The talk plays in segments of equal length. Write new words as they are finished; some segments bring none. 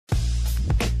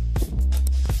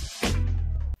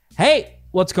Hey,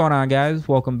 what's going on, guys?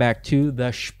 Welcome back to the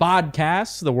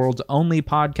Spodcast, the world's only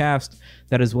podcast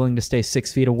that is willing to stay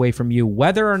 6 feet away from you,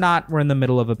 whether or not we're in the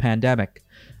middle of a pandemic.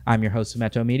 I'm your host,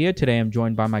 Sumito Media. Today, I'm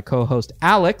joined by my co-host,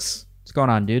 Alex. What's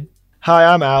going on, dude? Hi,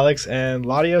 I'm Alex, and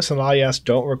Latios and Latias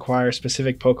don't require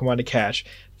specific Pokemon to catch.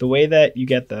 The way that you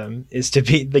get them is to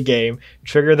beat the game,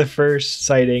 trigger the first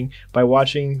sighting by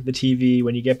watching the TV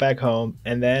when you get back home,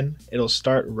 and then it'll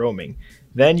start roaming.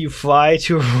 Then you fly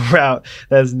to a route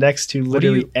that is next to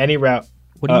literally any route.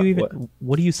 What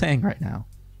are you saying right now?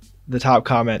 The top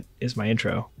comment is my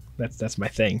intro. That's my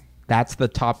thing. That's the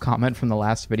top comment from the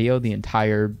last video, the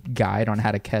entire guide on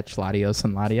how to catch Latios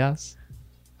and Latias?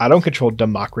 I don't control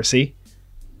democracy.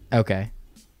 Okay.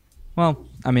 Well,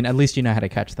 I mean, at least you know how to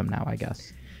catch them now, I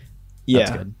guess. Yeah.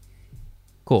 That's good.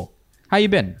 Cool. How you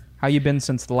been? How you been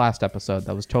since the last episode?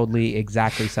 That was totally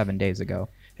exactly 7 days ago.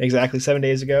 Exactly 7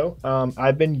 days ago.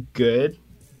 I've been good.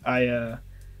 I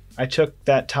took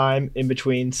that time in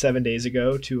between 7 days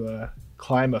ago to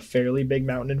climb a fairly big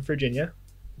mountain in Virginia.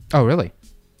 Oh, really?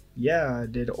 Yeah, I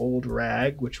did Old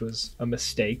Rag, which was a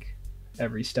mistake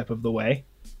every step of the way.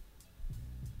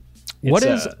 What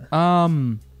is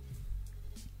when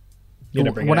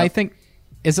I think,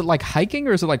 is it like hiking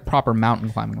or is it like proper mountain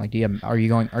climbing? Like, are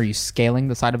you scaling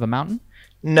the side of a mountain?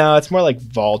 No, it's more like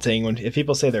vaulting. If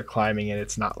people say they're climbing it,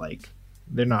 it's not like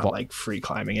they're not like free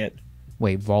climbing it.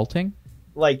 Wait, vaulting?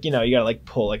 Like, you gotta like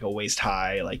pull like a waist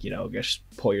high, like, just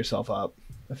pull yourself up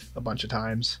a bunch of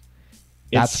times.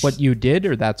 That's what you did,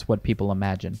 or that's what people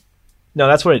imagine? No,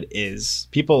 that's what it is.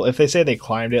 People, if they say they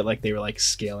climbed it like they were like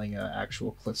scaling an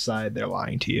actual cliffside, they're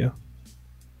lying to you.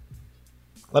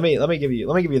 Let me give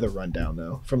you the rundown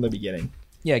though from the beginning.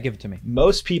 Yeah, give it to me.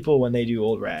 Most people, when they do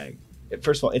Old Rag,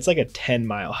 first of all, it's like a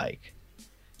 10-mile hike.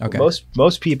 Okay.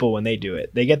 Most people, when they do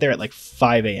it, they get there at like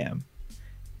 5 a.m.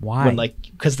 Why?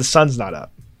 Because the sun's not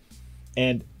up.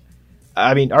 And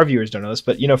I mean, our viewers don't know this,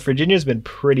 but Virginia's been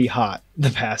pretty hot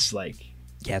the past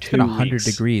it's been 100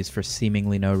 degrees for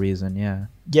seemingly no reason. Yeah.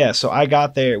 Yeah. So I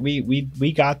got there.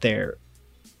 We got there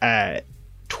at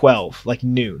 12, like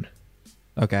noon.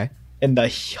 Okay. And the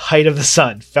height of the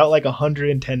sun felt like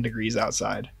 110 degrees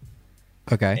outside.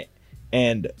 Okay.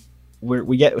 And we're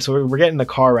getting in the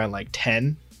car around like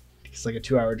 10. It's like a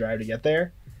 2-hour drive to get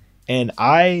there. And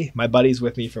my buddy's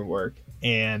with me from work,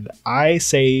 and I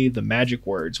say the magic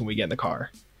words when we get in the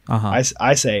car. Uh-huh.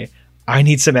 I say, I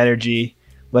need some energy.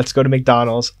 Let's go to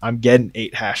McDonald's. I'm getting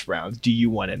 8 hash browns. Do you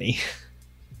want any?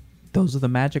 Those are the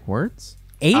magic words?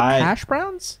 8 hash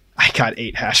browns? I got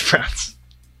 8 hash browns.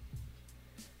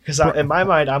 Because in my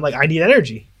mind, I'm like, I need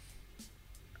energy.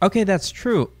 Okay, that's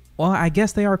true. Well, I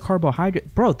guess they are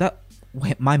carbohydrate. Bro,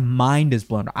 my mind is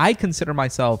blown. I consider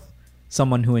myself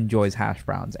someone who enjoys hash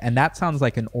browns, and that sounds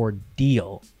like an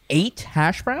ordeal. 8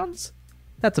 hash browns?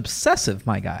 That's obsessive,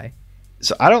 my guy.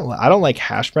 So I don't like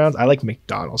hash browns. I like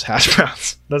McDonald's hash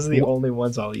browns. Those are the only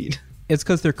ones I'll eat. It's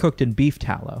because they're cooked in beef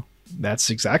tallow.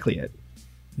 That's exactly it.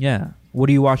 Yeah. What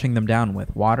are you washing them down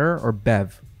with? Water or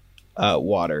Bev?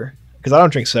 Water. Because I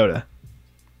don't drink soda.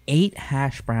 8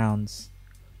 hash browns.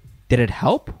 Did it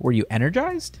help? Were you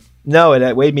energized? No,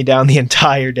 it weighed me down the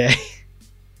entire day.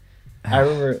 I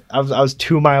remember I was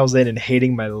 2 miles in and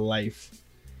hating my life.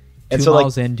 And 2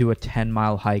 miles into a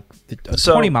 10-mile hike, a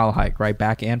 20-mile hike, right?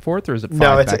 Back and forth, or is it 5?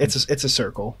 No, it's a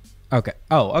circle. Okay.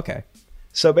 Oh, okay.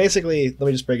 So basically, let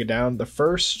me just break it down.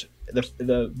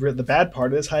 The bad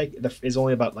part of this hike is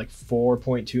only about like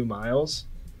 4.2 miles.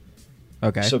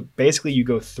 Okay. So basically, you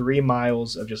go 3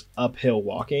 miles of just uphill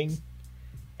walking,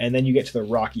 and then you get to the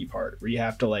rocky part where you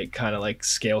have to kind of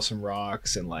scale some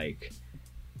rocks and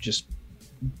just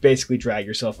basically drag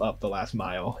yourself up the last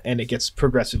mile, and it gets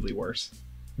progressively worse.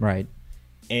 Right.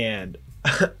 And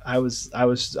I was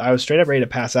straight up ready to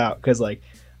pass out because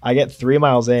I get 3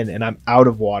 miles in and I'm out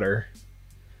of water.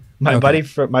 My buddy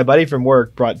from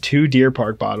work brought 2 Deer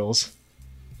Park bottles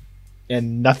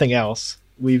and nothing else.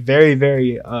 We very,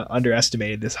 very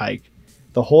underestimated this hike.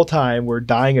 The whole time we're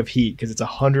dying of heat because it's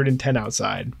 110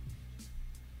 outside.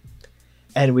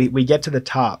 And we get to the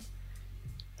top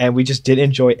and we just didn't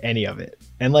enjoy any of it.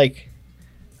 And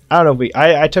I don't know if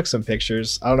I took some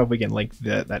pictures. I don't know if we can link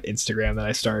that Instagram that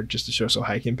I started just to show some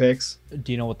hiking pics.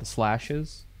 Do you know what the slash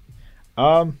is?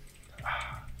 I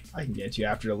can get you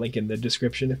after the link in the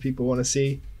description if people want to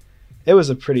see. It was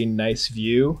a pretty nice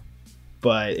view,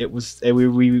 but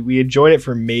we enjoyed it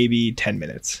for maybe 10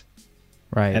 minutes.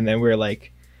 Right. And then we were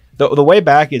the way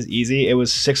back is easy. It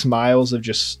was 6 miles of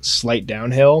just slight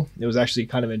downhill. It was actually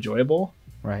kind of enjoyable.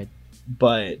 Right.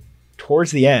 But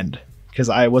towards the end, because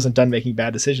I wasn't done making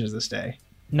bad decisions this day.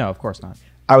 No, of course not.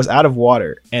 I was out of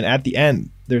water, and at the end,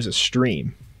 there's a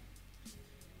stream.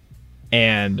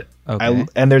 And Okay.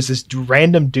 and there's this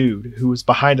random dude who was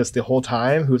behind us the whole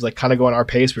time, who was like kind of going our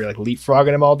pace. We were like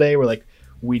leapfrogging him all day. We're like,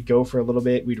 we'd go for a little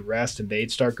bit, we'd rest, and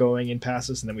they'd start going and pass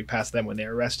us, and then we'd pass them when they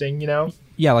were resting, you know?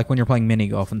 Yeah, like when you're playing mini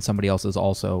golf and somebody else is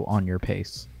also on your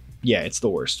pace. Yeah, it's the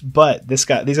worst. But these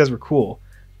guys were cool.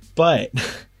 But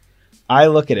I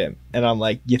look at him and I'm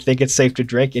like, you think it's safe to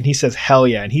drink? And he says, hell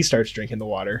yeah. And he starts drinking the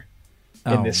water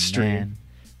in this stream. Man.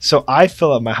 So I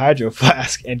fill up my hydro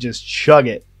flask and just chug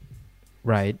it.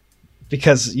 Right.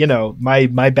 Because, you know,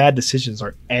 my bad decisions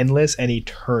are endless and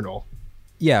eternal.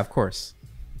 Yeah, of course.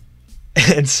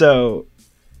 And so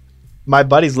my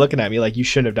buddy's looking at me like, you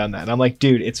shouldn't have done that. And I'm like,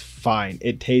 dude, it's fine.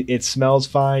 It smells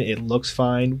fine. It looks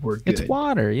fine. We're good. It's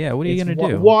water. Yeah. What are you going to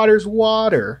do? Water's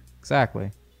water.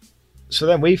 Exactly. So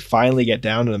then we finally get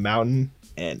down to the mountain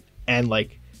and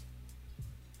like,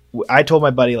 I told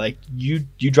my buddy, like, you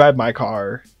drive my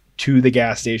car to the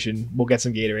gas station. We'll get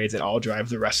some Gatorades and I'll drive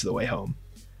the rest of the way home.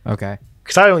 Okay.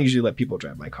 Because I don't usually let people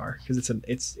drive my car because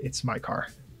it's my car.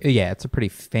 Yeah, it's a pretty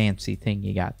fancy thing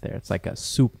you got there. It's like a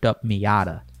souped up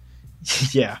Miata.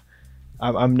 Yeah.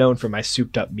 I'm known for my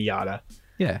souped up Miata.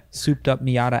 Yeah, souped up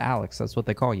Miata Alex. That's what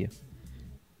they call you.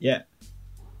 Yeah.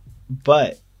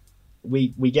 But we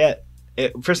get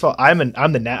it, first of all, I'm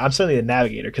suddenly the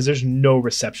navigator because there's no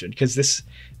reception because this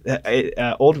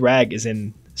Old Rag is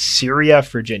in Syria,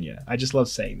 Virginia. I just love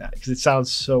saying that because it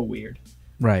sounds so weird.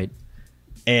 Right.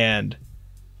 And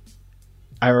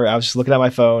I was just looking at my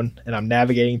phone and I'm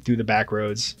navigating through the back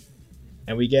roads,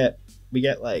 and we get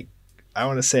like, I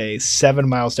want to say 7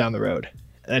 miles down the road,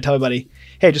 and I tell my buddy,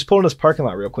 hey, just pull in this parking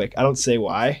lot real quick. I don't say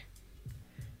why,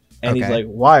 and He's like,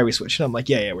 why are we switching? I'm like,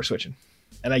 yeah, we're switching.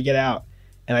 And I get out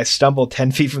and I stumble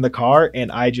 10 feet from the car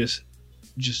and I just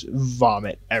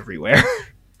vomit everywhere.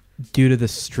 Due to the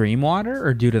stream water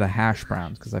or due to the hash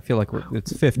browns? Because I feel like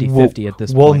it's 50-50 at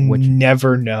this point. We'll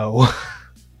never know.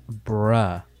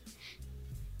 Bruh.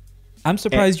 I'm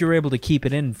surprised you were able to keep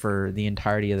it in for the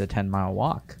entirety of the 10-mile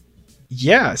walk.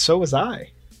 Yeah, so was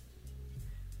I.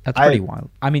 That's pretty wild.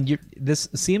 I mean, this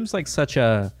seems like such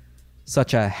a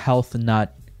health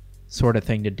nut sort of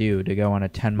thing to do, to go on a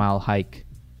 10-mile hike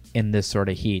in this sort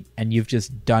of heat, and you've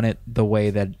just done it the way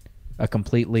that a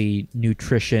completely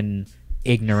nutrition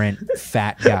ignorant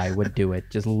fat guy would do it.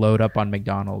 Just load up on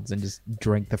McDonald's and just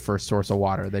drink the first source of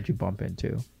water that you bump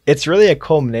into. It's really a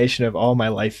culmination of all my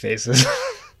life phases.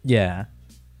 Yeah.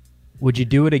 Would you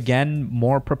do it again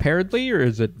more preparedly, or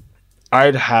is it?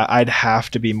 I'd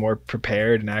have to be more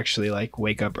prepared and actually like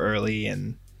wake up early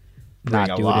and bring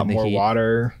a lot more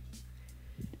water.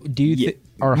 Do you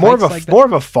are more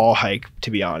of a fall hike,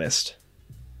 to be honest?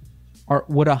 Or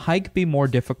would a hike be more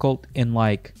difficult in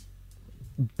like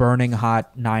burning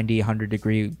hot 90, 100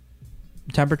 degree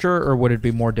temperature, or would it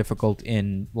be more difficult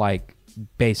in like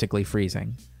basically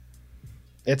freezing?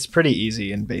 It's pretty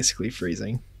easy in basically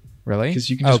freezing. Really? Because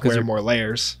you can just wear more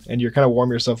layers and you're kind of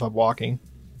warm yourself up walking.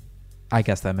 I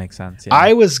guess that makes sense. Yeah.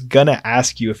 I was gonna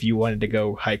ask you if you wanted to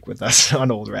go hike with us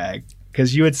on Old Rag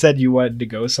because you had said you wanted to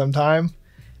go sometime,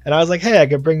 and I was like, hey, I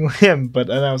could bring him, but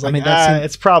then I was like,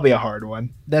 it's probably a hard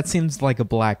one. That seems like a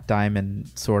Black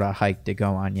Diamond sort of hike to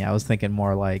go on. Yeah, I was thinking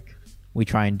more like we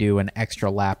try and do an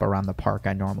extra lap around the park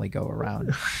I normally go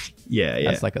around. Yeah.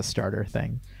 That's like a starter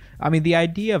thing. I mean, the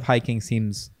idea of hiking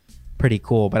seems pretty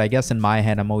cool, but I guess in my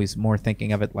head, I'm always more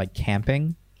thinking of it like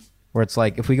camping, where it's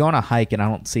like if we go on a hike and I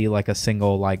don't see like a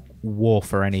single like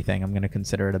wolf or anything, I'm going to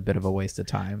consider it a bit of a waste of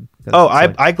time. Oh,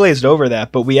 I glazed over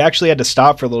that, but we actually had to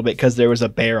stop for a little bit because there was a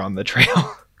bear on the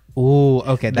trail. Ooh,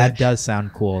 okay. That does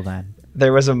sound cool then.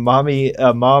 There was a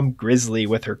mom grizzly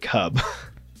with her cub.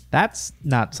 That's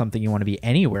not something you want to be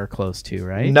anywhere close to,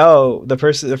 right? No, the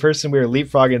person we were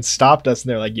leapfrogging stopped us, and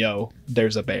they're like, "Yo,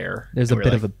 there's a bear." There's a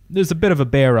bit of a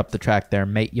bear up the track there,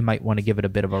 mate. You might want to give it a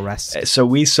bit of a rest. So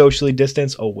we socially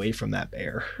distance away from that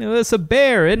bear. It's a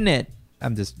bear, isn't it?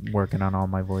 I'm just working on all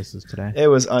my voices today. It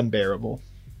was unbearable.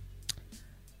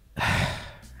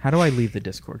 How do I leave the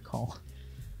Discord call?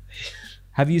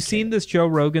 Have you seen this Joe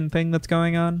Rogan thing that's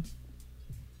going on?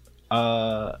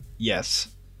 Yes.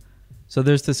 So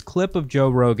there's this clip of Joe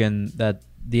Rogan that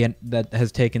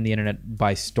has taken the internet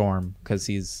by storm because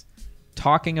he's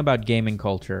talking about gaming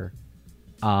culture,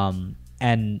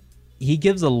 and he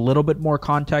gives a little bit more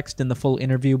context in the full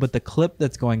interview, but the clip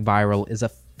that's going viral is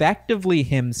effectively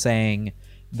him saying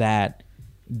that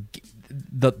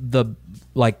the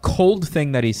like cold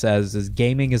thing that he says is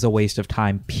gaming is a waste of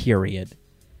time, period.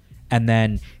 And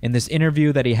then in this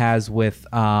interview that he has with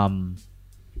Joe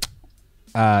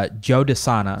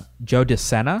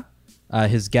DeSena,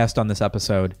 his guest on this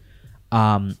episode,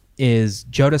 is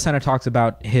Joe DeSena talks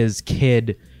about his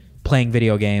kid playing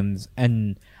video games,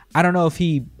 and I don't know if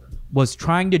he was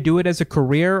trying to do it as a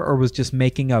career or was just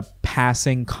making a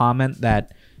passing comment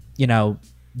that, you know,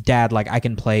 Dad, like, I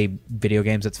can play video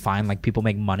games. It's fine. Like, people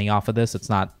make money off of this. It's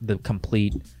not the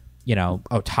complete, you know,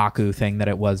 otaku thing that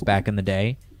it was back in the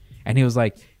day. And he was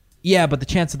like, yeah, but the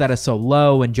chance of that is so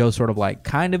low. And Joe sort of like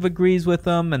kind of agrees with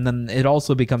them. And then it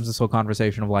also becomes this whole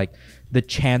conversation of like the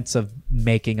chance of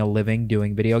making a living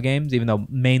doing video games, even though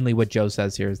mainly what Joe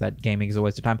says here is that gaming is a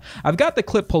waste of time. I've got the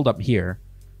clip pulled up here.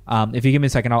 If you give me a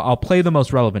second, I'll play the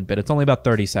most relevant bit. It's only about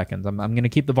 30 seconds. I'm going to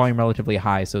keep the volume relatively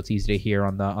high so it's easy to hear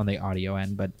on the audio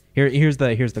end. But here's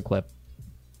the clip.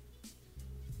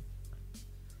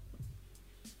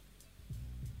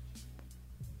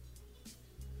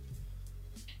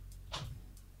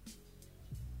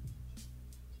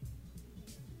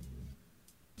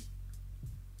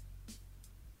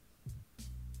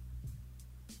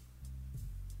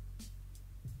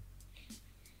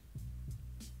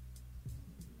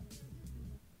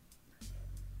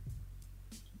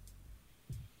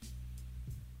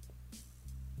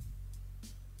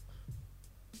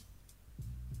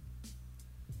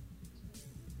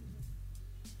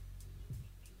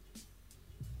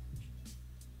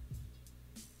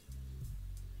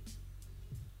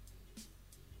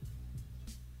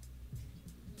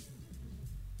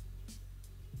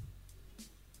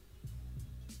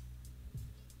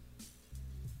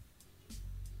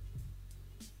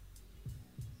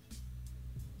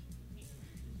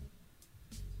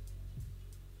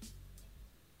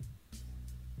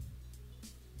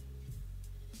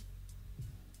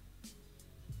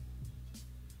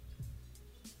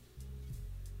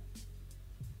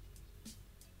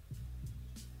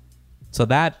 So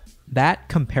that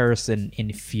comparison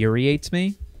infuriates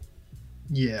me.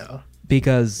 Yeah.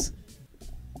 Because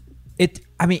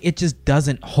it just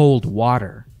doesn't hold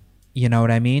water. You know what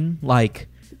I mean? Like,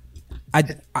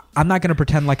 I'm not going to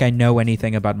pretend like I know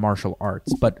anything about martial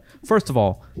arts, but first of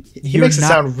all, he makes it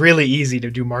sound really easy to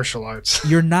do martial arts.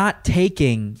 You're not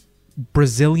taking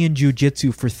Brazilian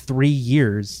jiu-jitsu for 3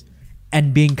 years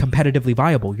and being competitively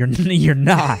viable. You're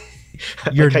not.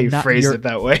 You're like how you phrase it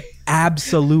that way.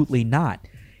 Absolutely not.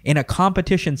 In a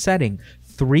competition setting,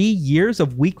 3 years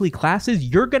of weekly classes,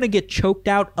 you're going to get choked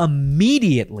out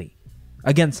immediately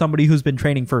against somebody who's been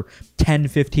training for 10,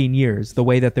 15 years, the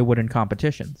way that they would in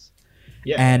competitions.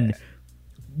 Yeah. And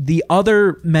the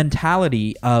other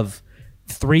mentality of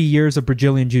 3 years of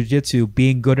Brazilian jiu-jitsu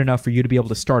being good enough for you to be able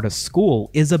to start a school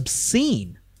is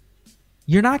obscene.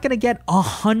 You're not going to get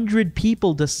 100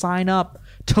 people to sign up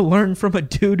to learn from a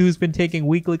dude who's been taking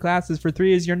weekly classes for 3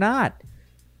 years. You're not.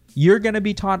 You're going to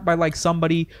be taught by like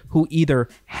somebody who either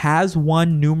has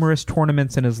won numerous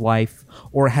tournaments in his life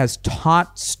or has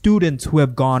taught students who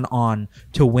have gone on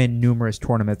to win numerous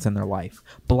tournaments in their life.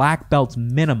 Black belts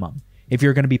minimum. If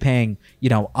you're going to be paying, you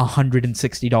know,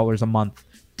 $160 a month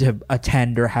to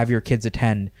attend or have your kids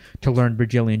attend to learn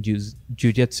Brazilian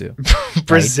jiu-jitsu.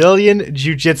 Brazilian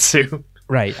jiu-jitsu.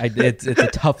 Right. It's a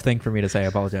tough thing for me to say. I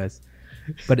apologize.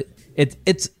 But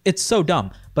it's so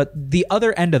dumb. But the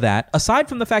other end of that, aside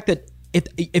from the fact that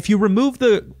if you remove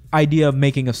the idea of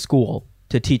making a school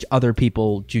to teach other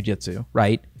people jiu-jitsu,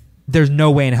 right? There's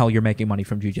no way in hell you're making money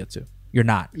from jiu-jitsu. You're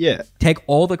not. Yeah. Take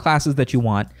all the classes that you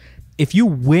want. If you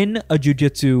win a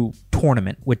jiu-jitsu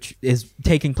tournament, which is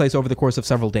taking place over the course of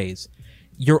several days,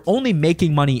 you're only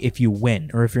making money if you win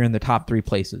or if you're in the top 3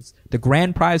 places. The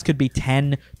grand prize could be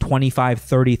 $10,000,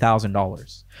 $25,000,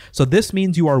 $30,000. So this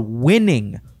means you are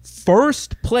winning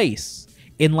first place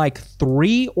in like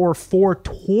 3 or 4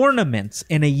 tournaments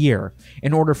in a year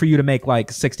in order for you to make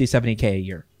like 60, 70K a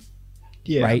year.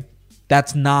 Yeah. Right?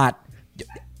 That's not...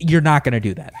 You're not going to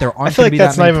do that. There aren't. I feel like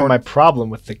that's not even my problem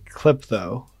with the clip,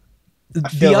 though. I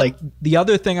feel like the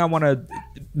other thing I want to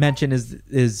mention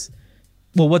is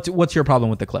well, what's your problem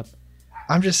with the clip?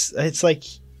 It's like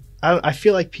I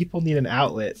feel like people need an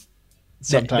outlet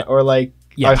sometimes, or like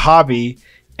a hobby,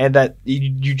 and that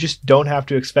you just don't have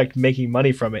to expect making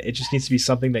money from it. It just needs to be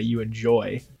something that you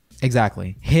enjoy.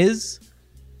 Exactly. His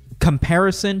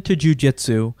comparison to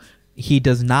jiu-jitsu, he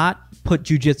does not put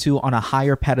jiu-jitsu on a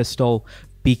higher pedestal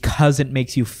because it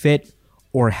makes you fit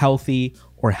or healthy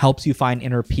or helps you find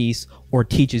inner peace or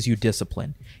teaches you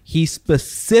discipline. He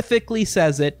specifically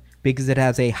says it because it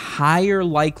has a higher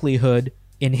likelihood,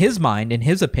 in his mind, in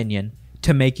his opinion,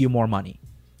 to make you more money.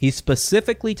 He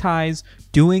specifically ties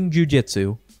doing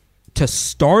jiu-jitsu to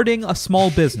starting a small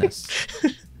business,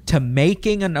 to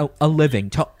making a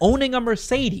living, to owning a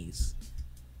Mercedes.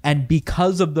 And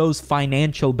because of those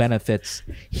financial benefits,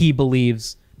 he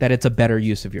believes that it's a better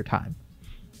use of your time.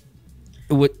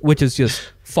 Which is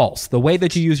just false. The way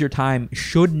that you use your time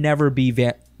should never be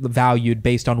valued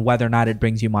based on whether or not it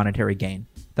brings you monetary gain.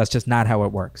 That's just not how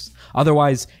it works.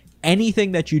 Otherwise,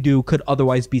 anything that you do could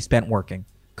otherwise be spent working,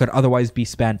 could otherwise be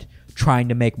spent trying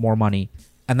to make more money.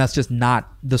 And that's just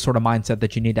not the sort of mindset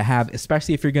that you need to have,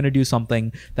 especially if you're going to do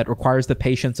something that requires the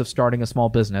patience of starting a small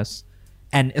business.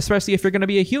 And especially if you're going to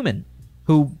be a human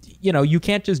who, you know, you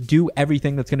can't just do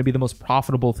everything that's going to be the most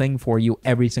profitable thing for you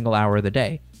every single hour of the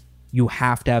day. You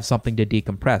have to have something to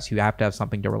decompress. You have to have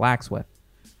something to relax with.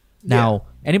 Now,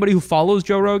 anybody who follows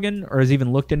Joe Rogan or has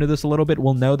even looked into this a little bit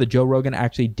will know that Joe Rogan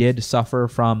actually did suffer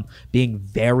from being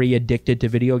very addicted to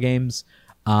video games.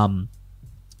 In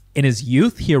his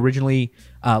youth, he originally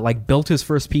built his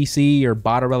first PC or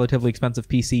bought a relatively expensive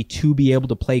PC to be able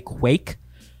to play Quake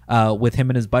with him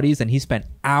and his buddies, and he spent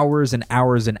hours and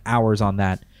hours and hours on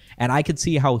that. And I could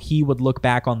see how he would look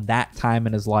back on that time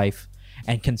in his life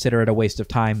and consider it a waste of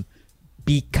time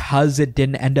because it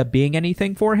didn't end up being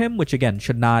anything for him, which again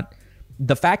should not.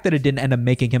 The fact that it didn't end up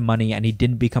making him money and he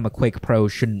didn't become a Quake pro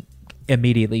shouldn't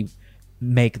immediately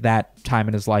make that time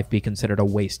in his life be considered a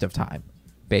waste of time,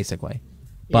 basically.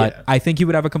 But I think he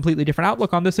would have a completely different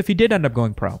outlook on this if he did end up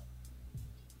going pro.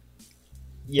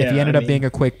 Yeah, if he ended up being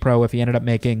a Quake pro, if he ended up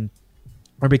making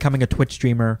or becoming a Twitch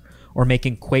streamer or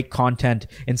making Quake content,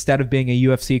 instead of being a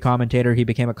UFC commentator, he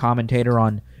became a commentator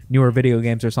on newer video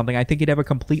games or something, I think he'd have a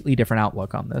completely different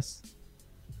outlook on this.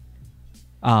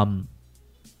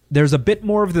 There's a bit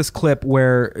more of this clip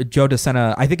where Joe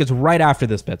DeSena, I think it's right after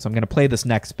this bit, so I'm going to play this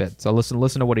next bit. So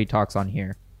listen to what he talks on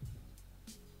here.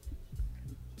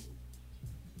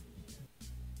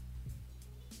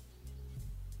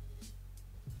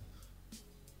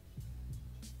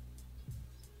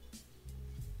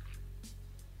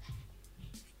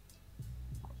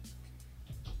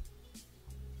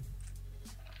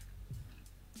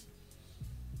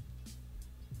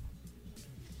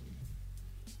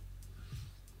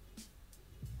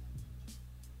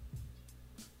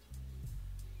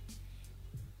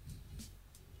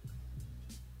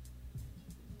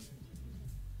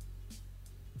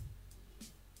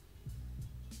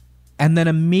 And then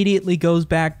immediately goes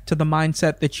back to the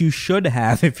mindset that you should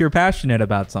have if you're passionate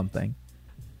about something.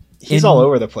 He's all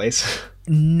over the place.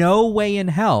 No way in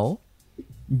hell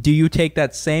do you take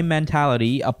that same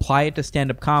mentality, apply it to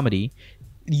stand-up comedy.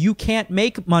 You can't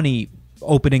make money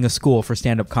opening a school for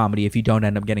stand-up comedy if you don't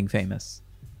end up getting famous.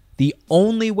 The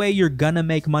only way you're going to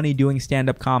make money doing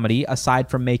stand-up comedy, aside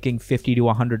from making $50 to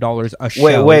 $100 a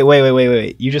show...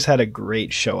 Wait. You just had a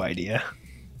great show idea.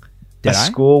 Did I?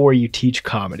 School where you teach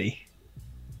comedy.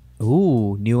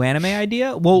 Ooh, new anime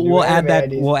idea? We'll add that.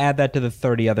 We'll add that to the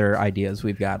 30 other ideas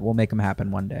we've got. We'll make them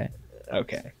happen one day.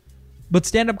 Okay. But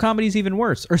stand-up comedy is even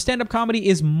worse. Or stand-up comedy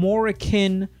is more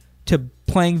akin to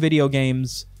playing video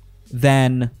games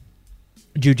than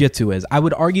jiu-jitsu is. I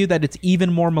would argue that it's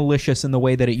even more malicious in the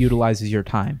way that it utilizes your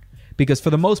time. Because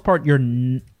for the most part, you're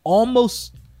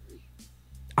almost...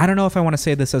 I don't know if I want to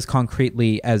say this as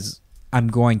concretely as I'm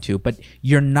going to, but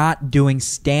you're not doing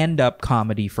stand-up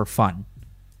comedy for fun.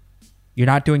 You're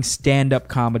not doing stand-up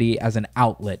comedy as an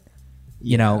outlet.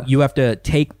 You know, you have to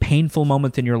take painful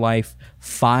moments in your life,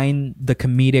 find the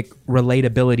comedic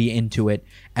relatability into it,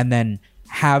 and then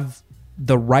have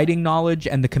the writing knowledge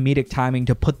and the comedic timing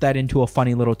to put that into a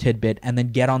funny little tidbit and then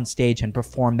get on stage and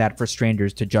perform that for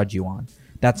strangers to judge you on.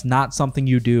 That's not something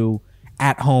you do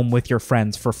at home with your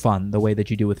friends for fun the way that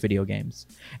you do with video games.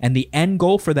 And the end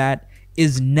goal for that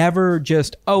is never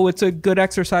just, oh, it's a good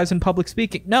exercise in public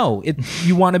speaking. No,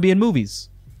 you want to be in movies.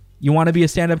 You want to be a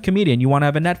stand-up comedian. You want to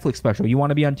have a Netflix special. You want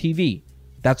to be on TV.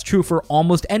 That's true for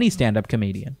almost any stand-up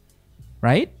comedian,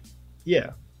 right?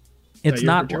 Yeah. It's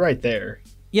not... You're right there.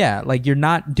 Yeah, like you're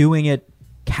not doing it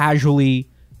casually,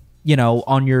 you know,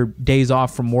 on your days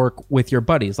off from work with your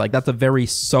buddies. Like that's a very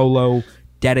solo,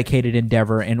 dedicated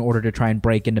endeavor in order to try and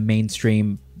break into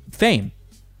mainstream fame,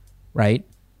 right?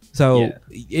 So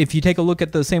if you take a look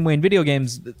at the same way in video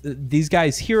games, these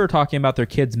guys here are talking about their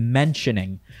kids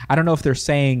mentioning. I don't know if they're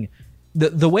saying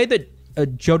the way that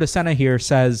Joe DeSena here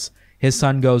says his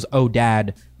son goes, "Oh,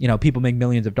 Dad, you know, people make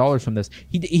millions of dollars from this."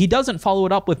 He doesn't follow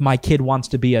it up with, "My kid wants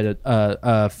to be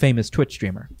a famous Twitch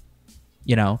streamer."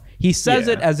 You know, he says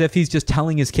it as if he's just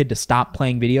telling his kid to stop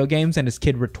playing video games, and his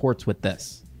kid retorts with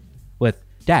this, with,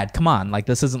 "Dad, come on, like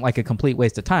this isn't like a complete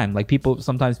waste of time. Like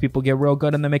sometimes people get real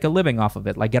good and they make a living off of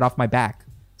it. Like get off my back,"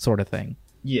 sort of thing.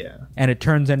 Yeah. And it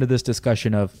turns into this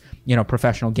discussion of, you know,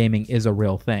 professional gaming is a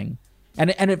real thing,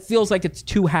 and it feels like it's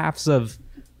two halves of,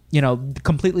 you know,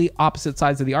 completely opposite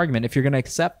sides of the argument. If you're going to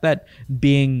accept that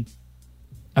being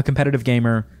a competitive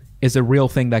gamer is a real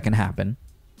thing that can happen,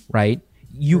 right?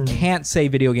 You can't say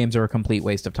video games are a complete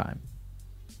waste of time.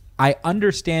 I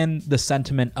understand the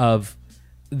sentiment of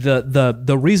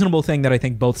the reasonable thing that I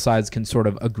think both sides can sort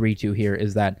of agree to here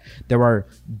is that there's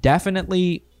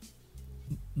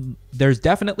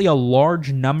definitely a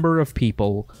large number of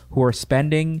people who are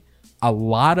spending a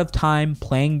lot of time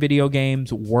playing video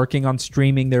games, working on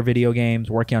streaming their video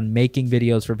games, working on making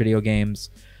videos for video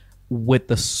games with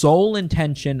the sole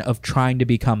intention of trying to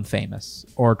become famous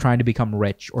or trying to become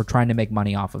rich or trying to make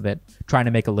money off of it, trying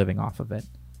to make a living off of it.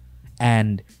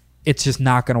 And it's just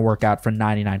not going to work out for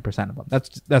 99% of them.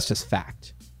 That's just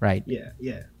fact, right?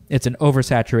 Yeah. It's an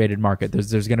oversaturated market.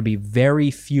 There's going to be very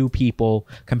few people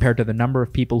compared to the number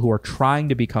of people who are trying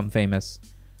to become famous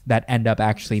that end up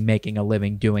actually making a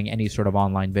living doing any sort of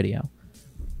online video.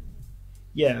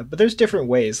 Yeah, but there's different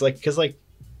ways. Like, because like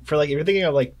for like if you're thinking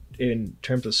of like in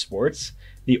terms of sports,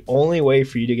 the only way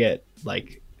for you to get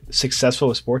like successful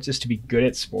with sports is to be good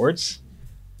at sports.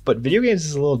 But video games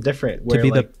is a little different. Where, to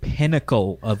be like, the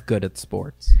pinnacle of good at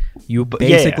sports, you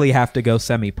basically have to go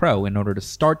semi-pro in order to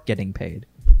start getting paid.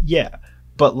 Yeah,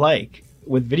 but like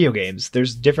with video games,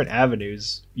 there's different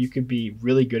avenues. You could be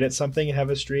really good at something and have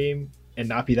a stream and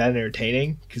not be that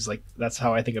entertaining, because like that's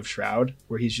how I think of Shroud,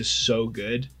 where he's just so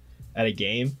good at a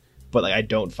game, but like I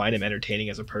don't find him entertaining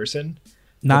as a person.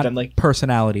 Not then, like,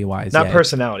 personality wise. Not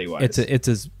personality wise. It's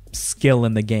his skill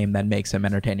in the game that makes him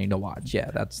entertaining to watch.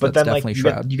 Yeah, that's then definitely like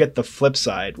Shroud. you get the flip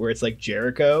side where it's like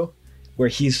Jericho, where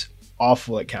he's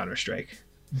awful at Counter-Strike,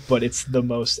 but it's the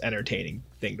most entertaining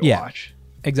thing to watch.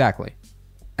 Exactly.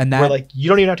 And that, where like you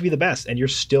don't even have to be the best and you're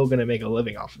still gonna make a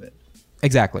living off of it.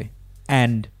 Exactly.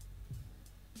 And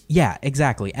yeah,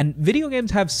 exactly. And video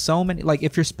games have so many, like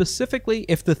if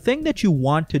the thing that you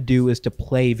want to do is to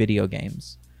play video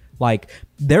games, like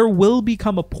there will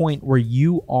become a point where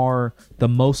you are the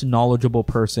most knowledgeable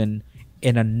person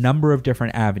in a number of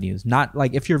different avenues. Not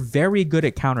like if you're very good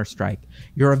at Counter-Strike,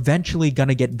 you're eventually going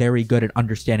to get very good at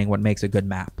understanding what makes a good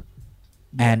map.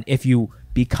 Yeah. And if you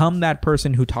become that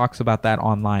person who talks about that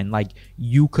online, like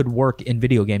you could work in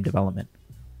video game development.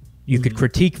 You could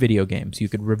critique video games. You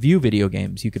could review video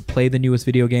games. You could play the newest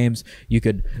video games. You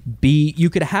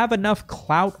could have enough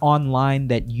clout online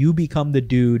that you become the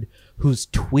dude whose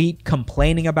tweet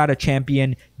complaining about a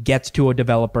champion gets to a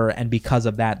developer, and because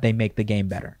of that, they make the game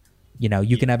better. You know,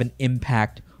 you can have an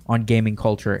impact on gaming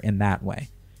culture in that way.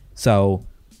 So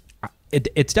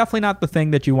it's definitely not the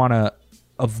thing that you want to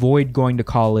avoid going to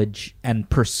college and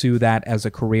pursue that as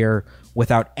a career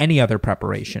without any other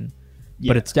preparation. Yeah.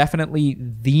 But it's definitely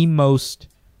the most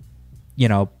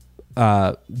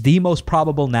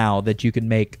probable now that you can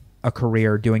make a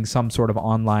career doing some sort of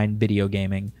online video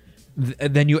gaming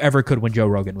than you ever could when Joe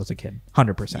Rogan was a kid.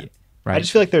 100%. Right. I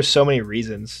just feel like there's so many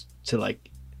reasons to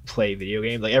like play video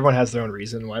games. Like everyone has their own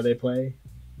reason why they play.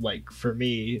 Like for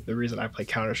me, the reason I play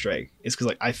Counter-Strike is because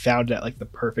like I found it at like the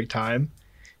perfect time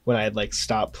when I had like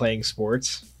stopped playing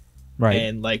sports. Right.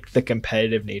 And like the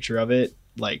competitive nature of it,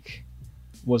 like,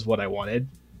 was what I wanted.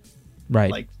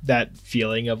 Right. Like that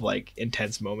feeling of like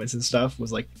intense moments and stuff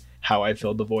was like how I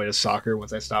filled the void of soccer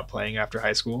once I stopped playing after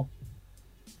high school.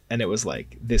 And it was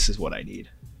like, this is what I need.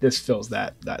 This fills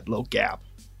that little gap.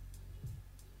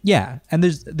 Yeah. And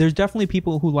there's definitely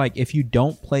people who like, if you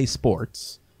don't play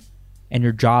sports and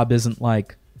your job isn't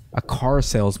like a car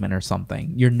salesman or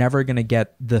something, you're never going to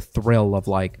get the thrill of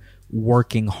like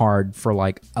working hard for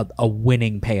like a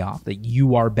winning payoff, that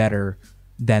you are better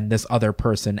than this other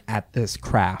person at this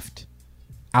craft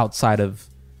outside of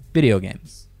video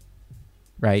games,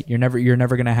 right? You're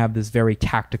never going to have this very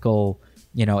tactical,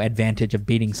 advantage of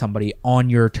beating somebody on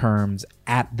your terms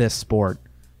at this sport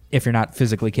if you're not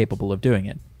physically capable of doing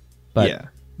it. But yeah.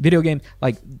 Video game,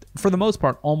 like for the most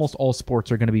part, almost all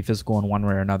sports are going to be physical in one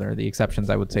way or another. The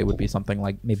exceptions, I would say, would be something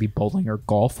like maybe bowling or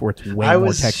golf, where it's way more technique. I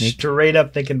was straight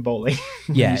up thinking bowling.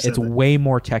 Yeah, it's way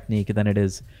more technique than it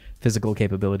is physical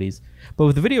capabilities. But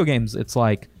with the video games, it's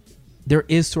like there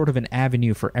is sort of an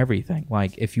avenue for everything.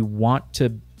 Like if you want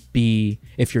to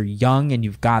if you're young and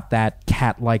you've got that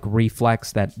cat-like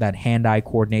reflex, that hand-eye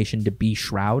coordination to be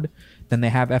Shroud, then they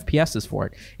have FPSs for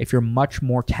it. If you're much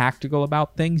more tactical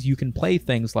about things, you can play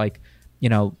things like,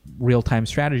 real-time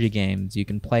strategy games. You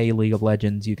can play League of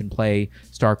Legends. You can play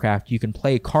StarCraft. You can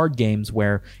play card games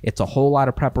where it's a whole lot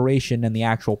of preparation and the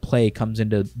actual play comes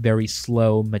into very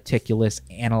slow, meticulous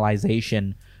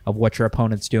analyzation of what your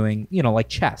opponent's doing, like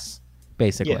chess,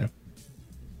 basically.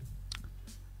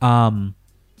 Yeah.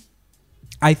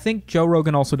 I think Joe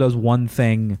Rogan also does one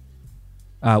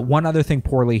other thing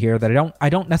poorly here that I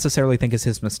don't necessarily think is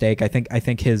his mistake. I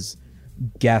think his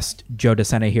guest Joe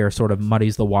DeSena here sort of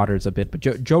muddies the waters a bit.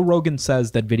 But Joe Rogan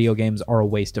says that video games are a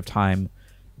waste of time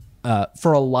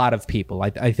For a lot of people,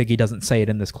 I think he doesn't say it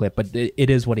in this clip, but it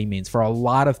is what he means. For a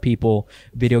lot of people,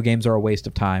 video games are a waste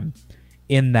of time,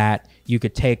 in that you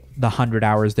could take the 100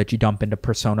 hours that you dump into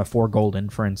Persona 4 Golden,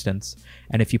 for instance,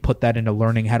 and if you put that into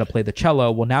learning how to play the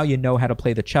cello, well, now you know how to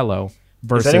play the cello.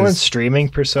 Versus, is anyone streaming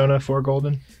Persona 4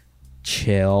 Golden?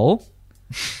 Chill.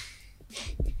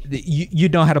 You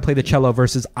know how to play the cello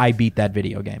versus I beat that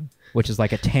video game, which is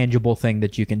like a tangible thing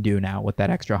that you can do now with that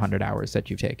extra 100 hours that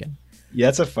you've taken. Yeah,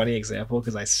 that's a funny example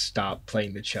because I stopped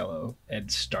playing the cello and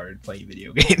started playing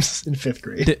video games in 5th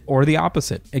grade. Or the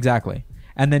opposite, exactly.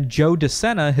 And then Joe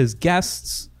DeSena, his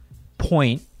guest's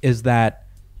point is that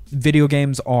video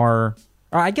games are,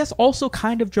 or I guess also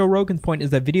kind of Joe Rogan's point is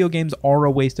that video games are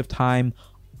a waste of time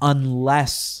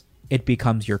unless it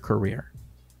becomes your career,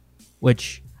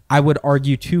 which I would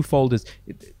argue twofold is,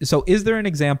 so is there an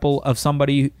example of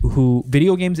somebody who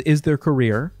video games is their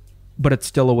career, but it's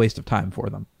still a waste of time for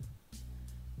them?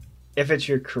 If it's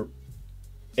your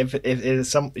if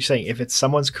it's you're saying if it's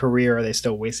someone's career, are they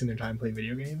still wasting their time playing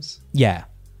video games? Yeah.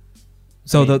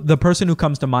 So the person who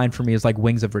comes to mind for me is like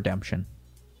Wings of Redemption.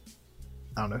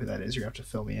 I don't know who that is. You're gonna have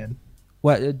to fill me in.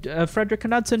 What Frederick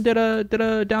Knudsen did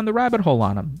a down the rabbit hole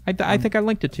on him. I think I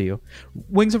linked it to you.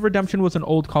 Wings of Redemption was an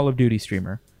old Call of Duty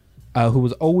streamer who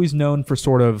was always known for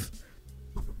sort of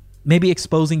maybe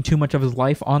exposing too much of his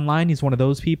life online. He's one of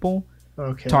those people.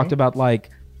 Okay. Talked about like,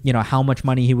 you know, how much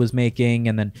money he was making,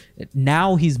 and then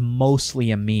now he's mostly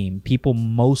a meme. People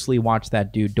mostly watch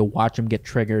that dude to watch him get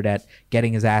triggered at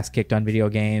getting his ass kicked on video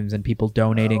games, and people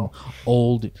donating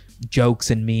old jokes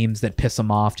and memes that piss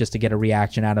him off just to get a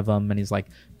reaction out of him. And he's like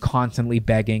constantly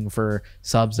begging for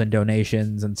subs and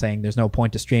donations and saying there's no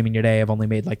point to streaming today. I've only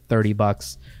made like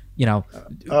 $30. You know,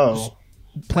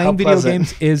 playing video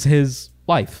games is his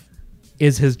life,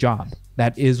 is his job.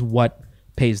 That is what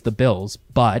pays the bills.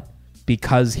 But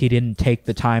because he didn't take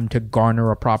the time to garner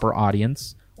a proper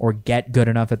audience or get good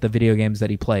enough at the video games that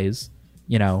he plays,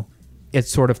 you know,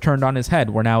 it's sort of turned on his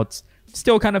head where now it's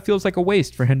still kind of feels like a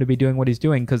waste for him to be doing what he's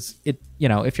doing. Because it, you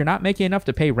know, if you're not making enough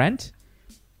to pay rent,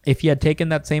 if you had taken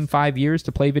that same 5 years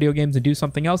to play video games and do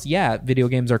something else, yeah, video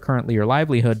games are currently your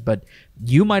livelihood, but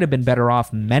you might have been better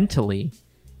off mentally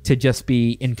to just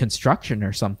be in construction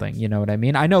or something. You know what I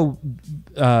mean? I know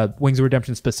Wings of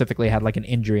Redemption specifically had like an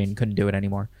injury and couldn't do it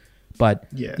anymore. But,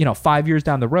 yeah, you know, 5 years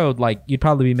down the road, like you'd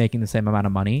probably be making the same amount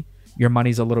of money. Your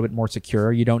money's a little bit more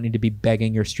secure. You don't need to be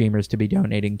begging your streamers to be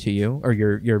donating to you or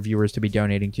your viewers to be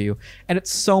donating to you. And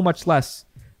it's so much less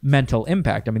mental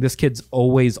impact. I mean, this kid's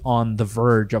always on the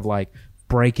verge of like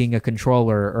breaking a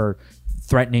controller or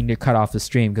threatening to cut off the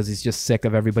stream because he's just sick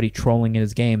of everybody trolling in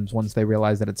his games once they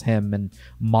realize that it's him, and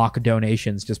mock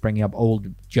donations just bringing up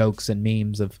old jokes and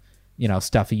memes of, you know,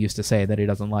 stuff he used to say that he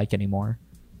doesn't like anymore.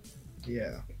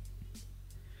 Yeah.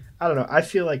 I don't know. I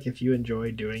feel like if you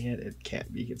enjoy doing it, it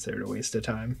can't be considered a waste of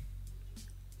time.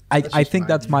 I think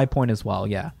that's my point as well.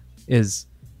 Yeah. Is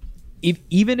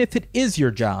even if it is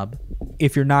your job,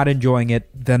 if you're not enjoying it,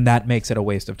 then that makes it a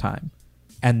waste of time.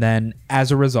 And then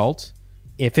as a result,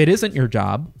 if it isn't your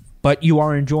job, but you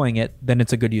are enjoying it, then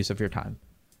it's a good use of your time.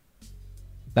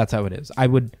 That's how it is. I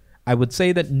would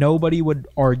say that nobody would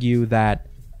argue that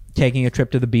taking a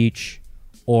trip to the beach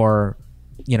or,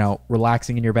 you know,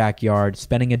 relaxing in your backyard,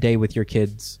 spending a day with your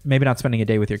kids, maybe not spending a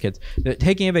day with your kids,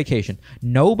 taking a vacation.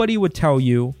 Nobody would tell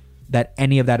you that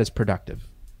any of that is productive.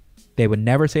 They would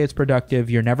never say it's productive.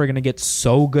 You're never going to get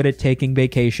so good at taking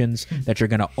vacations that you're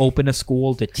going to open a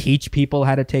school to teach people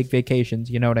how to take vacations.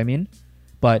 You know what I mean?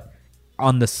 But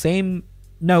on the same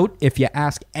note, if you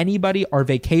ask anybody, are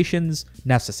vacations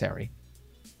necessary?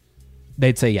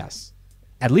 They'd say yes.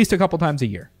 At least a couple times a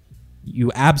year.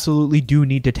 You absolutely do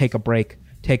need to take a break,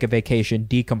 take a vacation,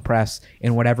 decompress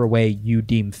in whatever way you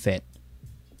deem fit.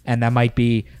 And that might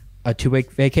be a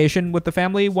 2-week vacation with the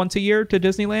family once a year to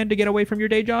Disneyland to get away from your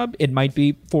day job. It might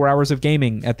be 4 hours of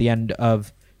gaming at the end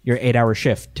of your 8-hour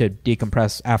shift to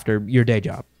decompress after your day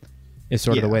job, is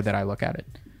sort of the way that I look at it.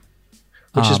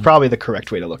 Which is probably the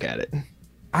correct way to look at it.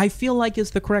 I feel like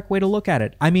it's the correct way to look at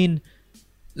it. I mean,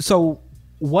 so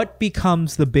what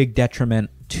becomes the big detriment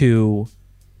to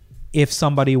if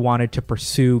somebody wanted to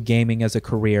pursue gaming as a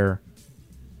career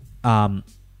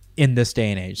in this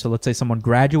day and age? So let's say someone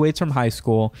graduates from high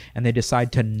school and they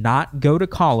decide to not go to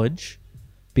college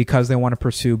because they want to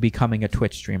pursue becoming a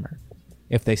Twitch streamer.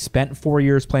 If they spent 4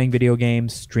 years playing video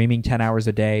games, streaming 10 hours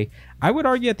a day, I would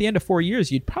argue at the end of 4 years,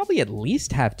 you'd probably at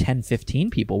least have 10, 15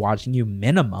 people watching you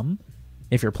minimum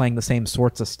if you're playing the same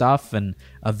sorts of stuff and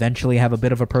eventually have a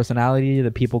bit of a personality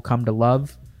that people come to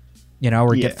love, you know,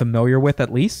 or get familiar with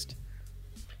at least.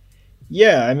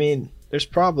 Yeah, I mean,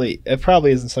 it probably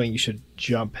isn't something you should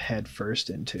jump head first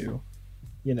into,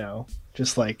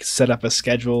 just like set up a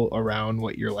schedule around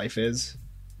what your life is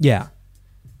Yeah.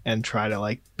 and try to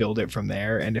like build it from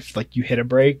there. And if like you hit a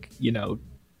break,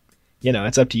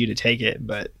 it's up to you to take it,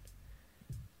 but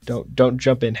don't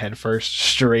jump in head first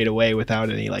straight away without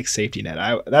any like safety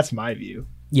net. That's my view.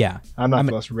 Yeah. I'm not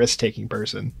the most risk-taking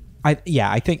person. I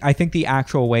think the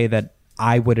actual way that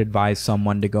I would advise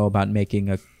someone to go about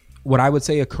making what I would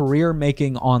say a career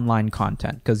making online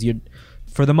content, because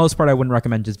for the most part, I wouldn't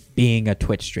recommend just being a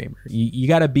Twitch streamer. You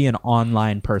got to be an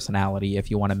online personality if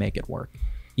you want to make it work.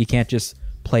 You can't just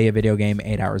play a video game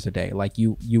 8 hours a day. Like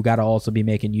you got to also be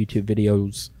making YouTube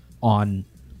videos on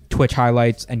Twitch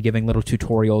highlights and giving little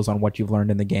tutorials on what you've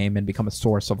learned in the game and become a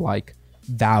source of like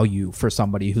value for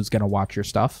somebody who's going to watch your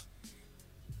stuff.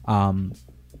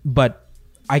 But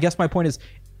I guess my point is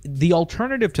the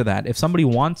alternative to that, if somebody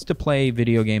wants to play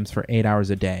video games for 8 hours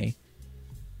a day,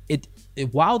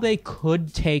 while they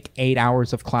could take 8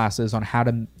 hours of classes on how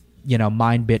to,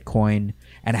 mine Bitcoin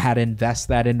and how to invest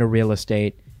that into real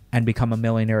estate and become a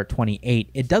millionaire at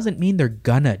 28, it doesn't mean they're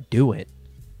gonna do it.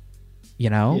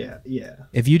 Yeah.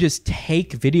 If you just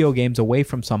take video games away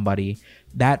from somebody,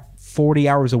 that 40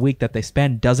 hours a week that they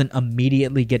spend doesn't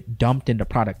immediately get dumped into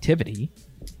productivity.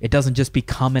 It doesn't just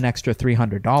become an extra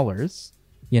 $300.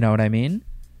 You know what I mean?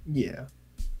 Yeah.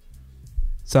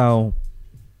 So,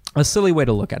 a silly way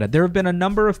to look at it. There have been a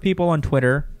number of people on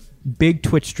Twitter, big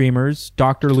Twitch streamers,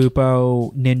 Dr.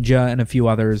 Lupo, Ninja, and a few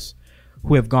others,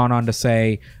 who have gone on to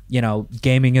say,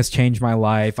 gaming has changed my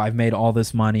life. I've made all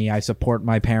this money. I support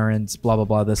my parents, blah, blah,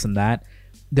 blah, this and that.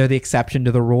 They're the exception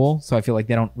to the rule, so I feel like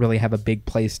they don't really have a big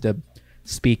place to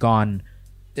speak on.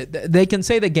 They can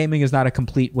say that gaming is not a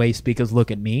complete waste because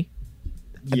look at me.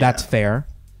 Yeah. That's fair.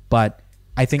 But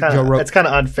I think it's kind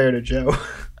of unfair to Joe.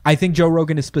 I think Joe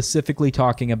Rogan is specifically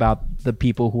talking about the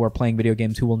people who are playing video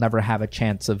games who will never have a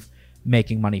chance of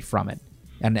making money from it.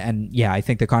 And yeah, I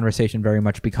think the conversation very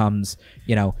much becomes,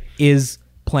 is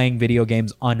playing video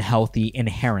games unhealthy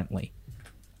inherently?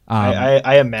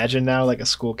 I imagine now like a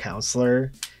school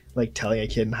counselor like telling a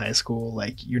kid in high school,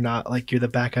 like, you're the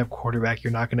backup quarterback,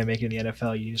 you're not going to make it in the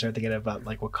NFL, you need to start thinking about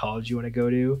like what college you want to go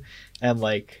to. And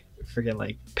like freaking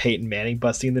like Peyton Manning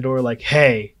busting in the door like,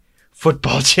 hey,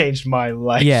 football changed my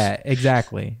life. Yeah,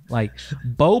 exactly. Like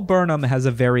Bo Burnham has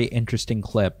a very interesting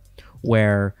clip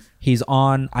where he's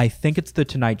on, I think it's the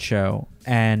Tonight Show,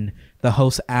 and the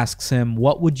host asks him,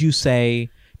 what would you say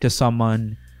to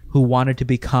someone who wanted to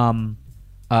become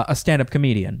a stand-up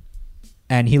comedian?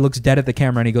 And he looks dead at the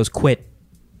camera and he goes, quit.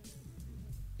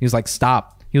 He was like,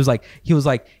 stop. He was like,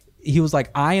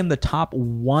 I am the top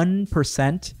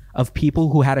 1% of people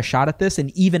who had a shot at this, and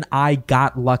even I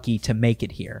got lucky to make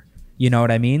it here. You know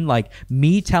what I mean? Like,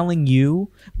 me telling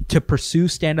you to pursue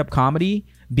stand-up comedy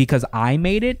because I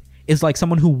made it is like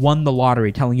someone who won the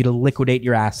lottery telling you to liquidate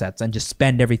your assets and just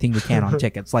spend everything you can on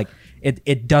tickets. Like,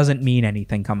 it doesn't mean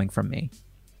anything coming from me.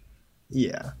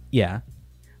 Yeah. Yeah.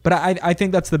 But I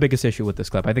think that's the biggest issue with this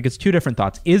clip. I think it's two different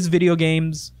thoughts. Is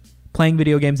playing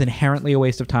video games inherently a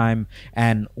waste of time?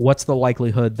 And what's the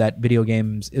likelihood that video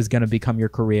games is going to become your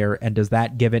career? And does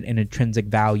that give it an intrinsic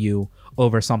value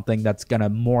over something that's going to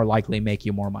more likely make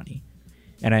you more money?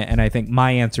 And I think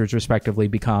my answers respectively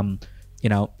become,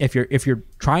 if you're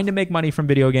trying to make money from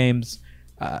video games,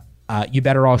 you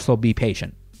better also be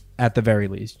patient at the very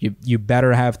least. You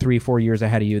better have 3-4 years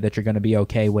ahead of you that you're going to be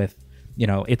okay with.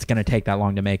 It's going to take that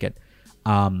long to make it.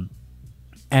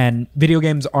 And video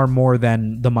games are more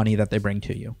than the money that they bring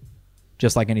to you,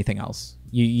 just like anything else.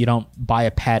 You don't buy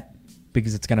a pet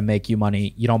because it's going to make you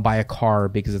money. You don't buy a car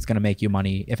because it's going to make you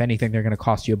money. If anything, they're going to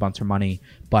cost you a bunch of money,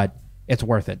 but it's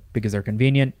worth it because they're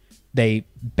convenient. They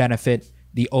benefit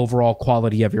the overall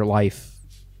quality of your life.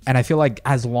 And I feel like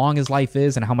as long as life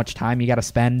is and how much time you got to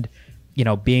spend,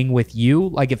 being with you,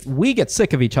 like if we get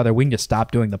sick of each other, we can just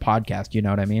stop doing the podcast. You know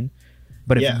what I mean?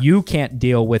 But if you can't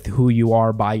deal with who you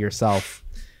are by yourself,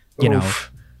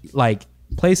 like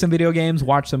play some video games,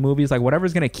 watch some movies, like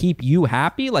whatever's going to keep you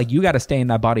happy, like you got to stay in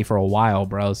that body for a while,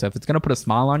 bro. So if it's going to put a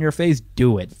smile on your face,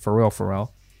 do it. For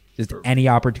real. Just any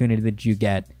opportunity that you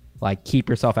get, like keep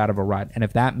yourself out of a rut. And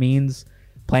if that means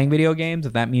playing video games,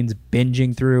 if that means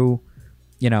binging through,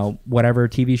 whatever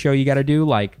TV show you got to do,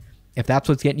 like if that's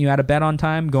what's getting you out of bed on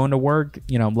time, going to work,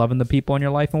 loving the people in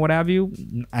your life and what have you,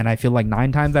 and I feel like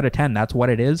 9 times out of 10, that's what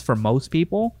it is for most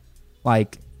people.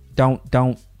 Like,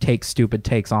 don't take stupid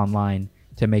takes online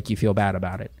to make you feel bad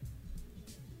about it.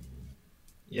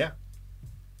 Yeah.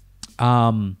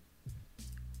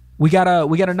 We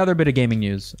got another bit of gaming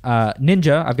news.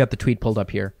 Ninja, I've got the tweet pulled up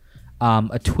here.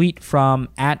 A tweet from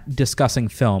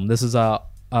 @discussingfilm. This is a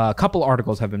a couple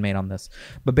articles have been made on this,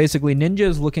 but basically Ninja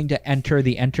is looking to enter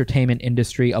the entertainment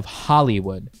industry of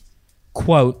Hollywood.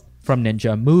 Quote from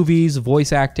Ninja: movies,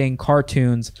 voice acting,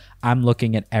 cartoons, I'm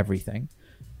looking at everything.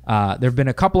 There have been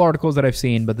a couple articles that I've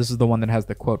seen, but this is the one that has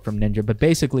the quote from Ninja. But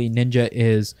basically, Ninja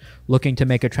is looking to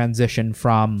make a transition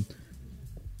from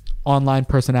online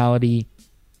personality,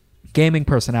 gaming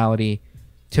personality,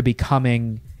 to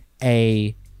becoming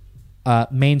a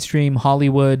mainstream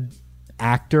Hollywood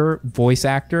actor, voice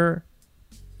actor.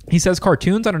 He says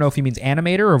cartoons. I don't know if he means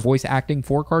animator or voice acting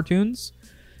for cartoons.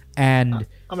 And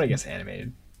I'm going to guess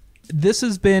animated. This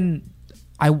has been,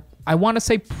 I want to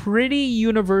say, pretty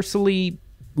universally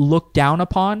looked down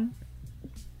upon,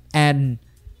 and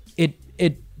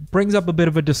it brings up a bit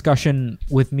of a discussion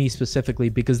with me specifically,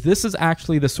 because this is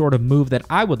actually the sort of move that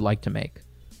I would like to make.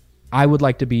 I would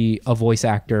like to be a voice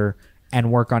actor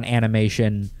and work on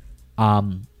animation. Are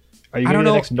you going to be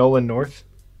the next Nolan North?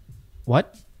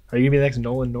 What? Are you going to be the next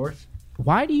Nolan North?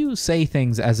 Why do you say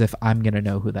things as if I'm going to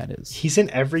know who that is? He's in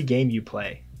every game you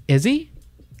play. Is he?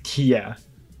 Yeah.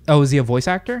 Oh, is he a voice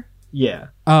actor? Yeah.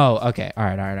 Oh, okay. All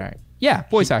right. Yeah,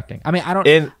 voice acting. I mean, I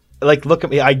don't... Look at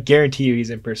me. I guarantee you he's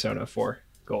in Persona 4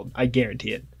 Gold. I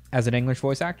guarantee it. As an English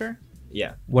voice actor?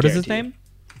 Yeah. What is his name?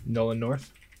 Nolan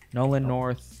North. Nolan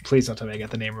North. Please don't tell me I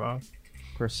got the name wrong.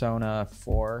 Persona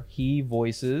 4. He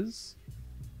voices...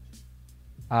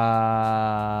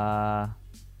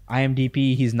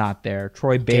 IMDb, he's not there.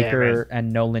 Troy Baker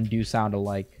and Nolan do sound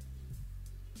alike.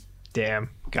 Damn.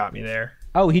 Got me there.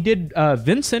 Oh, he did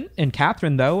Vincent and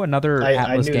Catherine, though. Another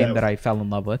Atlas game that I fell in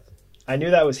love with. I knew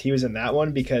he was in that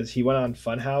one because he went on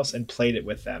Funhouse and played it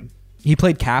with them. He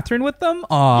played Catherine with them?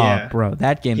 Oh, yeah. Bro,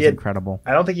 that game's incredible.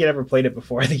 I don't think he had ever played it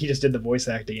before. I think he just did the voice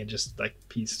acting and just like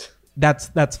pieced.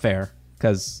 That's fair,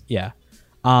 because yeah.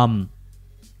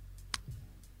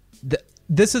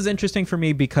 This is interesting for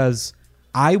me because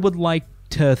I would like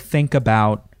to think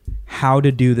about how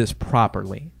to do this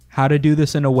properly, how to do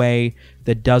this in a way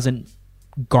that doesn't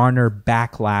garner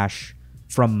backlash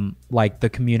from like the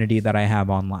community that I have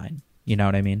online. You know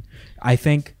what I mean? I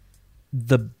think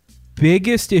the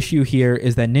biggest issue here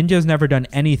is that Ninja's never done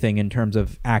anything in terms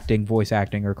of acting, voice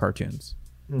acting, or cartoons.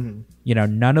 Mm-hmm. You know,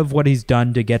 none of what he's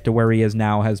done to get to where he is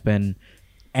now has been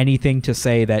anything to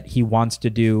say that he wants to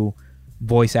do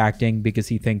voice acting because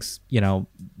he thinks, you know,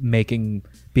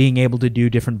 being able to do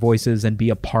different voices and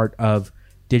be a part of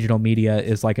digital media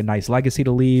is like a nice legacy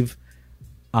to leave.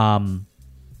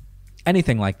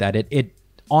 Anything like that. It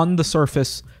on the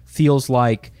surface feels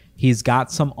like he's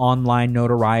got some online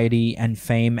notoriety and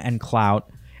fame and clout,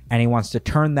 and he wants to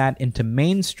turn that into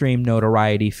mainstream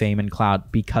notoriety, fame, and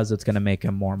clout because it's going to make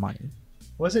him more money.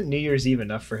 Wasn't New Year's Eve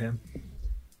enough for him?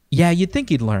 Yeah, you'd think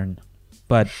he'd learn,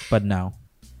 but no.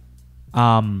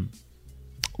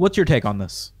 What's your take on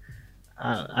this?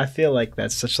 I feel like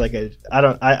that's such like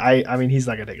I mean, he's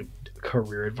not gonna take a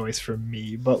career advice from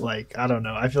me, but like, I don't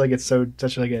know. I feel like it's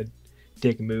such like a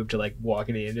dick move to like walk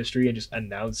in the industry and just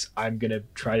announce I'm gonna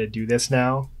try to do this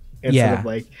now instead of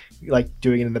like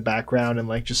doing it in the background and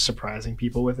like just surprising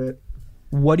people with it.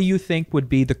 What do you think would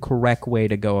be the correct way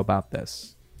to go about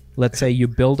this? Let's say you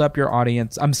build up your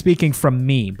audience. I'm speaking from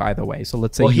me, by the way. So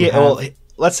let's say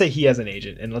let's say he has an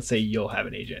agent, and let's say you'll have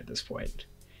an agent at this point.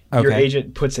 Okay. Your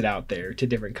agent puts it out there to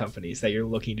different companies that you're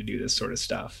looking to do this sort of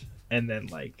stuff, and then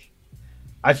like,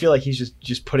 I feel like he's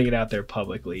just putting it out there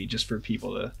publicly just for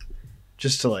people to,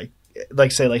 just to like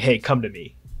say like, hey, come to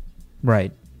me,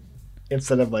 right?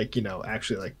 Instead of like, you know,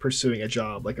 actually like pursuing a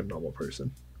job like a normal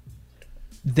person.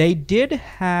 They did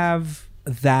have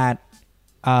that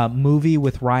movie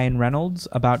with Ryan Reynolds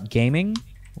about gaming.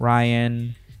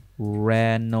 Ryan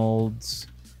Reynolds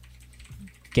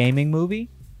gaming movie.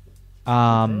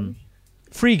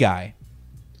 Free Guy,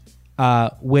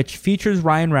 which features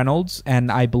Ryan Reynolds,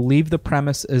 and I believe the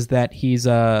premise is that he's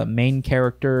a main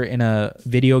character in a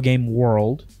video game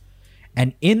world.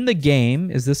 And in the game,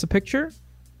 is this a picture?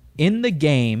 In the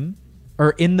game,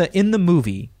 or in the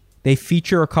movie, they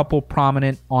feature a couple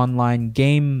prominent online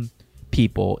game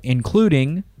people,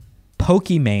 including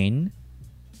Pokimane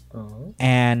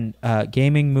and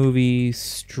gaming movie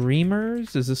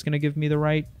streamers. Is this going to give me the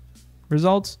right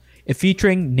results?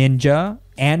 Featuring Ninja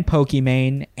and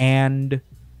Pokimane and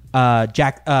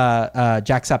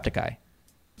Jacksepticeye.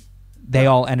 They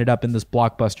all ended up in this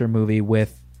blockbuster movie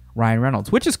with Ryan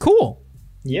Reynolds, which is cool.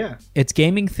 Yeah. It's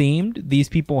gaming themed. These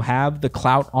people have the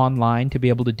clout online to be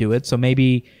able to do it. So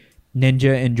maybe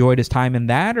Ninja enjoyed his time in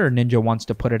that, or Ninja wants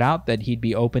to put it out that he'd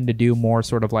be open to do more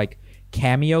sort of like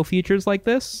cameo features like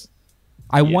this.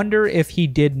 I wonder if he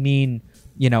did mean,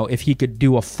 you know, if he could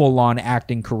do a full-on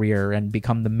acting career and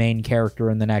become the main character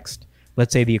in the next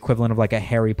let's say the equivalent of like a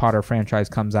Harry Potter franchise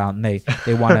comes out and they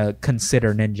want to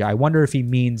consider Ninja. I wonder if he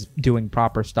means doing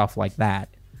proper stuff like that.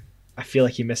 I feel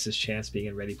like he missed his chance being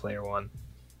in Ready Player One.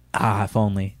 Ah, if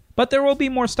only. But there will be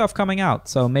more stuff coming out,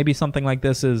 so maybe something like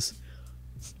this is,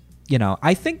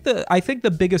 I think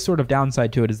the biggest sort of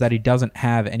downside to it is that he doesn't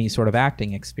have any sort of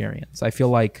acting experience. I feel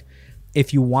like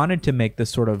if you wanted to make this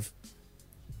sort of,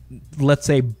 let's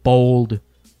say, bold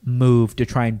move to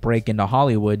try and break into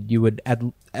Hollywood, you would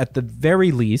at the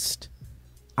very least,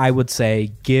 I would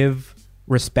say, give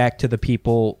respect to the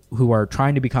people who are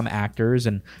trying to become actors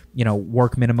and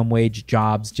work minimum wage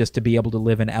jobs just to be able to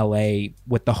live in LA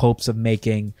with the hopes of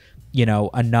making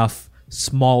enough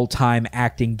small time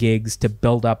acting gigs to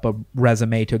build up a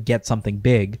resume to get something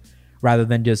big, rather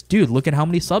than just, dude, look at how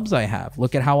many subs I have,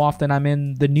 look at how often I'm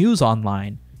in the news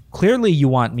online, clearly you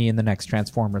want me in the next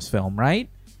Transformers film, right?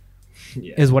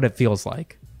 Yeah. Is what it feels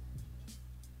like.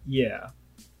 Yeah.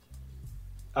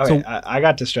 Okay, so, I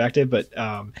got distracted, but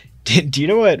do you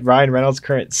know what Ryan Reynolds'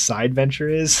 current side venture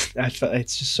is?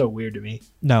 It's just so weird to me.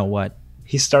 No, what?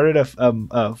 He started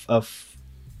a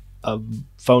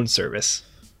phone service,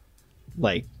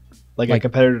 like a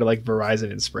competitor to like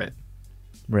Verizon and Sprint.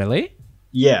 Really?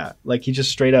 Yeah, like he just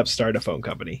straight up started a phone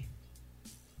company.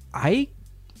 I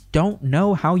don't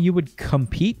know how you would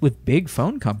compete with big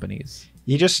phone companies.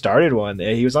 He just started one.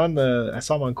 He was on I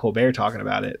saw him on Colbert talking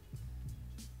about it.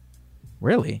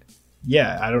 Really?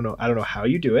 Yeah, I don't know how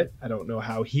you do it. I don't know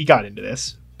how he got into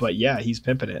this, but yeah, he's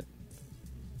pimping it.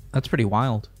 That's pretty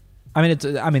wild. I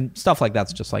mean, stuff like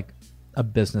that's just like a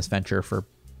business venture for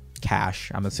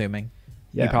cash, I'm assuming.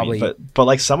 Yeah, probably. But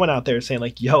like someone out there saying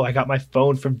like, "Yo, I got my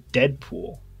phone from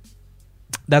Deadpool."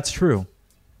 That's true.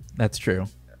 That's true.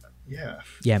 Yeah.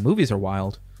 Yeah, movies are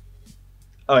wild.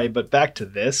 All right, but back to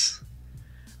this.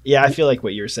 Yeah, I feel like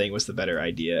what you were saying was the better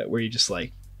idea, where you just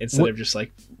like instead of just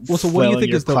like so what do you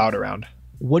think is the cloud around?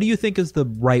 What do you think is the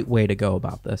right way to go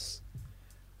about this?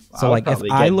 So I like if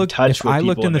I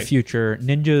looked in the future,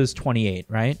 Ninja's 28,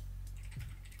 right?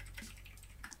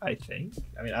 I think.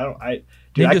 I mean, I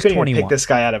couldn't even pick this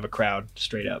guy out of a crowd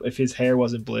straight up. If his hair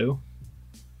wasn't blue,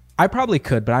 I probably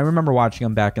could, but I remember watching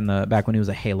him back when he was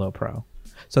a Halo pro.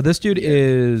 So this dude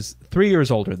is 3 years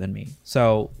older than me.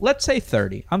 So let's say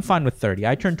 30. I'm fine with 30.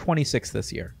 I turned 26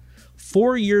 this year.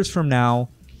 4 years from now,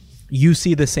 you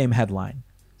see the same headline.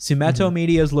 Sumito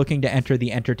Media is looking to enter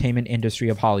the entertainment industry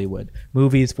of Hollywood.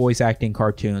 Movies, voice acting,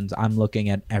 cartoons. I'm looking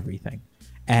at everything.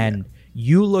 And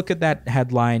you look at that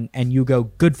headline and you go,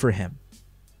 good for him.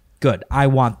 Good. I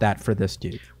want that for this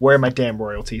dude. Where are my damn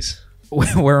royalties?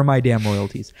 Where are my damn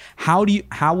royalties? How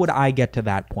would I get to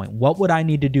that point? What would I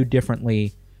need to do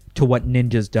differently to what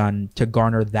Ninja's done to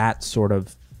garner that sort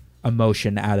of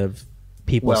emotion out of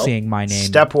people seeing my name?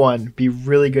 Step one, be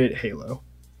really good at Halo.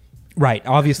 Right.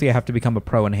 Obviously, I have to become a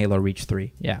pro in Halo Reach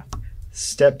 3. Yeah.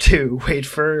 Step two, wait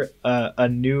for a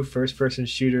new first-person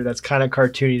shooter that's kind of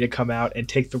cartoony to come out and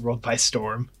take the world by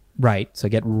storm. Right. So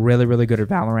get really, really good at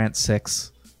Valorant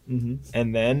 6. Mm-hmm.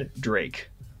 And then Drake.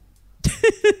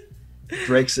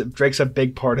 Drake's a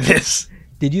big part of this.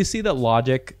 Did you see that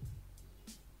Logic?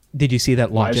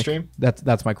 Live stream?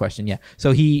 That's my question. Yeah.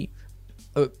 So he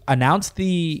announced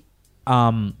the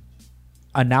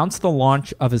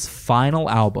launch of his final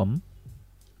album.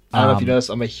 I don't know if you noticed,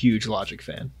 I'm a huge Logic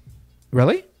fan.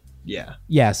 Really? Yeah.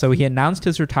 Yeah. So he announced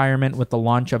his retirement with the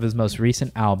launch of his most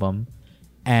recent album,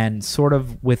 and sort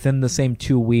of within the same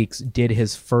 2 weeks did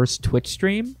his first Twitch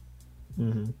stream.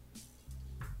 Mm-hmm.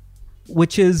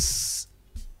 Which is,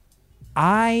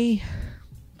 I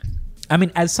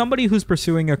mean, as somebody who's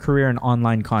pursuing a career in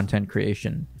online content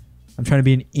creation, I'm trying to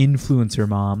be an influencer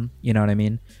mom. You know what I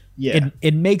mean? Yeah.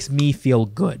 It makes me feel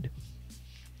good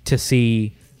to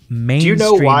see mainstream. Do you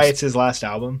know why it's his last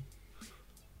album?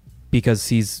 Because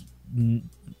he's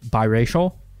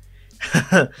biracial.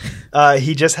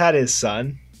 He just had his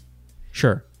son.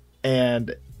 Sure.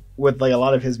 And with like a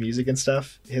lot of his music and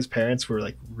stuff, his parents were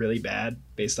like really bad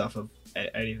based off of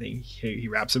anything he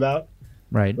raps about.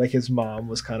 Right. Like his mom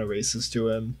was kind of racist to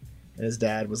him, and his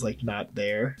dad was like not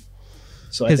there.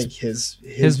 So I think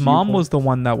his mom was the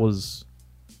one that was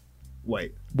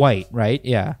white, right?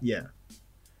 Yeah. Yeah.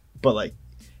 But like,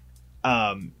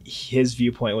 his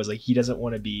viewpoint was like he doesn't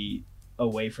want to be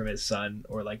away from his son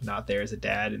or like not there as a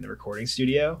dad in the recording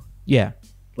studio. Yeah.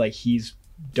 Like he's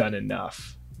done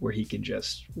enough where he can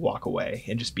just walk away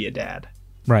and just be a dad.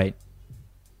 Right.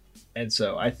 And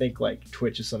so I think like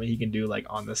Twitch is something he can do like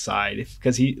on the side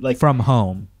because he like from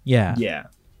home. Yeah. Yeah.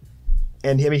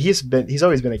 And I mean he's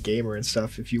always been a gamer and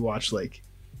stuff. If you watch like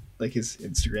his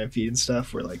Instagram feed and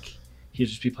stuff where like he'd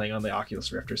just be playing on the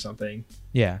Oculus Rift or something.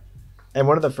 Yeah. And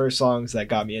one of the first songs that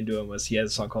got me into him was he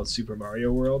has a song called Super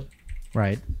Mario World,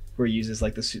 Right. where he uses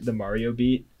like the Mario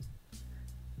beat,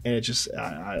 and it just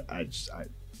I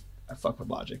fuck with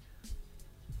Logic.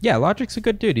 Yeah, Logic's a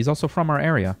good dude. He's also from our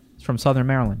area. He's from Southern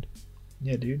Maryland.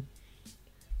 Yeah, dude.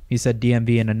 He said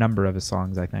DMV in a number of his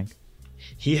songs, I think.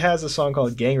 He has a song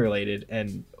called Gang Related,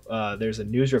 and there's a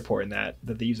news report in that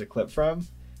they use a clip from,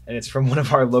 and it's from one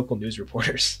of our local news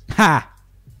reporters. Ha!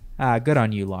 Good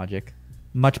on you, Logic.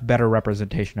 Much better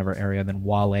representation of our area than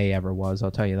Wale ever was,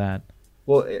 I'll tell you that.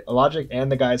 Well, Logic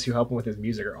and the guys who help him with his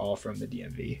music are all from the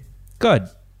DMV. Good.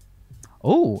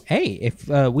 Oh, hey, if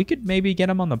we could maybe get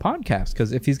him on the podcast,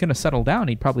 because if he's going to settle down,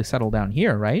 he'd probably settle down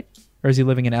here, right? Or is he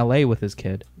living in LA with his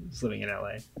kid? He's living in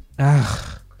LA.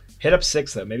 Ugh. Hit up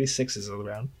Six, though. Maybe Six is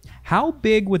around. How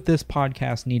big would this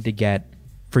podcast need to get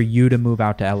for you to move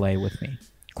out to LA with me?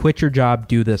 Quit your job,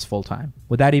 do this full time.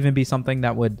 Would that even be something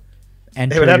that would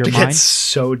enter your mind? It would have to get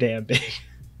so damn big.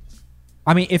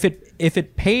 I mean, if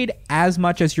it paid as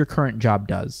much as your current job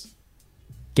does,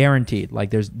 guaranteed.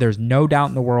 Like there's no doubt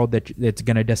in the world that it's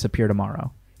going to disappear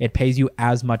tomorrow. It pays you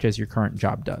as much as your current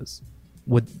job does.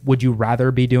 Would you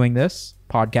rather be doing this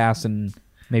podcast and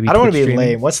maybe? I don't want to be streaming?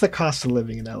 lame. What's the cost of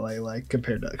living in LA like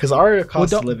compared to? Because our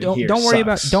cost of living here don't worry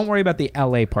sucks. don't worry about the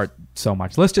LA part so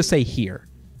much. Let's just say here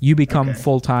you become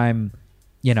full time.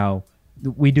 You know,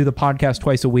 we do the podcast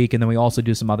twice a week, and then we also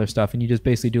do some other stuff. And you just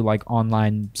basically do like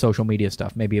online social media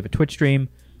stuff. Maybe you have a Twitch stream,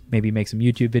 maybe make some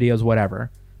YouTube videos,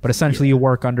 whatever. But essentially, you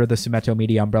work under the Sumito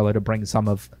Media umbrella to bring some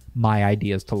of my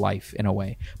ideas to life in a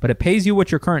way. But it pays you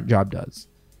what your current job does.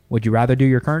 Would you rather do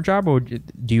your current job, or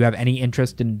do you have any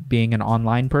interest in being an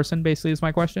online person? Basically, is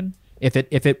my question. If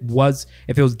it was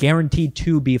guaranteed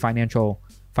to be financially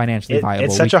viable,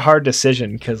 it's such a hard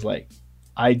decision because like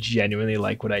I genuinely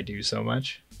like what I do so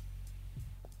much.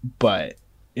 But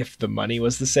if the money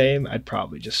was the same, I'd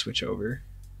probably just switch over.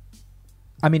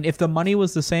 I mean, if the money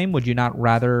was the same, would you not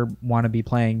rather want to be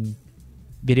playing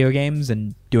video games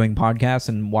and doing podcasts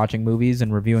and watching movies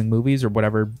and reviewing movies or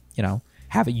whatever, you know,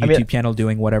 have a YouTube channel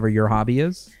doing whatever your hobby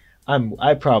is? I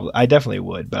definitely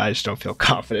would, but I just don't feel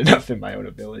confident enough in my own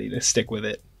ability to stick with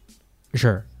it.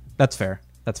 Sure. That's fair.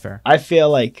 I feel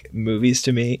like movies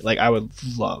to me, like I would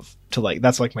love to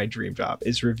that's like my dream job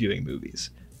is reviewing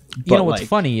movies. But you know what's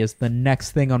funny is the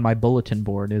next thing on my bulletin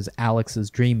board is Alex's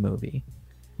dream movie.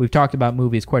 We've talked about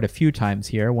movies quite a few times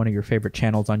here. One of your favorite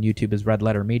channels on YouTube is Red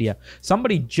Letter Media.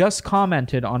 Somebody just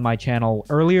commented on my channel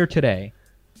earlier today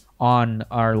on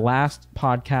our last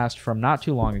podcast from not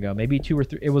too long ago, maybe 2 or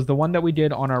 3. It was the one that we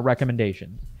did on our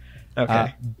recommendation.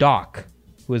 Okay. Doc,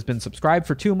 who has been subscribed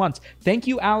for 2 months. Thank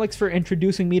you, Alex, for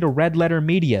introducing me to Red Letter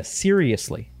Media.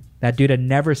 Seriously. That dude had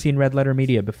never seen Red Letter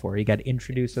Media before. He got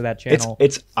introduced to that channel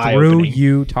it's through eye-opening.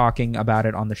 you talking about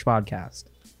it on the Schwadcast.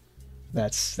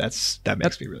 That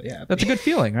makes me really happy. That's a good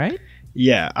feeling, right?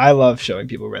 Yeah, I love showing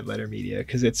people Red Letter Media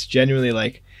because it's genuinely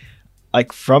like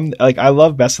I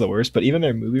love Best of the Worst, but even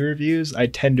their movie reviews, I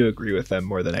tend to agree with them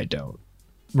more than I don't.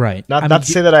 Right. Not to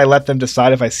say that I let them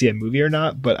decide if I see a movie or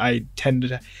not, but I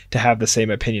tend to have the same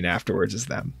opinion afterwards as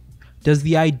them. Does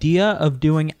the idea of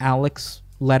doing Alex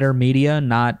Letter Media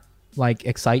not like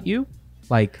excite you?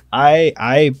 Like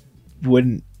I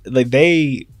wouldn't like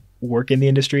they work in the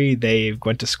industry, they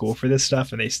went to school for this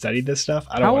stuff and they studied this stuff.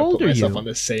 I don't want to put myself on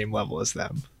the same level as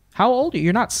them. How old are you?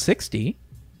 You're not 60.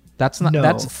 That's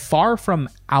No. far from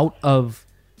out of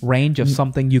range of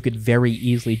something you could very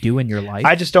easily do in your life.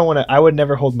 I just don't want to. I would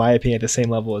never hold my opinion at the same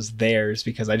level as theirs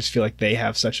because I just feel like they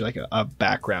have such like a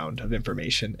background of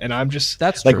information, and I'm just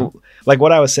That's like true. like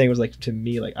what I was saying was like to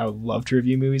me like I would love to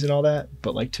review movies and all that,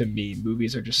 but like to me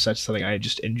movies are just such something I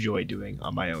just enjoy doing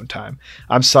on my own time.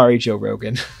 I'm sorry, Joe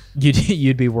Rogan.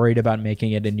 You'd be worried about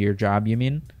making it into your job, you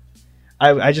mean?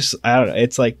 I don't know.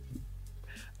 It's like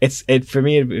for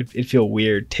me it'd feel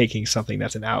weird taking something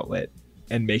that's an outlet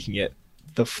and making it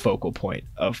the focal point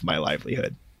of my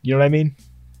livelihood. You know what I mean?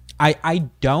 I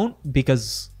don't,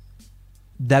 because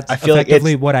that's I feel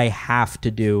effectively like what I have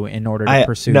to do in order to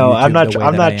pursue no, YouTube I'm not the way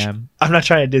I'm that not I am. I'm not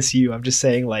trying to diss you. I'm just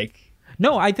saying like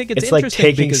No, I think it's like interesting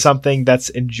taking because something that's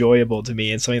enjoyable to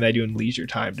me and something that I do in leisure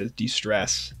time to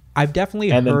de-stress I've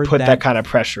definitely and heard then put that kind of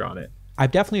pressure on it.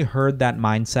 I've definitely heard that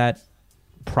mindset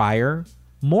prior,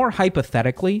 more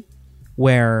hypothetically,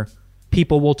 where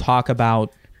people will talk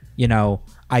about, you know,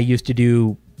 I used to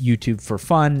do YouTube for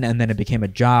fun and then it became a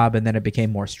job and then it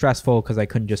became more stressful because I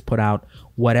couldn't just put out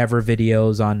whatever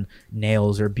videos on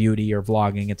nails or beauty or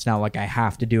vlogging. It's not like I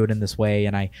have to do it in this way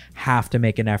and I have to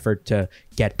make an effort to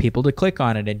get people to click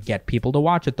on it and get people to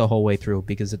watch it the whole way through,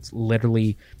 because it's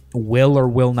literally will or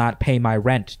will not pay my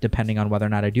rent depending on whether or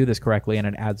not I do this correctly, and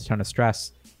it adds a ton of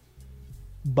stress.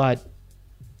 But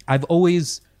I've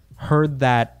always heard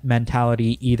that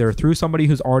mentality either through somebody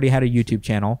who's already had a YouTube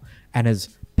channel and is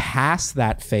past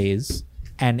that phase,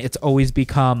 and it's always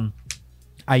become,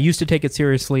 I used to take it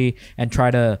seriously and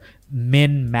try to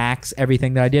max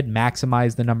everything that I did,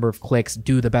 maximize the number of clicks,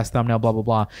 do the best thumbnail, blah, blah,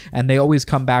 blah. And they always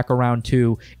come back around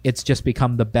to, it's just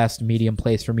become the best medium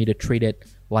place for me to treat it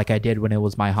like I did when it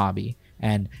was my hobby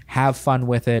and have fun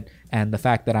with it. And the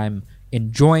fact that I'm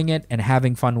enjoying it and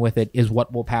having fun with it is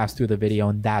what will pass through the video.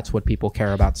 And that's what people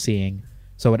care about seeing.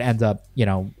 So it ends up,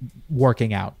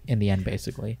 working out in the end,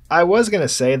 basically. I was going to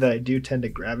say that I do tend to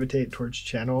gravitate towards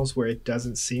channels where it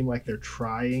doesn't seem like they're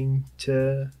trying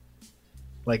to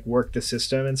like work the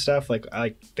system and stuff. Like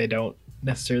they don't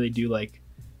necessarily do like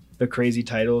the crazy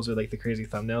titles or like the crazy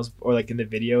thumbnails, or like in the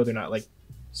video, they're not like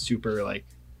super like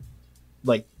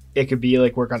it could be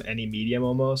like work on any medium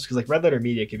almost. Cause like Red Letter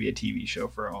Media could be a TV show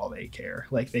for all they care.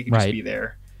 Like they could just be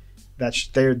there.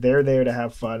 They're there to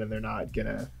have fun, and they're not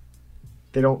gonna,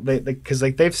 because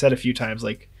like they've said a few times,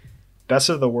 like Best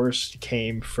of the Worst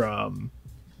came from,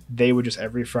 they would just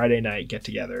every Friday night get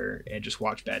together and just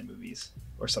watch bad movies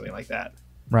or something like that.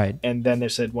 Right. And then they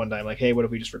said one time, like, hey, what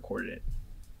if we just recorded it?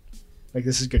 Like,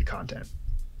 this is good content.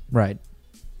 Right.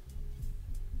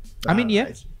 I mean,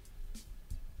 yeah.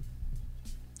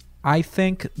 I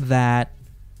think that...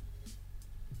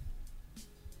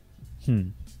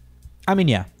 I mean,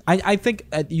 yeah. I think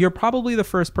you're probably the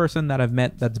first person that I've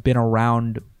met that's been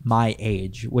around my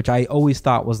age, which I always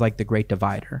thought was like the great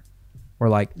divider. Or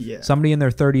like somebody in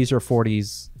their 30s or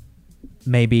 40s,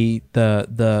 maybe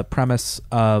the premise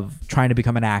of trying to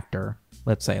become an actor,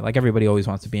 let's say. Like everybody always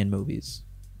wants to be in movies,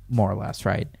 more or less,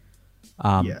 right?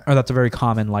 Or that's a very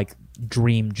common like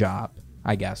dream job,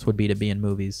 I guess, would be to be in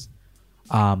movies.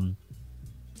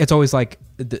 It's always like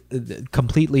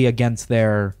completely against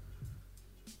their...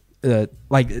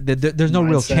 there's no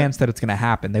real chance that it's going to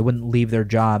happen. They wouldn't leave their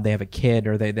job. They have a kid,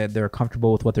 or they're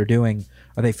comfortable with what they're doing,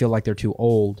 or they feel like they're too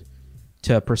old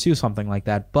to pursue something like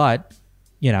that. But,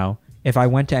 if I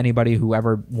went to anybody who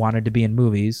ever wanted to be in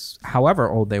movies, however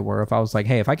old they were, if I was like,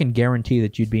 hey, if I can guarantee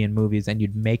that you'd be in movies and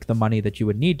you'd make the money that you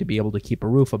would need to be able to keep a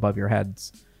roof above your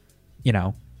heads,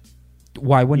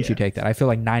 why wouldn't you take that? I feel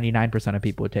like 99% of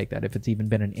people would take that if it's even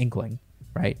been an inkling.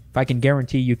 Right? If I can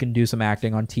guarantee you can do some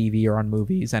acting on TV or on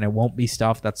movies, and it won't be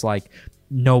stuff that's like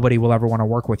nobody will ever want to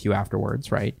work with you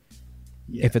afterwards, right?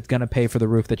 Yeah. If it's going to pay for the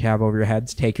roof that you have over your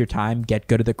heads, take your time, get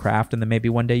good at the craft, and then maybe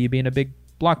one day you be in a big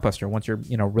blockbuster once you're,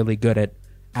 really good at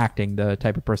acting the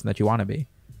type of person that you want to be.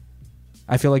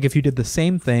 I feel like if you did the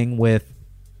same thing with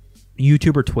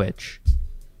YouTube or Twitch,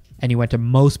 and you went to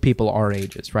most people our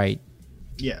ages, right?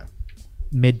 Yeah.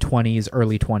 Mid-20s,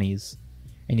 early 20s,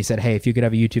 and you said, hey, if you could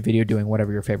have a YouTube video doing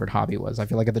whatever your favorite hobby was, I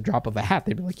feel like at the drop of a hat,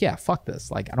 they'd be like, yeah, fuck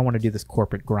this. Like, I don't want to do this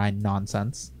corporate grind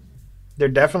nonsense. There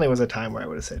definitely was a time where I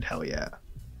would have said, hell yeah.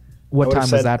 What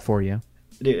time was that for you?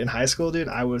 Dude, in high school, dude,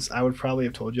 I would probably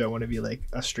have told you I want to be like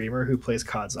a streamer who plays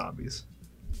COD Zombies.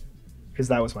 Because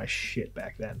that was my shit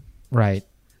back then. Right.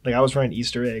 Like, I was running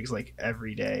Easter eggs, like,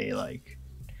 every day. Like,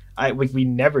 we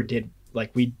never did,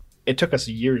 like, it took us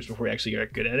years before we actually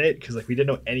got good at it, because, like, we didn't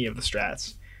know any of the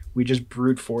strats. We just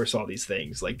brute force all these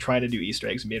things, like trying to do Easter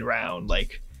eggs mid-round,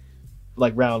 like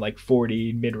round like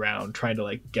 40, mid-round, trying to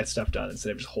like get stuff done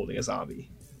instead of just holding a zombie.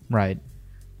 Right.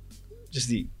 Just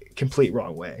the complete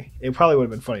wrong way. It probably would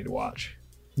have been funny to watch.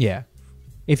 Yeah.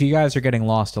 If you guys are getting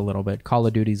lost a little bit, Call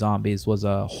of Duty Zombies was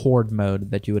a horde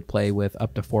mode that you would play with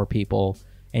up to 4 people,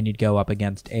 and you'd go up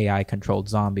against AI-controlled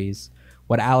zombies.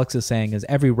 What Alex is saying is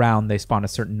every round they spawn a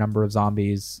certain number of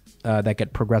zombies that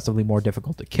get progressively more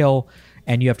difficult to kill,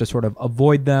 and you have to sort of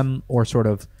avoid them or sort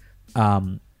of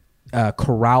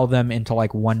corral them into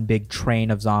like one big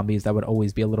train of zombies that would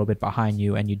always be a little bit behind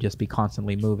you, and you'd just be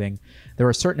constantly moving. There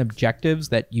are certain objectives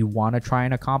that you want to try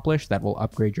and accomplish that will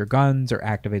upgrade your guns or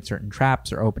activate certain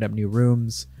traps or open up new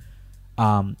rooms.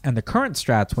 And the current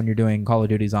strats when you're doing Call of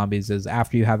Duty Zombies is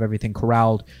after you have everything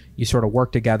corralled, you sort of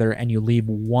work together and you leave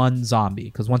one zombie,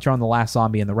 because once you're on the last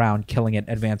zombie in the round, killing it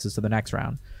advances to the next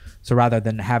round. So rather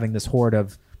than having this horde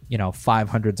of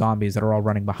 500 zombies that are all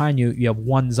running behind you, you have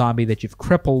one zombie that you've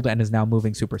crippled and is now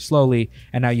moving super slowly,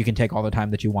 and now you can take all the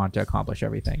time that you want to accomplish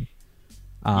everything.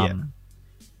 And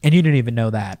you didn't even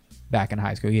know that back in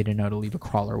high school. You didn't know to leave a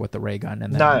crawler with the ray gun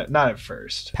and then not at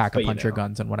first pack a punch your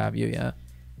guns and what have you. Yeah.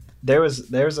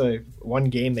 There's a one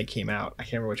game that came out, I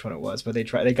can't remember which one it was, but they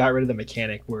got rid of the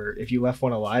mechanic where if you left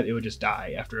one alive, it would just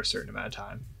die after a certain amount of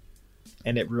time,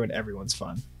 and it ruined everyone's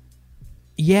fun.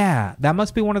 Yeah, that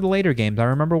must be one of the later games. I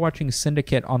remember watching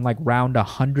Syndicate on like round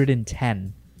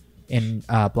 110 in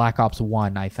Black Ops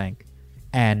 1, I think.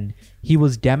 and he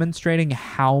was demonstrating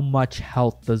how much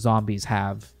health the zombies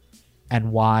have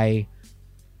and why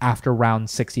after round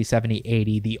 60, 70,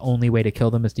 80, the only way to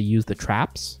kill them is to use the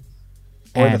traps.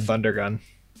 Or the thunder gun.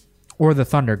 Or the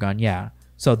thunder gun, yeah.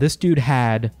 So this dude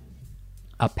had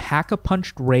a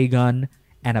pack-a-punched ray gun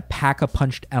and a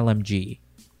pack-a-punched LMG.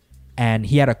 And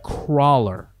he had a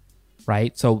crawler,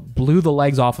 right? So blew the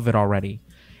legs off of it already.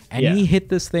 And he hit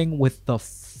this thing with the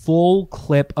full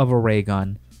clip of a ray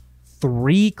gun,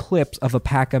 3 clips of a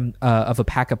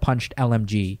pack-a-punched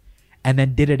LMG, and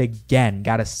then did it again.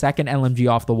 Got a second LMG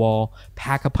off the wall,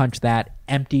 pack-a-punched that,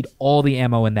 emptied all the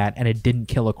ammo in that, and it didn't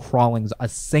kill a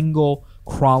single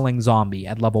crawling zombie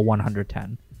at level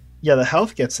 110. Yeah, the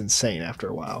health gets insane after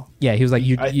a while. Yeah, he was like,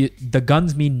 the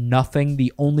guns mean nothing.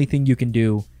 The only thing you can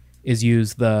do is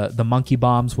use the monkey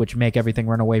bombs, which make everything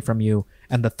run away from you,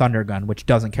 and the thunder gun, which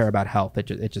doesn't care about health.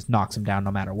 It just knocks him down no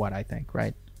matter what, I think,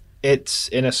 right? It's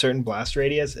in a certain blast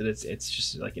radius, and it's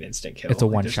just like an instant kill. It's a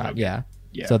one shot, yeah.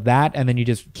 So that, and then you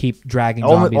just keep dragging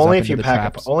zombies only up into the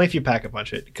traps. Only if you pack a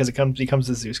punch it, because it becomes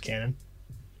the Zeus cannon.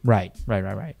 Right.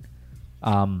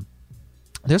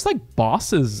 There's like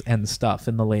bosses and stuff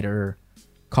in the later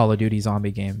Call of Duty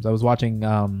zombie games. I was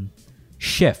watching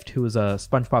Shift, who was a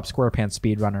SpongeBob SquarePants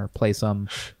speedrunner, play some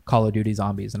Call of Duty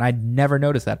zombies, and I'd never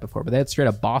noticed that before. But they had straight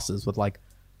up bosses with like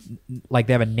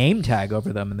they have a name tag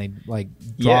over them, and they like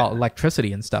draw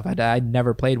electricity and stuff. I'd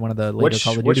never played one of the later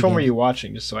Call of Duty Which one games. were you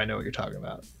watching, just so I know what you're talking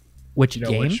about? Which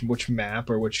game? Which map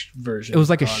or which version? It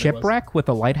was like a shipwreck with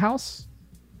a lighthouse.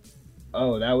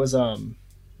 Oh, that was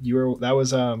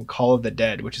Call of the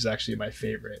Dead, which is actually my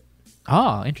favorite.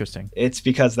 Oh, interesting. It's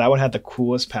because that one had the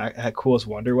coolest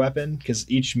wonder weapon, because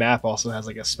each map also has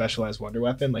like a specialized wonder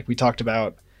weapon. Like we talked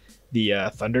about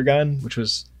the thunder gun, which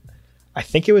was, I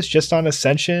think it was just on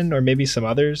Ascension or maybe some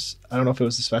others. I don't know if it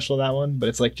was the special of that one, but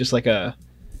it's like it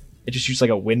just shoots like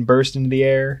a wind burst into the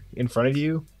air in front of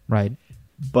you. Right.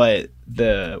 But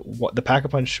the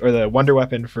pack-a-punch or the wonder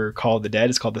weapon for Call of the Dead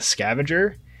is called the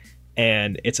Scavenger,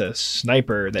 and it's a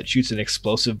sniper that shoots an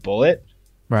explosive bullet.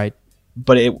 Right.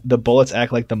 But the bullets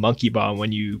act like the monkey bomb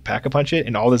when you pack-a-punch it,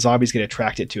 and all the zombies get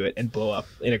attracted to it and blow up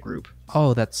in a group.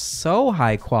 Oh, that's so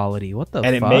high quality. What the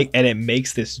fuck? It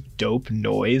makes this dope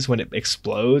noise when it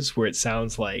explodes, where it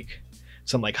sounds like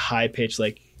some like high-pitched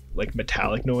like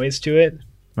metallic noise to it.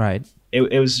 Right.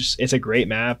 It's a great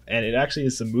map, and it actually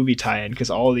is a movie tie-in, because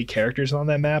all of the characters on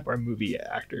that map are movie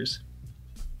actors.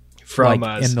 From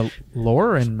like in the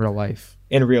lore or in real life?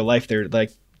 In real life, they're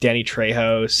like Danny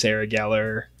Trejo, Sarah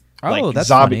Gellar. Oh, like that's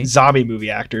zombie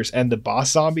movie actors, and the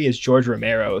boss zombie is George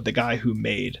Romero, the guy who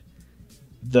made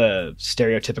the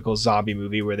stereotypical zombie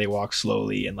movie where they walk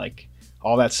slowly, and like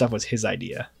all that stuff was his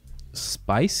idea.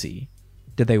 Spicy.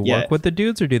 Did they work with the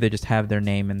dudes, or do they just have their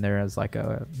name in there as like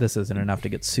this isn't enough to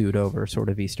get sued over sort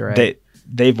of Easter egg?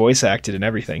 They voice acted and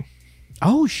everything.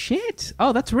 Oh shit!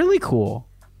 Oh, that's really cool.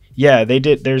 Yeah, they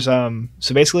did. There's so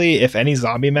basically, if any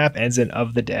zombie map ends in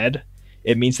 "of the dead,"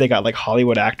 it means they got like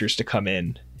Hollywood actors to come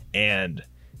in and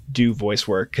do voice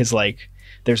work, because like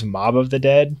there's Mob of the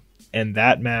Dead, and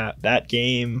that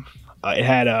game it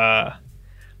had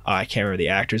I can't remember the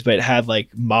actors, but it had like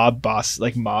mob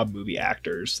movie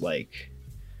actors, like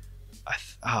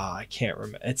I can't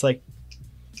remember. It's like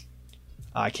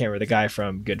I can't remember, the guy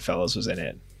from Goodfellas was in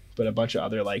it, but a bunch of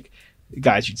other like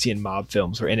guys you'd see in mob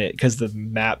films were in it, because the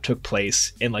map took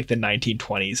place in like the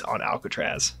 1920s on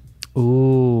Alcatraz.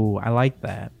 Ooh, I like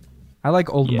that. I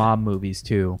like old mob movies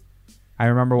too. I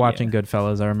remember watching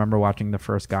Goodfellas. I remember watching the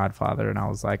first Godfather, and I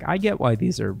was like, I get why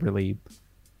these are really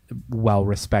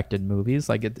well-respected movies.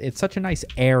 Like it's such a nice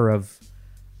air of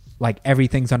like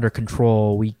everything's under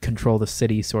control. We control the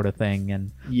city sort of thing.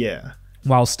 And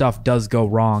while stuff does go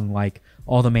wrong, like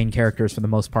all the main characters for the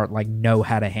most part like know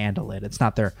how to handle it. It's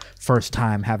not their first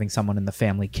time having someone in the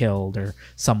family killed, or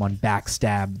someone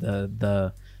backstab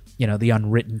the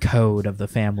unwritten code of the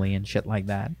family and shit like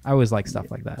that. I always like stuff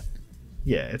like that.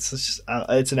 Yeah, it's just,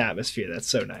 it's an atmosphere that's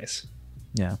so nice.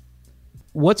 Yeah.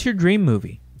 What's your dream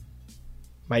movie?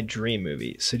 My dream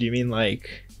movie. So do you mean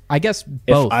like? I guess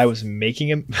both. If I was making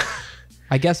him.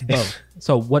 I guess both.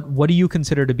 So what do you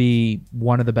consider to be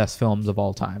one of the best films of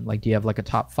all time? Like, do you have like a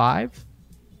top 5?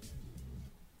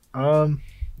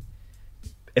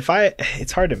 It's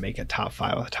hard to make a top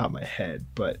 5 off the top of my head,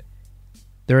 but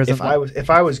if I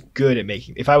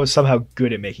was somehow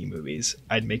good at making movies,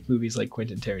 I'd make movies like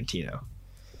Quentin Tarantino.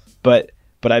 But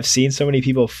I've seen so many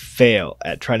people fail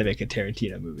at trying to make a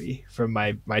Tarantino movie from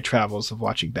my travels of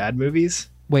watching bad movies.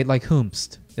 Wait, like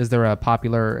whomst? Is there a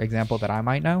popular example that I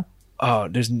might know? Oh,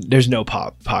 there's no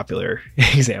popular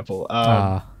example.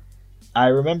 I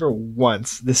remember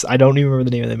once this. I don't even remember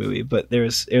the name of the movie, but it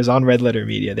was on Red Letter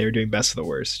Media. They were doing Best of the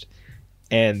Worst,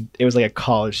 and it was like a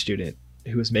college student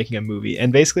who was making a movie.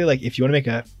 And basically, like if you want to make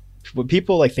a, when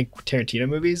people like think Tarantino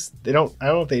movies, they don't. I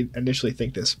don't know if they initially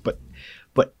think this, but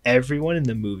everyone in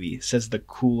the movie says the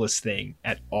coolest thing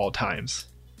at all times.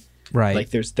 Right. Like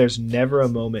there's never a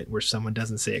moment where someone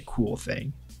doesn't say a cool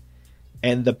thing.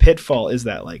 And the pitfall is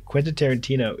that like Quentin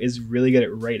Tarantino is really good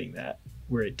at writing that,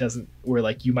 where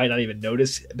like you might not even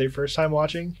notice their first time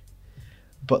watching,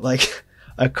 but like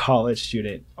a college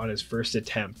student on his first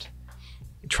attempt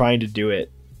trying to do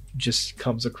it just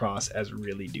comes across as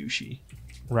really douchey.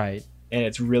 Right. And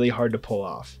it's really hard to pull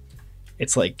off.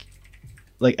 It's like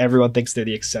everyone thinks they're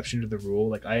the exception to the rule.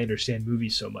 Like I understand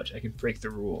movies so much I can break the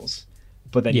rules,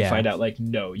 but then you find out like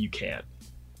no, you can't.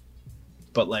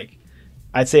 But like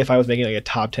I'd say if I was making like a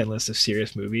top 10 list of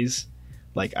serious movies,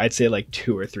 like I'd say like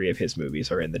 2 or 3 of his movies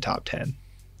are in the top 10.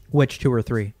 Which 2 or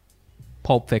 3?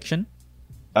 Pulp Fiction?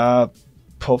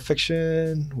 Pulp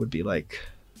Fiction would be like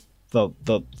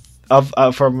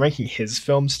for ranking his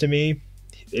films to me,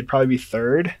 it'd probably be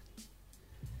 3rd.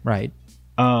 Right.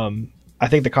 I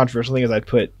think the controversial thing is I'd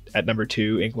put at number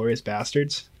 2 Inglourious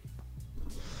Bastards.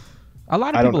 A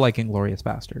lot of people like Inglourious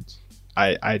Bastards.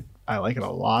 I like it a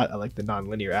lot. I like the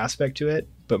non-linear aspect to it.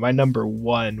 But my number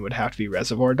 1 would have to be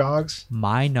Reservoir Dogs.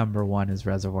 My number 1 is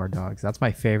Reservoir Dogs. That's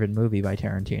my favorite movie by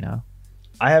Tarantino.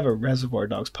 I have a Reservoir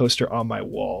Dogs poster on my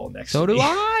wall next to me. So do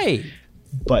I.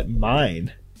 But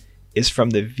mine is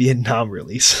from the Vietnam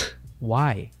release.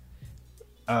 Why?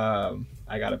 I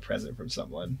got a present from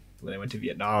someone. When I went to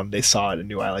Vietnam, they saw it and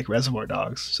knew I like Reservoir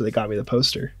Dogs. So they got me the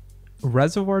poster.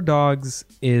 Reservoir Dogs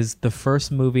is the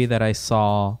first movie that I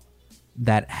saw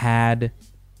that had,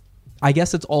 I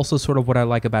guess it's also sort of what I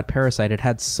like about Parasite. It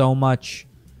had so much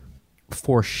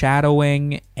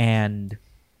foreshadowing and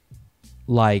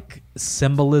like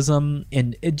symbolism,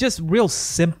 and it just real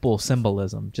simple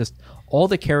symbolism. Just all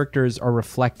the characters are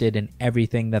reflected in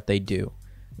everything that they do.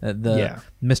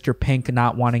 Mr. Pink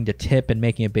not wanting to tip and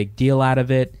making a big deal out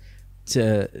of it,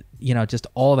 to just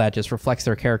all that just reflects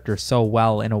their character so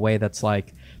well in a way that's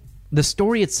like the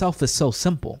story itself is so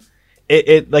simple.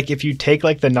 It like if you take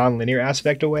like the non-linear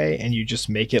aspect away and you just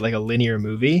make it like a linear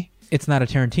movie, it's not a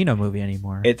Tarantino movie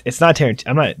anymore. It's not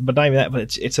Tarantino. But not even that.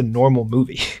 But it's a normal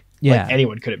movie. Yeah, like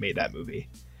anyone could have made that movie,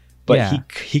 but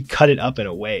he cut it up in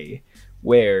a way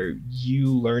where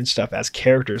you learn stuff as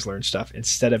characters learn stuff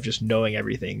instead of just knowing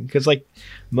everything. Because like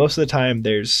most of the time,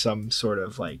 there's some sort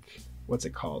of like what's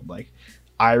it called, like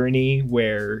irony,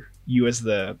 where you as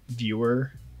the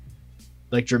viewer,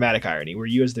 like dramatic irony, where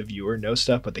you as the viewer know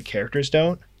stuff but the characters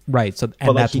don't. Right. So and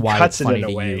but, that's like, why it's funny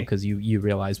to way. you, because you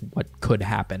realize what could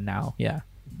happen now. Yeah,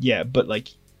 but like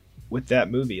with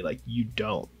that movie, like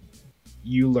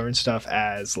you learn stuff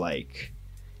as like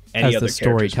any as other the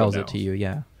story characters tells would it know. to you.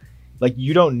 Yeah, like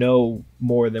you don't know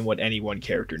more than what any one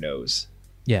character knows.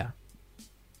 Yeah.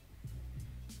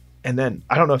 And then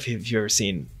I don't know if you've ever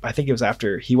seen, I think it was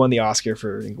after he won the Oscar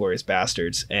for Inglourious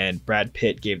Bastards and Brad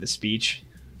Pitt gave the speech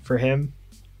for him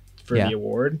for the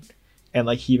award. And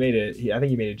like I think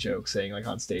he made a joke saying like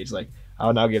on stage, like,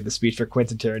 I'll now give the speech for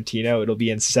Quentin Tarantino. It'll be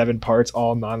in 7 parts,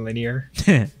 all non-linear.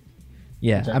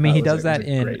 Yeah. I mean, he does that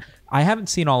in, great. I haven't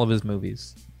seen all of his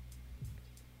movies.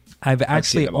 I've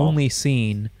actually only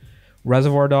seen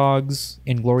Reservoir Dogs,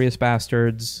 Inglourious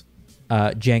Bastards,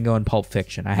 Django, and Pulp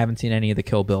Fiction. I haven't seen any of the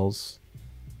Kill Bills.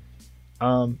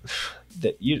 They're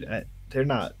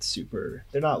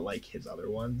not like his other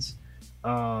ones.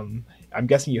 I'm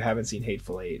guessing you haven't seen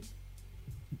Hateful Eight.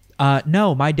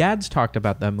 No, my dad's talked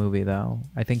about that movie though.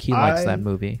 I think he likes that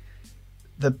movie.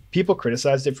 The people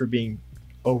criticized it for being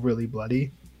overly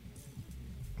bloody,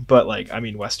 but like, I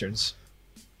mean, westerns,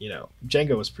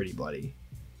 Django was pretty bloody,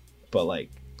 but like,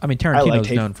 I mean,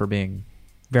 Tarantino's known for being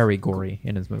very gory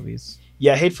in his movies.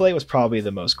 Yeah, Hateful Eight was probably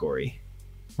the most gory.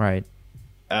 Right.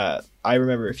 I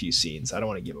remember a few scenes. I don't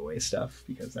want to give away stuff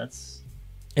because that's.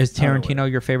 Is Tarantino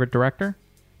your favorite director?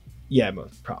 Yeah,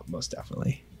 most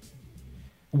definitely.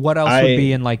 What else would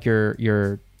be in like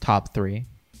your top 3?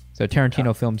 So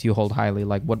Tarantino films you hold highly.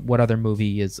 Like what other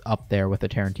movie is up there with a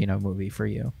Tarantino movie for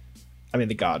you? I mean,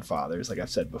 The Godfathers, like I've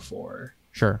said before.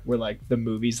 Sure. Were like the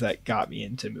movies that got me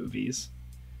into movies.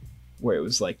 Where it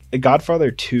was like The Godfather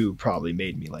 2 probably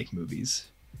made me like movies.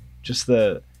 Just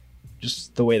the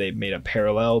way they made a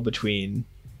parallel between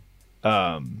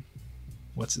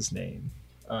what's his name?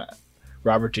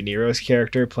 Robert De Niro's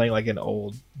character playing like an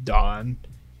old Don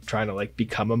trying to like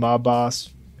become a mob boss,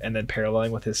 and then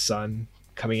paralleling with his son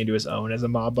coming into his own as a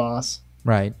mob boss.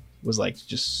 Right. Was like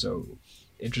just so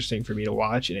interesting for me to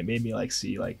watch, and it made me like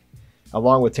see like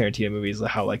along with Tarantino movies,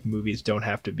 how like movies don't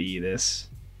have to be this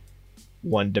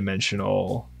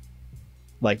one-dimensional,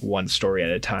 like one story at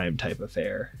a time type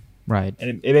affair. Right.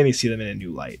 And it made me see them in a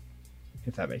new light,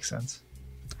 if that makes sense.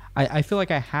 I feel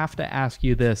like I have to ask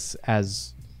you this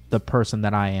as the person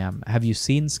that I am. Have you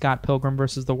seen Scott Pilgrim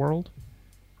versus the World?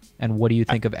 And what do you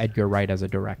think of Edgar Wright as a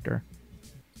director?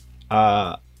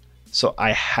 So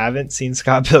I haven't seen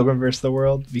Scott Pilgrim vs. the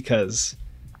World because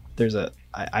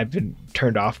I've been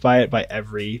turned off by it by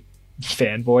every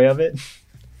fanboy of it.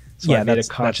 So I made a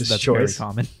conscious choice.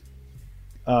 Very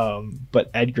common.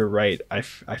 But Edgar Wright, I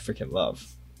freaking love.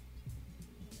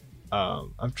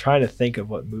 I'm trying to think of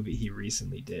what movie he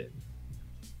recently did.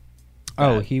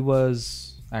 Oh, he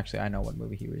was... Actually, I know what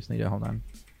movie he recently did. Hold on.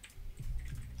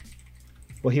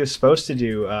 Well, he was supposed to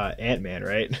do Ant-Man,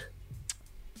 right?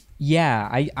 Yeah,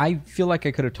 I feel like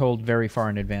I could have told very far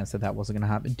in advance that wasn't going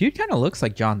to happen. Dude kind of looks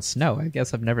like Jon Snow. I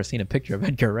guess I've never seen a picture of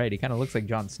Edgar Wright. He kind of looks like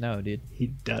Jon Snow, dude. He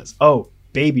does. Oh,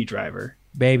 Baby Driver.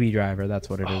 Baby Driver, that's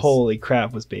what it is. Holy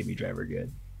crap, was Baby Driver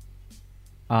good.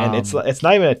 And it's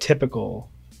not even a typical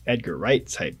Edgar Wright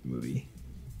type movie.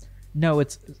 No,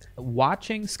 it's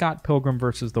watching Scott Pilgrim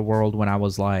versus the World when I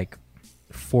was like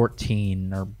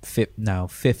 15 or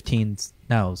 15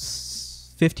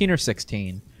 or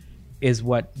 16 is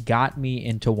what got me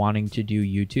into wanting to do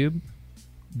YouTube,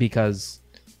 because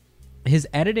his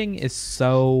editing is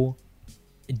so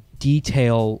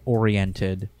detail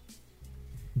oriented,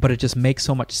 but it just makes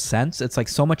so much sense. It's like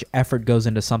so much effort goes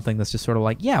into something that's just sort of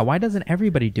like, yeah, why doesn't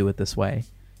everybody do it this way?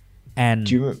 And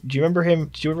do you remember him?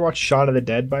 Did you ever watch Shaun of the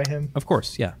Dead by him? Of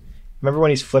course, yeah. Remember when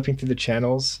he's flipping through the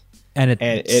channels and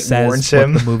it says warns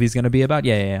him what the movie's going to be about?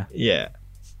 Yeah.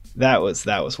 That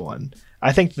was one.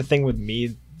 I think the thing with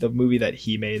me, the movie that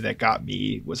he made that got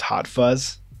me was Hot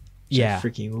Fuzz. Yeah, I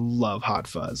freaking love Hot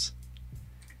Fuzz.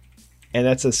 And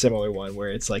that's a similar one where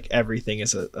it's like everything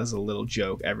is a little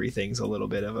joke. Everything's a little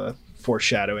bit of a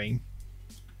foreshadowing.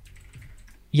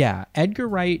 Yeah, Edgar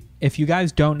Wright, if you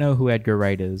guys don't know who Edgar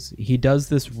Wright is, he does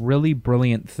this really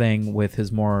brilliant thing with his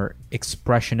more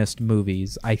expressionist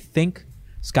movies. I think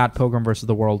Scott Pilgrim vs.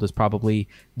 the World is probably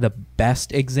the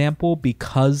best example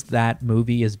because that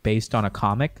movie is based on a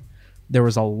comic. There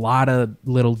was a lot of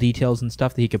little details and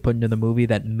stuff that he could put into the movie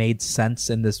that made sense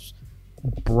in this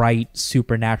bright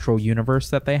supernatural universe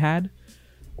that they had.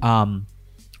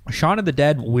 Shaun of the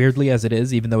Dead, weirdly as it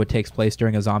is, even though it takes place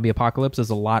during a zombie apocalypse, is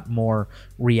a lot more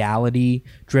reality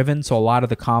driven. So a lot of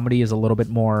the comedy is a little bit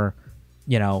more,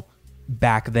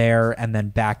 back there and then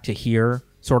back to here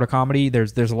sort of comedy.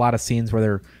 There's a lot of scenes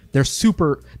where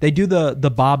they do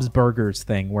the Bob's Burgers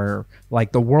thing where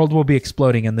like the world will be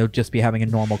exploding and they'll just be having a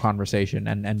normal conversation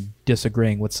and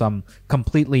disagreeing with some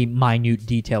completely minute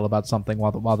detail about something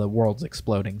while the world's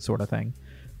exploding sort of thing.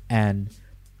 And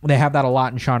they have that a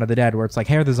lot in Shaun of the Dead where it's like,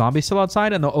 hey, are the zombies still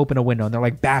outside? And they'll open a window and they're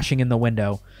like bashing in the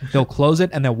window. They'll close it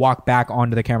and they'll walk back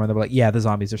onto the camera and they'll be like, yeah, the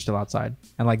zombies are still outside.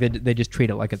 And like they just treat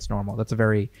it like it's normal. That's a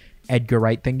very Edgar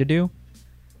Wright thing to do.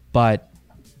 But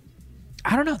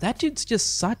I don't know. That dude's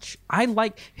just I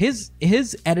like his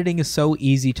editing is so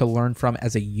easy to learn from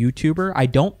as a YouTuber. I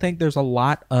don't think there's a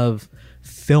lot of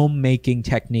filmmaking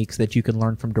techniques that you can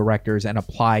learn from directors and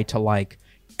apply to like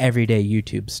everyday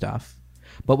YouTube stuff.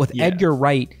 But with Edgar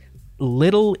Wright,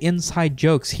 little inside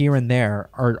jokes here and there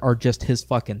are just his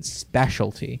fucking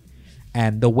specialty.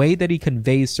 And the way that he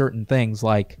conveys certain things,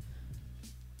 like,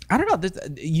 I don't know,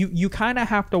 you kind of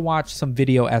have to watch some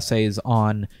video essays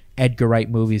on Edgar Wright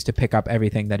movies to pick up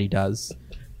everything that he does.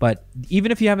 But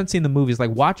even if you haven't seen the movies, like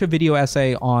watch a video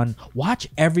essay watch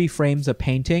every frame's a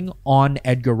painting on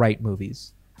Edgar Wright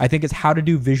movies. I think it's how to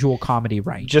do visual comedy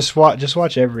right. Just watch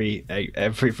every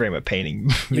frame of painting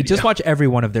video. Just watch every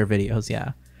one of their videos,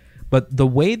 yeah. But the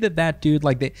way that dude,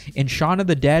 like in Shaun of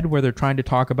the Dead, where they're trying to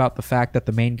talk about the fact that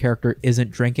the main character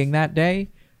isn't drinking that day,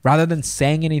 rather than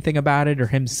saying anything about it or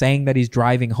him saying that he's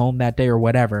driving home that day or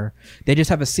whatever, they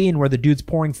just have a scene where the dude's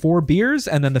pouring 4 beers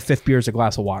and then the 5th beer is a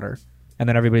glass of water. And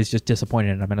then everybody's just disappointed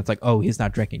in him. And it's like, oh, he's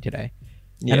not drinking today.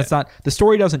 Yeah. And it's not, the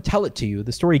story doesn't tell it to you.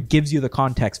 The story gives you the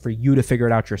context for you to figure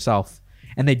it out yourself.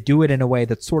 And they do it in a way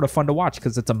that's sort of fun to watch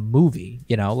because it's a movie,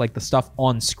 like the stuff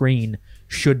on screen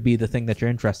should be the thing that you're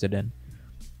interested in.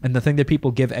 And the thing that people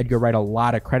give Edgar Wright a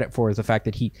lot of credit for is the fact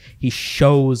that he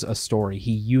shows a story.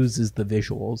 He uses the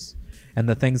visuals. And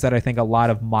the things that I think a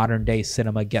lot of modern day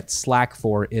cinema gets slack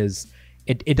for is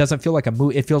it doesn't feel like a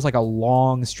movie. It feels like a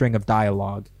long string of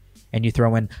dialogue. And you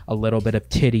throw in a little bit of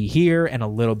titty here and a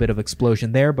little bit of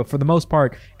explosion there. But for the most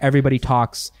part, everybody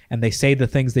talks and they say the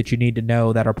things that you need to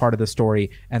know that are part of the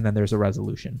story. And then there's a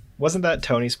resolution. Wasn't that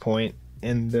Tony's point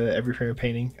in the Every Frame of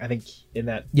Painting? I think in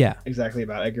that, exactly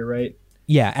about Edgar Wright.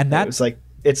 Yeah, and It was like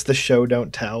it's the show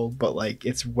don't tell, but like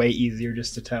it's way easier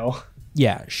just to tell.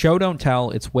 Yeah, show don't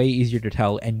tell. It's way easier to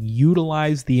tell and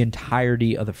utilize the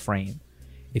entirety of the frame.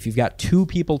 If you've got two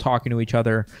people talking to each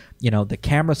other, the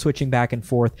camera switching back and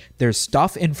forth, there's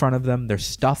stuff in front of them, there's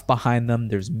stuff behind them,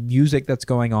 there's music that's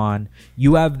going on.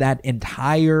 You have that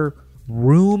entire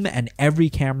room and every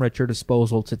camera at your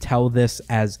disposal to tell this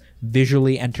as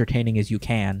visually entertaining as you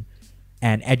can.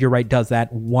 And Edgar Wright does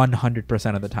that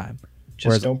 100% of the time.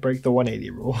 Just don't break the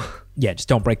 180 rule. Yeah, just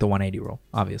don't break the 180 rule,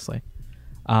 obviously.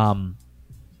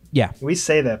 Yeah. We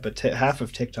say that, but half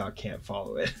of TikTok can't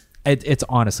follow it. It's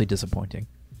honestly disappointing.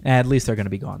 At least they're going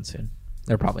to be gone soon.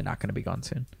 They're probably not going to be gone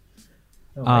soon.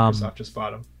 Oh, Microsoft just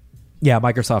bought them. Yeah,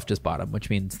 Microsoft just bought them,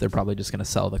 which means they're probably just going to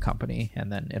sell the company,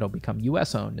 and then it'll become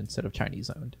U.S. owned instead of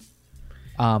Chinese owned.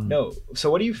 No.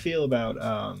 So what do you feel about,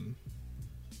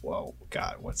 well,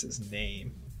 God, what's his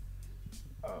name?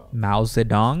 Mao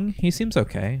Zedong? He seems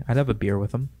okay. I'd have a beer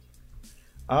with him.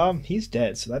 He's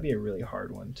dead, so that'd be a really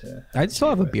hard one to... I'd still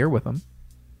have a beer with him.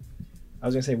 I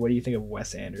was going to say, what do you think of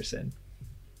Wes Anderson?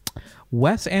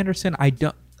 Wes Anderson, I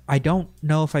don't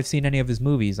know if I've seen any of his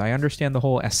movies. I understand the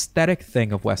whole aesthetic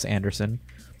thing of Wes Anderson.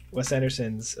 Wes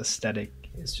Anderson's aesthetic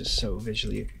is just so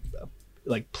visually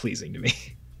pleasing to me.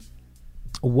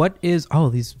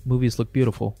 These movies look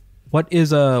beautiful. What's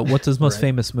his most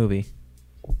famous movie?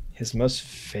 His most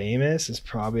famous is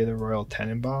probably The Royal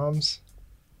Tenenbaums.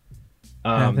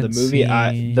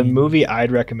 The movie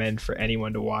I'd recommend for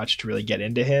anyone to watch to really get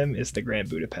into him is The Grand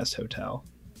Budapest Hotel.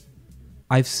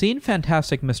 I've seen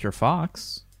Fantastic Mr.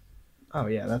 Fox. Oh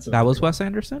yeah, that was Wes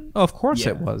Anderson? Oh, of course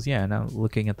it was. Yeah, now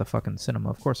looking at the fucking cinema,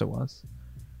 of course it was.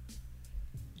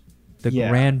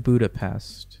 Grand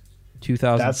Budapest,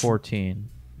 2014.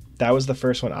 That was the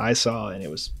first one I saw, and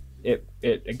it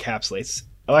encapsulates.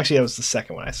 Oh, actually, that was the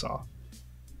second one I saw.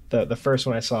 The first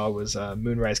one I saw was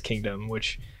Moonrise Kingdom,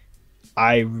 which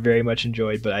I very much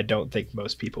enjoyed, but I don't think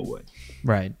most people would.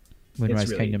 Right.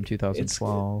 Moonrise Kingdom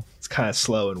 2012. It's kind of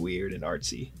slow and weird and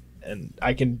artsy, and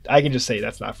I can just say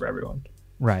that's not for everyone.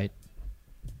 Right.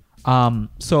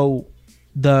 So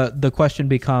the question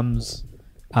becomes,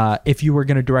 if you were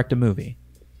going to direct a movie,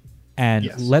 and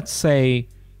yes. let's say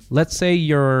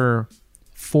you're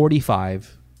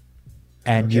 45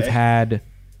 and you've had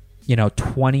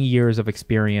 20 years of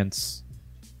experience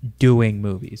doing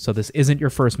movies. So this isn't your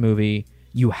first movie.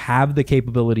 You have the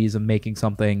capabilities of making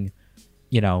something,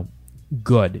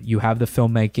 good. You have the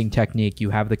filmmaking technique.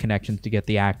 You have the connections to get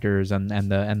the actors and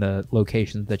the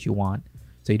locations that you want.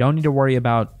 So you don't need to worry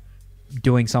about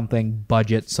doing something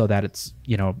budget so that it's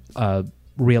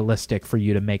realistic for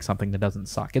you to make something that doesn't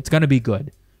suck. It's going to be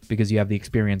good because you have the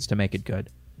experience to make it good.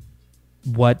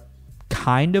 What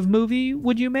kind of movie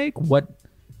would you make?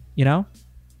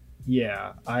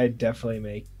 Yeah, I'd definitely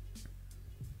make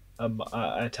an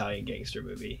Italian gangster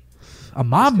movie. A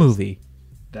mob movie.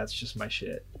 That's just my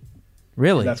shit.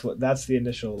 Really? That's the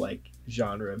initial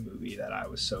genre movie that I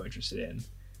was so interested in.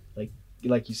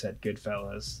 Like you said,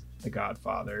 Goodfellas, The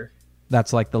Godfather.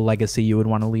 That's like the legacy you would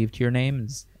want to leave to your name.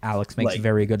 Is Alex makes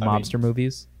very good mobster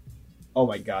movies. Oh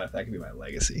my God, if that could be my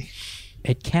legacy.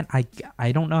 It can't.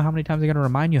 I don't know how many times I'm going to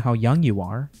remind you how young you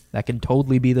are. That can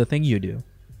totally be the thing you do.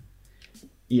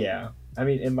 Yeah. I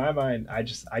mean, in my mind, I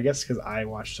guess because I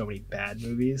watch so many bad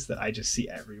movies that I just see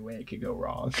every way it could go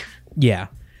wrong. Yeah,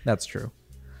 that's true.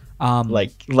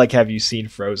 Have you seen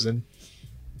Frozen?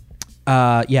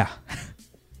 Yeah.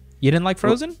 You didn't like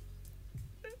Frozen?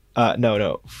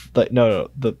 No. No,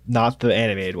 not the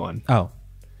animated one. Oh.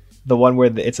 The one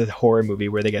where it's a horror movie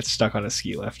where they get stuck on a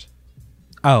ski lift.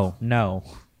 Oh, no.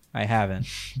 I haven't.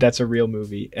 That's a real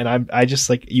movie. And I just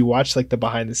you watch the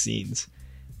behind the scenes,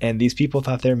 and these people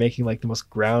thought they were making the most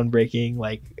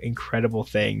groundbreaking, incredible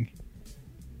thing.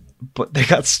 But they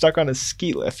got stuck on a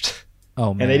ski lift.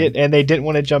 Oh man. And they didn't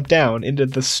want to jump down into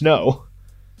the snow.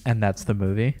 And that's the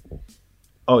movie?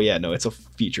 Oh yeah, no, it's a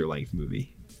feature-length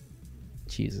movie.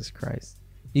 Jesus Christ.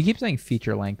 You keep saying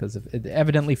feature-length as if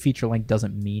evidently feature-length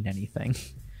doesn't mean anything.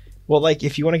 Well,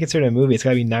 if you want to consider it a movie, it's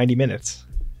got to be 90 minutes.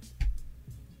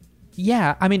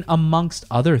 Yeah, I mean, amongst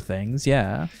other things,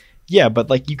 yeah. Yeah,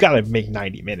 but you got to make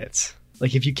 90 minutes.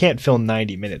 If you can't film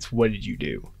 90 minutes, what did you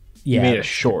do? Yeah, you made a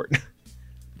short.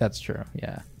 That's true,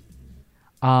 yeah.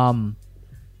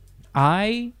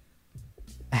 I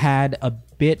had a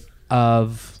bit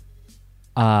of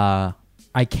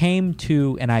I came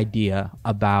to an idea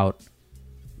about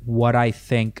what I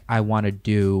think I want to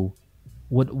do,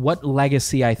 what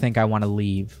legacy I think I want to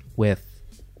leave with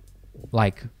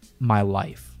my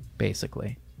life,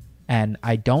 basically. And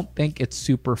I don't think it's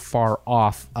super far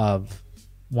off of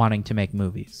wanting to make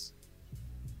movies.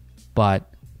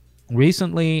 But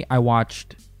Recently, I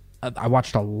watched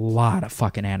a lot of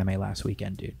fucking anime last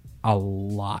weekend, dude. A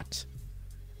lot.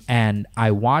 And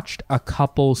I watched a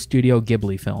couple Studio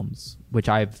Ghibli films, which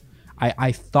I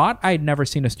thought I'd never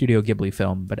seen a Studio Ghibli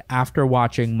film, but after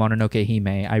watching Mononoke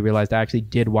Hime, I realized I actually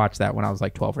did watch that when I was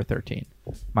like 12 or 13.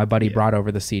 My buddy brought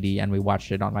over the CD and we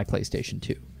watched it on my PlayStation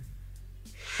 2.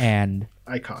 And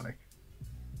iconic.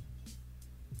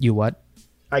 You what?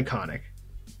 Iconic.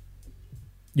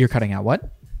 You're cutting out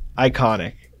what?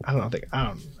 Iconic.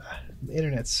 The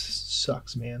internet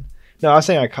sucks, man. No, I was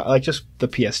saying like just the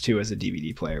PS2 as a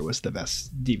DVD player was the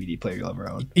best DVD player you'll ever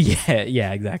own.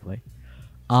 Yeah, exactly.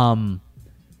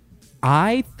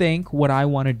 I think what I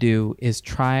want to do is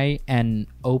try and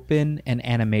open an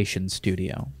animation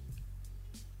studio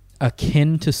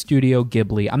akin to Studio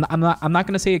Ghibli. I'm not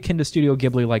going to say akin to Studio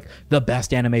Ghibli, like the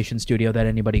best animation studio that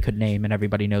anybody could name and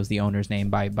everybody knows the owner's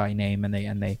name by name and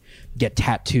they get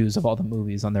tattoos of all the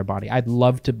movies on their body. I'd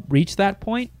love to reach that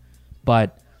point,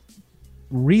 but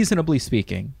reasonably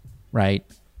speaking, right?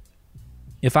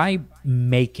 If I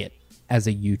make it as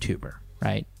a YouTuber,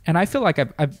 right? And I feel like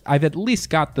I've at least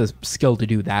got the skill to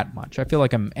do that much. I feel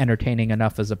like I'm entertaining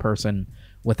enough as a person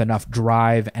with enough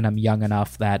drive, and I'm young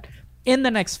enough that in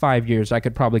the next 5 years, I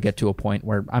could probably get to a point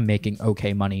where I'm making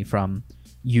okay money from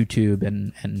YouTube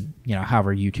and you know,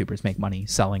 however YouTubers make money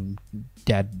selling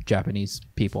dead Japanese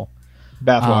people.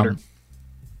 Bathwater.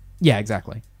 Yeah,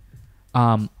 exactly.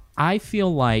 I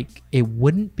feel like it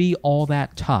wouldn't be all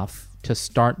that tough to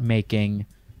start making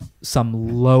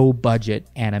some low budget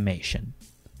animation.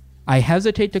 I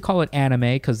hesitate to call it anime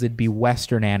because it'd be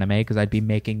Western anime because I'd be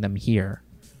making them here.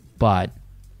 But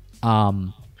I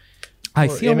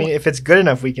mean, if it's good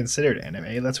enough, we consider it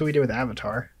anime. That's what we did with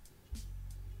Avatar.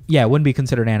 Yeah, it wouldn't be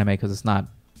considered anime because it's not.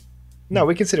 No,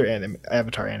 we consider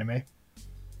Avatar anime.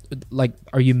 Like,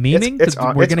 are you memeing?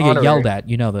 We're going to get yelled at.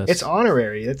 You know this. It's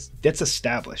honorary. It's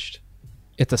established.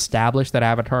 It's established that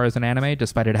Avatar is an anime,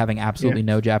 despite it having absolutely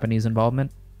no Japanese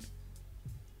involvement.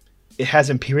 It has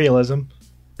imperialism.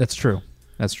 That's true.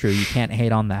 You can't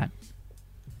hate on that.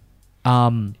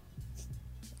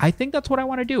 I think that's what I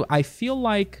want to do. I feel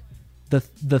like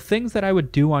the things that I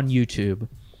would do on YouTube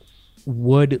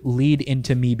would lead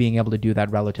into me being able to do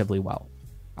that relatively well.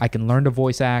 I can learn to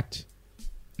voice act.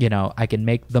 You know, I can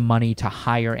make the money to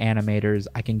hire animators.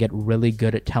 I can get really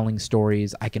good at telling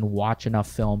stories. I can watch enough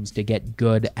films to get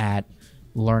good at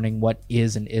learning what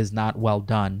is and is not well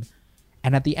done.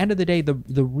 And at the end of the day,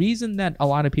 the reason that a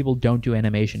lot of people don't do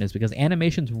animation is because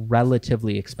animation's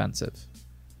relatively expensive.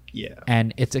 Yeah.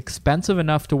 And it's expensive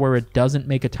enough to where it doesn't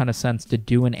make a ton of sense to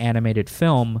do an animated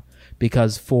film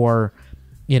because for,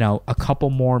 you know, a couple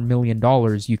more $1 million,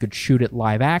 you could shoot it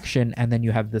live action and then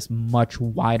you have this much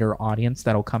wider audience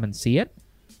that'll come and see it.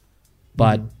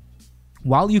 But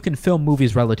while you can film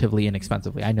movies relatively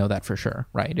inexpensively, I know that for sure,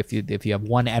 right? If you have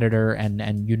one editor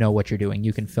and you know what you're doing,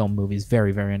 you can film movies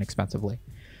very, very inexpensively.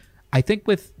 I think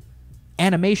with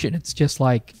animation, it's just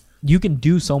like you can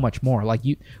do so much more. Like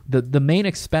the main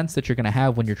expense that you're going to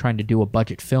have when you're trying to do a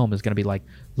budget film is going to be like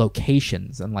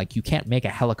locations, and like you can't make a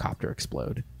helicopter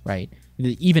explode, right?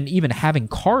 Even having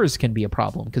cars can be a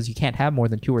problem because you can't have more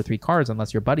than 2 or 3 cars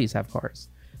unless your buddies have cars,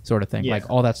 sort of thing. Yeah. Like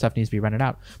all that stuff needs to be rented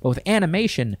out. But with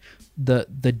animation, the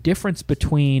difference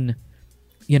between,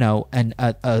 you know,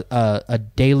 a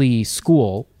daily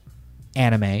school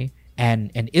anime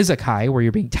and an isekai where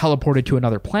you're being teleported to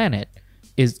another planet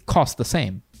costs the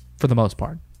same for the most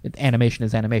part. Animation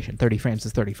is animation. 30 frames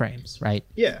is 30 frames, right?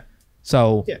 Yeah.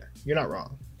 So yeah, you're not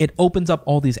wrong. It opens up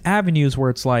all these avenues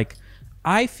where it's like,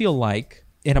 I feel like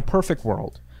in a perfect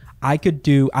world, I could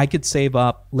save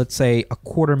up, let's say,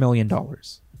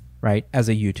 $250,000, right, as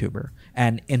a YouTuber.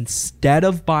 And instead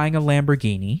of buying a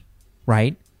Lamborghini,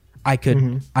 right, I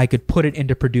could put it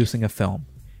into producing a film.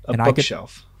 A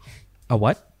bookshelf. A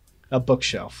what? A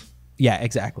bookshelf. Yeah,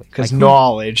 exactly. Because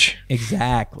knowledge.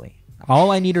 Exactly.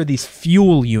 All I need are these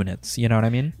fuel units. You know what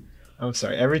I mean? I'm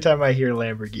sorry. Every time I hear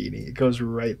Lamborghini, it goes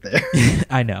right there.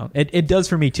 I know. It does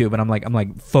for me too, but I'm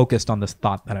like focused on this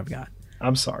thought that I've got.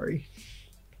 I'm sorry.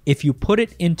 If you put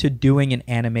it into doing an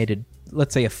animated,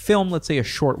 let's say a film, let's say a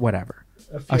short whatever.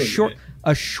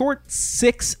 A short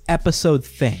 6 episode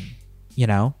thing, you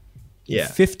know? Yeah.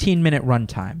 15-minute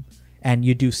runtime. And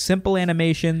you do simple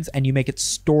animations and you make it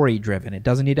story driven. It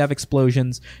doesn't need to have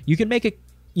explosions. You can make it,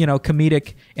 you know,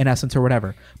 comedic in essence or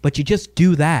whatever. But you just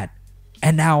do that.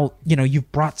 And now, you know,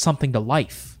 you've brought something to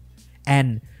life.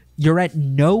 And you're at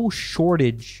no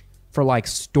shortage for like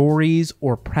stories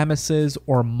or premises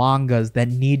or mangas that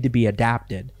need to be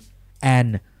adapted.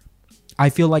 And I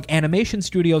feel like animation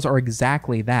studios are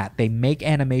exactly that. They make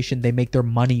animation, they make their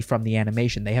money from the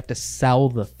animation. They have to sell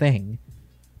the thing.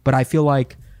 But I feel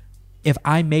like if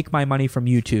I make my money from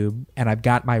YouTube and I've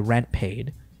got my rent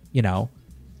paid, you know,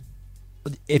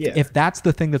 if that's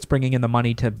the thing that's bringing in the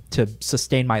money to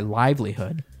sustain my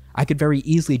livelihood, I could very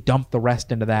easily dump the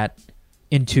rest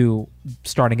into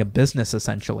starting a business,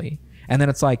 essentially. And then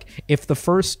it's like, if the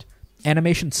first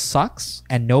animation sucks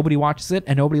and nobody watches it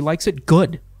and nobody likes it,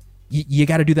 good. You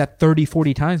got to do that 30,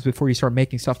 40 times before you start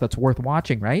making stuff that's worth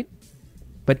watching, right?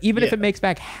 But even if it makes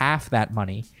back half that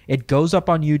money, it goes up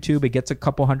on YouTube, it gets a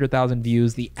couple 100,000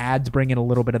 views, the ads bring in a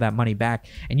little bit of that money back,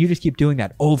 and you just keep doing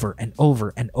that over and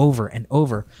over and over and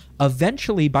over.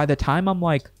 Eventually, by the time I'm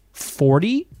like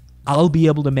 40, I'll be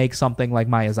able to make something like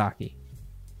Miyazaki.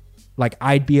 Like,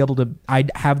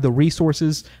 I'd have the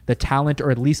resources, the talent,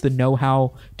 or at least the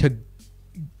know-how to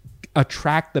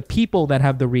attract the people that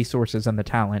have the resources and the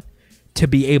talent to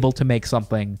be able to make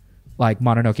something like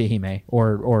Mononoke Hime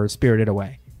or Spirited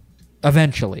Away.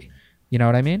 Eventually. You know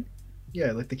what I mean?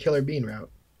 Yeah, like the Killer Bean route.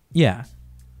 Yeah.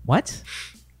 What?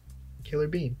 Killer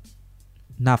Bean.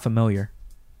 Not familiar.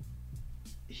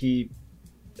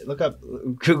 Look up,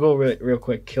 Google real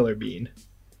quick, Killer Bean.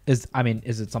 Is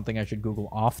it something I should Google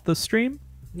off the stream?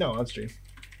 No, on stream.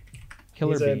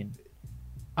 Killer Bean.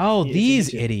 Oh,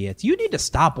 these idiots. You need to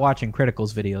stop watching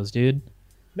Critical's videos, dude.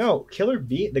 No, Killer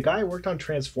Bean, the guy worked on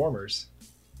Transformers.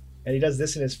 And he does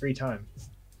this in his free time.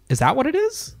 Is that what it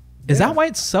is? Is that why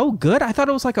it's so good? I thought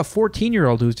it was like a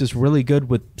 14-year-old who's just really good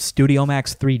with Studio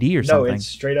Max 3D or something. No, it's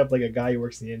straight up like a guy who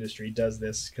works in the industry does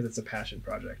this because it's a passion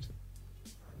project.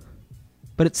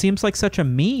 But it seems like such a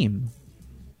meme.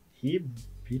 He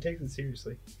takes it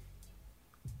seriously.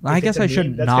 I guess I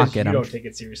shouldn't knock it. You don't take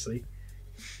it seriously.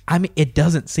 I mean, it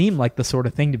doesn't seem like the sort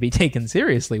of thing to be taken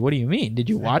seriously. What do you mean? Did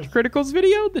you watch Critical's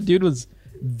video? The dude was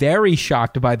very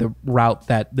shocked by the route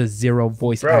that the zero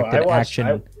voice acted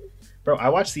action. I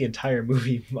watched the entire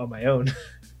movie on my own.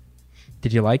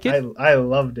 Did you like it? I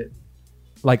loved it.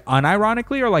 Like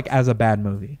unironically or like as a bad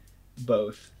movie?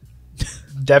 Both.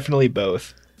 Definitely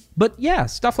both. But yeah,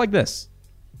 stuff like this.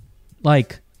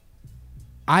 Like,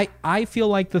 I feel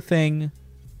like the thing...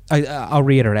 I'll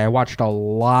reiterate, I watched a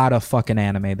lot of fucking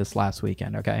anime this last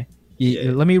weekend, okay?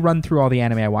 Let me run through all the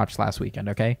anime I watched last weekend,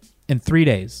 okay? In 3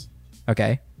 days,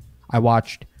 okay? I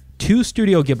watched 2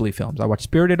 Studio Ghibli films. I watched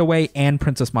Spirited Away and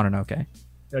Princess Mononoke.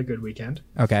 A good weekend.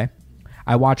 Okay.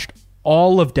 I watched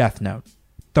all of Death Note.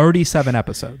 37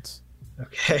 episodes.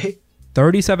 Okay.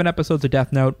 37 episodes of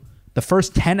Death Note. The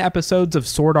first 10 episodes of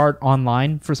Sword Art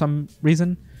Online for some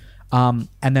reason. And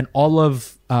then all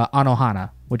of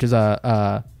Anohana, which is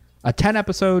a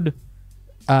 10-episode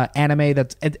anime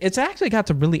that's... It's actually got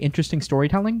some really interesting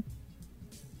storytelling.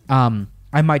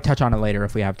 I might touch on it later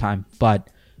if we have time, but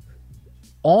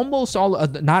almost all...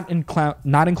 not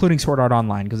including Sword Art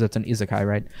Online, because it's an isekai,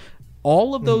 right?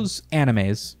 All of those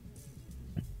animes...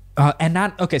 and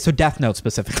not... Okay, so Death Note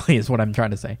specifically is what I'm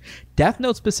trying to say. Death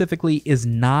Note specifically is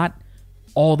not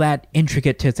all that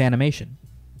intricate to its animation.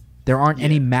 There aren't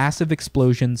any massive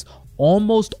explosions.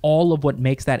 Almost all of what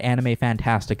makes that anime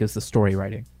fantastic is the story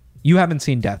writing. You haven't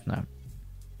seen Death Note.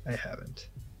 I haven't.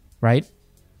 Right?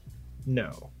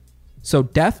 No. So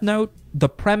Death Note, the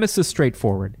premise is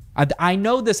straightforward. I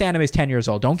know this anime is 10 years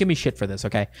old. Don't give me shit for this,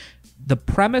 okay? The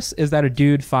premise is that a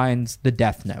dude finds the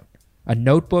Death Note, a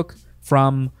notebook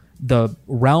from the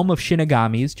realm of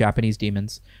Shinigamis, Japanese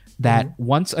demons, that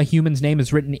once a human's name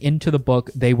is written into the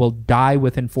book, they will die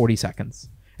within 40 seconds.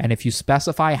 And if you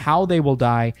specify how they will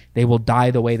die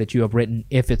the way that you have written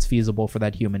if it's feasible for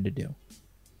that human to do.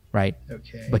 Right?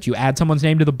 Okay. But you add someone's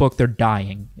name to the book, they're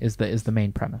dying, is the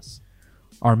main premise.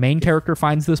 Our main character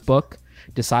finds this book,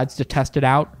 decides to test it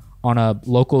out on a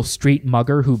local street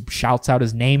mugger who shouts out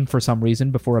his name for some reason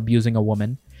before abusing a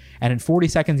woman. And in 40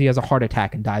 seconds, he has a heart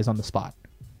attack and dies on the spot.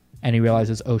 And he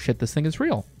realizes, oh shit, this thing is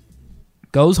real.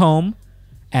 Goes home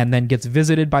and then gets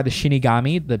visited by the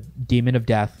Shinigami, the demon of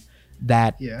death,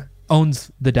 that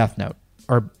owns the Death Note,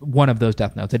 or one of those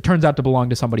Death Notes. It turns out to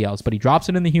belong to somebody else, but he drops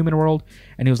it in the human world,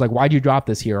 and he was like, why'd you drop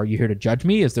this here? Are you here to judge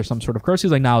me? Is there some sort of curse? He's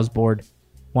like, no, I was bored.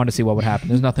 Wanted to see what would happen.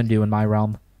 There's nothing to do in my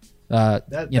realm.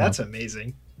 That's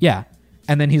amazing. Yeah.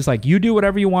 And then he's like, you do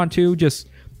whatever you want to, just,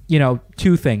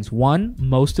 2 things. One,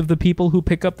 most of the people who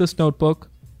pick up this notebook,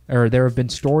 or there have been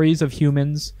stories of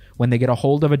humans, when they get a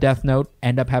hold of a Death Note,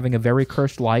 end up having a very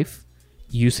cursed life.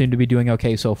 You seem to be doing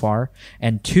okay so far.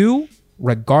 And 2,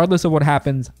 regardless of what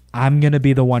happens, I'm going to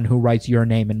be the one who writes your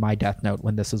name in my Death Note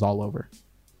when this is all over.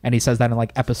 And he says that in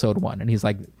like episode 1. And he's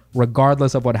like,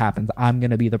 regardless of what happens, I'm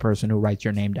going to be the person who writes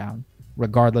your name down.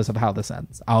 Regardless of how this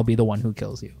ends, I'll be the one who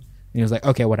kills you. And he was like,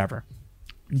 okay, whatever.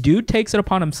 Dude takes it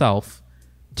upon himself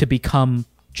to become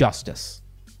justice.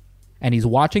 And he's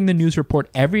watching the news report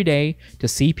every day to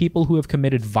see people who have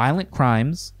committed violent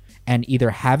crimes and either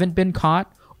haven't been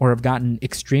caught or have gotten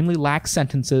extremely lax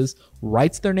sentences,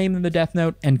 writes their name in the death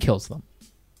note, and kills them.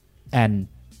 And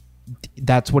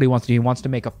that's what he wants to do. He wants to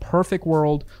make a perfect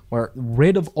world where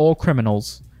rid of all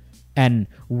criminals. And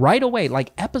right away,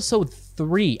 like episode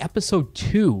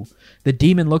 2, the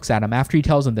demon looks at him after he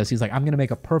tells him this. He's like, I'm going to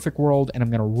make a perfect world and I'm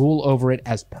going to rule over it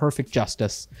as perfect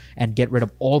justice and get rid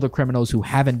of all the criminals who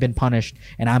haven't been punished,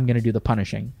 and I'm going to do the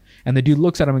punishing. And the dude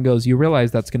looks at him and goes, you realize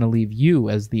that's going to leave you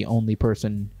as the only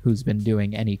person who's been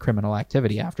doing any criminal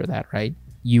activity after that, right?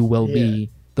 You will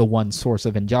be the one source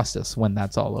of injustice when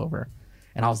that's all over.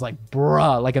 And I was like,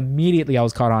 bruh, like immediately I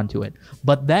was caught onto it.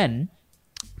 But then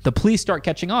the police start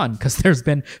catching on because there's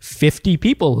been 50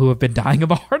 people who have been dying of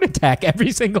a heart attack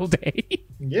every single day.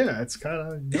 Yeah, it's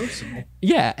kind of noticeable.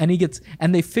 Yeah,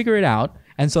 and they figure it out.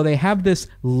 And so they have this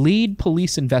lead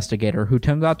police investigator who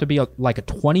turns out to be like a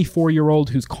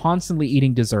 24-year-old who's constantly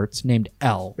eating desserts named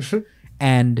L.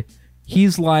 And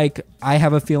he's like, I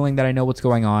have a feeling that I know what's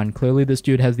going on. Clearly this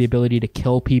dude has the ability to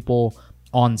kill people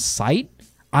on sight.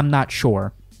 I'm not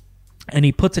sure. And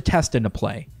he puts a test into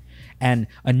play. And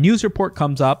a news report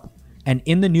comes up, and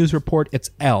in the news report, it's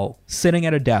L sitting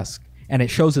at a desk, and it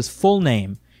shows his full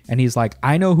name. And he's like,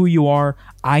 I know who you are.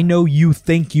 I know you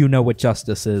think you know what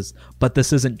justice is, but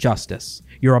this isn't justice.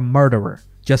 You're a murderer,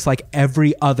 just like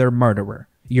every other murderer.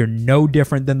 You're no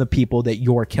different than the people that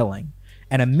you're killing.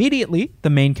 And immediately, the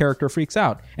main character freaks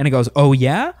out. And he goes, oh,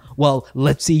 yeah? Well,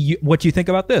 let's see what you think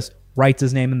about this. Writes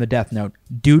his name in the death note.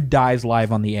 Dude dies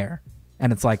live on the air.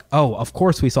 And it's like, oh, of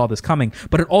course we saw this coming.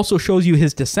 But it also shows you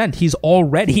his descent. He's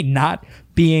already not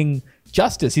being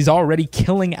justice. He's already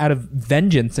killing out of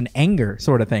vengeance and anger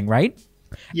sort of thing, right?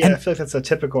 Yeah, and I feel like that's a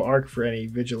typical arc for any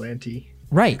vigilante.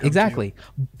 Right, exactly.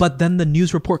 But then the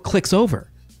news report clicks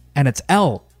over, and it's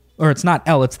L. Or it's not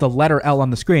L, it's the letter L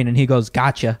on the screen. And he goes,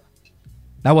 gotcha.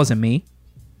 That wasn't me.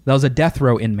 That was a death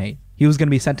row inmate. He was going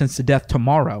to be sentenced to death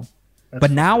tomorrow. But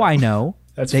now I know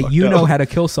that you know how to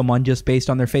kill someone just based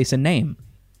on their face and name.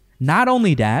 Not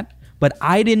only that, but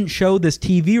I didn't show this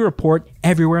TV report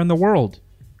everywhere in the world.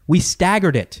 We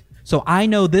staggered it. So I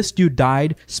know this dude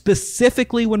died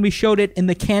specifically when we showed it in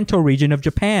the Kanto region of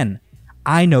Japan.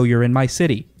 I know you're in my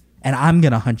city, and I'm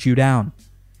going to hunt you down.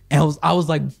 And I was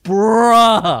like,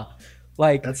 bruh.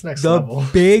 Like, that's next level.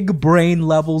 The big brain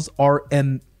levels are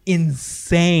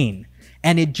insane.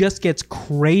 And it just gets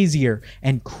crazier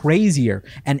and crazier.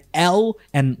 And L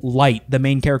and Light, the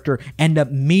main character, end up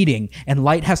meeting. And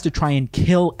Light has to try and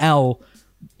kill L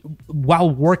while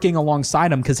working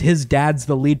alongside him because his dad's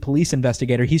the lead police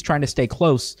investigator. He's trying to stay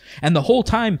close. And the whole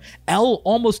time, L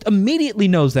almost immediately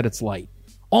knows that it's Light.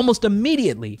 Almost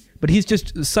immediately. But he's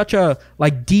just such a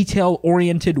like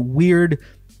detail-oriented, weird,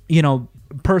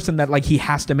 person that like he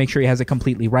has to make sure he has it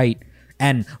completely right.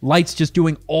 And Light's just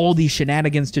doing all these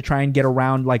shenanigans to try and get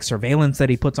around like surveillance that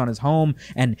he puts on his home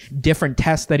and different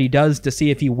tests that he does to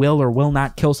see if he will or will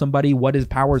not kill somebody, what his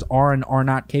powers are and are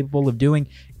not capable of doing.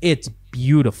 It's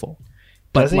beautiful.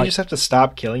 But doesn't he just have to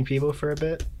stop killing people for a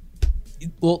bit?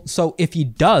 Well, so if he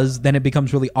does, then it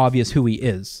becomes really obvious who he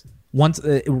is. Once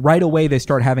right away they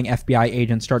start having FBI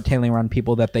agents start tailing around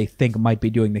people that they think might be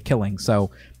doing the killing.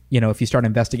 So, if you start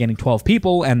investigating 12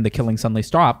 people and the killing suddenly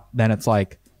stop, then it's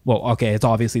like, well, okay, it's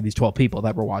obviously these 12 people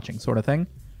that we're watching sort of thing.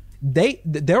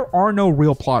 There are no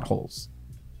real plot holes.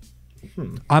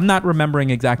 I'm not remembering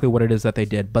exactly what it is that they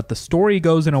did, but the story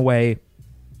goes in a way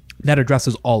that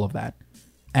addresses all of that.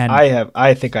 And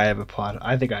I think I have a plot.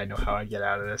 I think I know how I get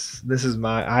out of this. This is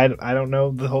I don't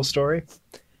know the whole story.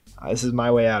 This is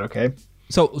my way out, okay?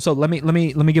 So let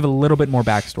me give a little bit more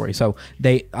backstory. So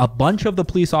a bunch of the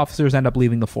police officers end up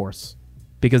leaving the force.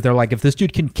 Because they're like, if this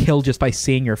dude can kill just by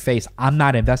seeing your face, I'm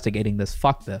not investigating this.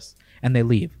 Fuck this. And they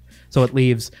leave. So it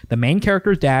leaves the main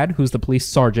character's dad, who's the police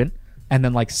sergeant, and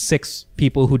then like 6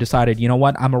 people who decided, you know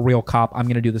what, I'm a real cop. I'm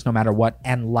going to do this no matter what.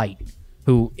 And Light,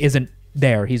 who isn't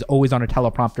there. He's always on a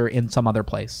teleprompter in some other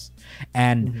place.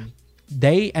 And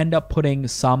they end up putting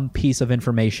some piece of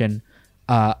information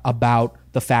about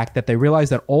the fact that they realize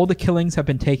that all the killings have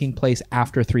been taking place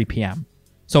after 3 p.m.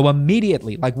 So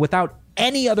immediately, like without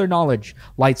any other knowledge,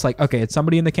 Light's like, okay, it's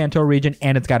somebody in the Kanto region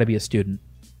and it's got to be a student.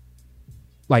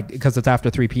 Like, because it's after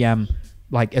 3 p.m.,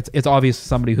 like it's obvious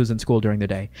somebody who's in school during the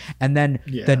day. And then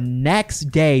the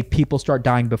next day, people start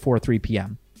dying before 3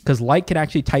 p.m. Because Light can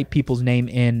actually type people's name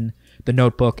in the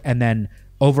notebook, and then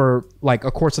over like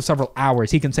a course of several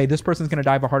hours, he can say this person's going to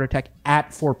die of a heart attack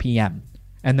at 4 p.m.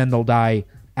 And then they'll die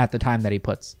at the time that he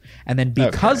puts. And then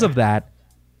because of that,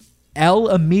 Elle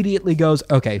immediately goes,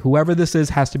 okay, whoever this is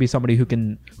has to be somebody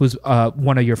who's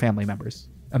one of your family members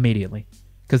immediately.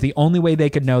 Because the only way they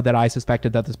could know that I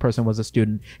suspected that this person was a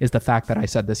student is the fact that I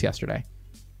said this yesterday.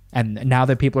 And now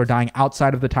that people are dying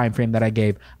outside of the time frame that I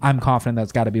gave, I'm confident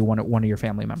that's got to be one of your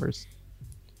family members.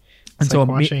 And it's so like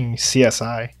watching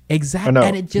CSI. Exactly. No,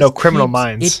 and it just Criminal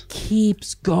Minds. It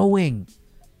keeps going.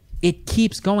 It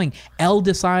keeps going. Elle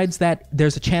decides that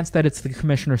there's a chance that it's the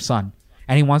commissioner's son,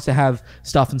 and he wants to have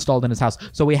stuff installed in his house.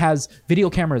 So he has video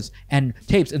cameras and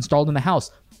tapes installed in the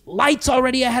house. Lights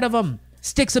already ahead of him.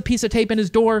 Sticks a piece of tape in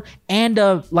his door and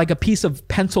a piece of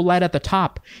pencil lead at the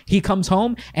top. He comes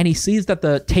home and he sees that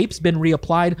the tape's been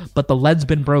reapplied, but the lead's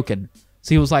been broken.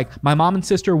 So he was like, my mom and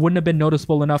sister wouldn't have been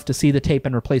noticeable enough to see the tape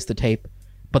and replace the tape,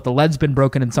 but the lead's been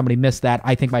broken and somebody missed that.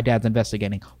 I think my dad's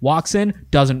investigating. Walks in,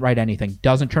 doesn't write anything,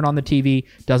 doesn't turn on the TV,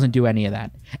 doesn't do any of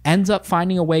that. Ends up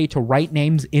finding a way to write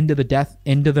names into the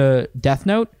death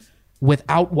note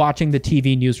without watching the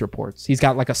TV news reports. He's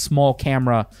got like a small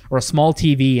camera or a small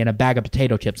TV and a bag of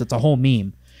potato chips. It's a whole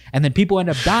meme. And then people end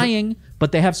up dying,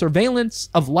 but they have surveillance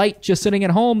of Light just sitting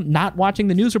at home, not watching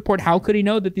the news report. How could he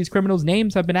know that these criminals'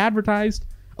 names have been advertised?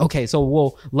 Okay, so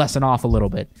we'll lessen off a little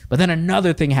bit. But then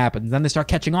another thing happens. Then they start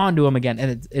catching on to him again.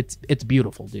 And it's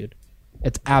beautiful, dude.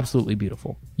 It's absolutely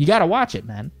beautiful. You got to watch it,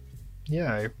 man.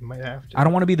 Yeah, I might have to. I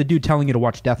don't want to be the dude telling you to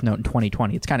watch Death Note in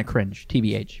 2020. It's kind of cringe,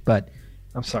 TBH. But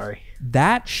I'm sorry.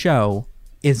 That show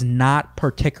is not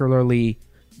particularly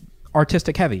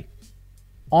artistic heavy.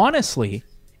 Honestly,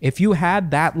 if you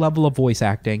had that level of voice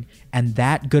acting and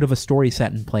that good of a story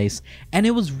set in place, and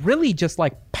it was really just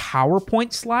like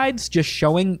PowerPoint slides just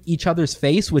showing each other's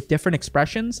face with different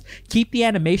expressions, keep the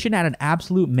animation at an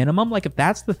absolute minimum, like if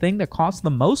that's the thing that costs the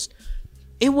most,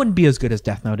 it wouldn't be as good as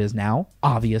Death Note is now,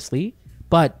 obviously.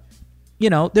 But, you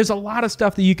know, there's a lot of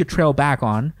stuff that you could trail back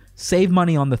on, save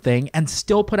money on the thing, and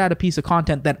still put out a piece of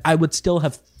content that I would still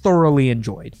have thoroughly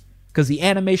enjoyed. Because the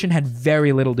animation had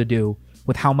very little to do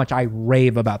with how much I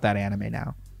rave about that anime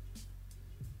now.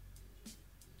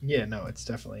 Yeah, no, it's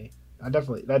definitely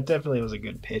that definitely was a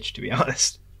good pitch, to be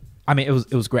honest. I mean,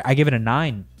 it was great. I give it a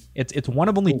 9. It's one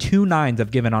of only 2 9s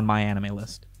I've given on my anime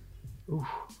list. Ooh.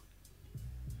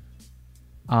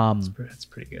 That's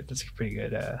pretty good. That's a pretty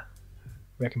good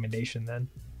recommendation then.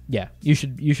 Yeah, you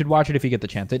should watch it if you get the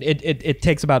chance. It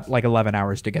takes about like 11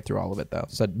 hours to get through all of it though.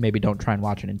 So maybe don't try and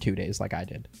watch it in 2 days like I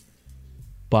did.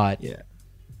 But yeah.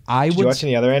 Did you watch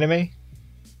any other anime?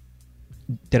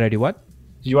 Did I do what?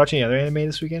 Did you watch any other anime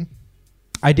this weekend?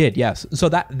 I did, yes. So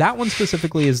that one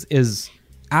specifically is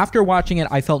after watching it,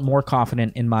 I felt more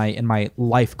confident in my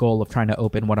life goal of trying to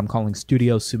open what I'm calling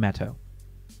Studio Sumito,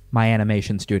 my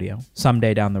animation studio,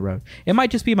 someday down the road. It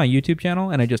might just be my YouTube channel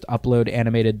and I just upload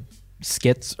animated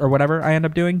skits or whatever I end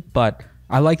up doing, but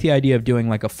I like the idea of doing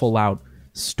like a full out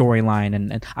storyline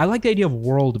and I like the idea of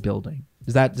world building.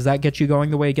 Does that get you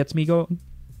going the way it gets me going?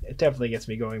 It definitely gets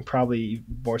me going, probably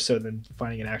more so than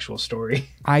finding an actual story.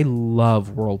 I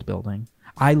love world building.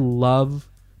 I love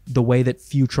the way that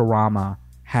Futurama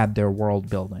had their world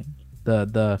building.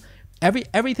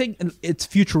 Everything, it's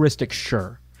futuristic,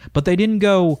 sure, but they didn't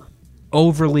go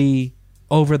overly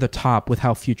over the top with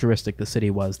how futuristic the city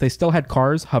was. They still had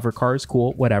cars, hover cars,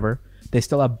 cool, whatever. They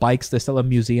still have bikes, they still have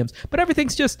museums, but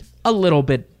everything's just a little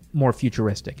bit more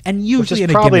futuristic, and usually which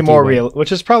is probably more real.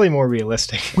 Which is probably more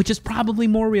realistic. Which is probably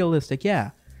more realistic,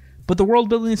 yeah. But the world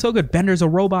building is so good. Bender's a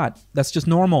robot. That's just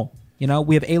normal. You know,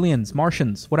 we have aliens,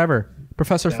 Martians, whatever.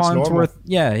 Professor Farnsworth,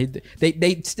 yeah.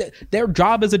 Their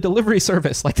job is a delivery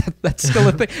service. Like that's still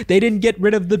a thing. They didn't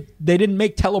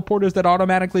make teleporters that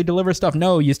automatically deliver stuff.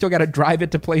 No, you still got to drive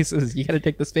it to places. You got to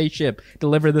take the spaceship,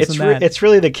 deliver this and that. It's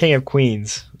really the king of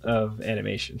queens of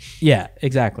animation. Yeah,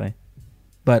 exactly.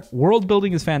 But world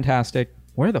building is fantastic.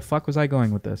 Where the fuck was I going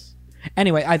with this?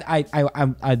 Anyway,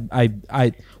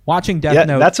 I watching Death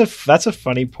Note. That's a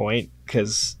funny point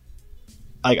because,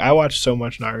 like, I watch so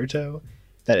much Naruto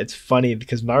that it's funny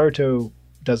because Naruto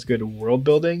does good world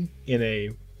building in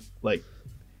a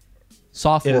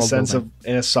soft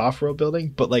world building,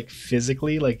 but like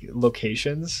physically, like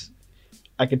locations,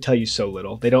 I can tell you so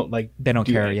little. They don't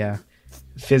care. Anything. Yeah.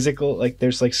 Physical, like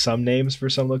there's like some names for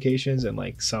some locations and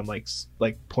like some like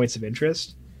points of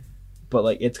interest, but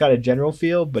like it's got a general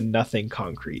feel but nothing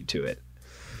concrete to it.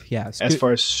 Yeah,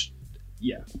 Studio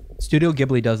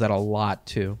Ghibli does that a lot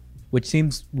too, which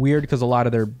seems weird because a lot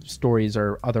of their stories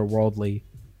are otherworldly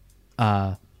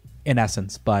in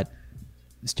essence, but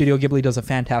Studio Ghibli does a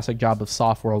fantastic job of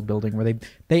soft world building where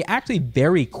they actually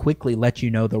very quickly let you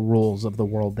know the rules of the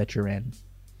world that you're in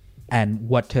and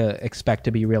what to expect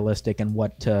to be realistic and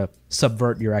what to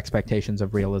subvert your expectations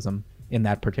of realism in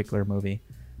that particular movie.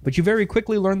 but you very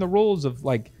quickly learn the rules of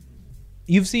like,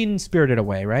 you've seen Spirited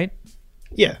Away, right?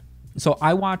 Yeah. So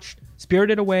I watched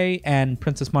Spirited Away and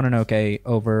Princess Mononoke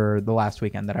over the last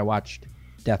weekend that I watched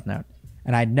Death Note.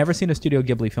 And I'd never seen a Studio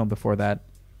Ghibli film before that.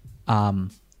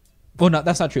 Well, no,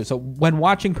 that's not true. So when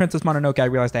watching Princess Mononoke, I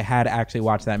realized I had actually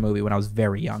watched that movie when I was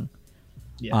very young.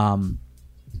 Yeah.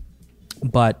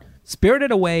 But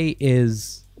Spirited Away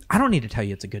is... I don't need to tell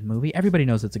you it's a good movie. Everybody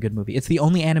knows it's a good movie. It's the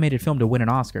only animated film to win an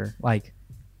Oscar. Like,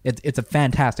 it's a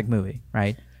fantastic movie,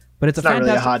 right? But it's not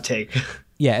really a hot take.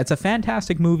 Yeah, it's a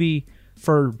fantastic movie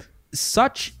for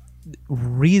such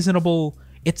reasonable...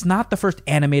 It's not the first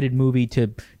animated movie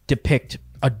to depict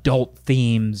adult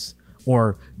themes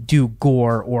or do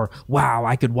gore or, wow,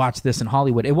 I could watch this in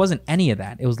Hollywood. It wasn't any of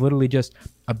that. It was literally just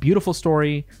a beautiful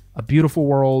story, a beautiful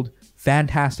world,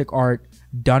 fantastic art,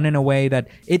 done in a way that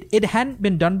it hadn't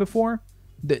been done before.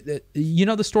 You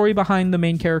know the story behind the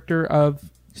main character of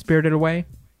Spirited Away?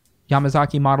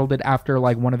 Yamazaki modeled it after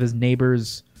like one of his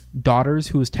neighbor's daughters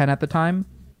who was 10 at the time.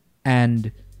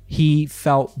 And he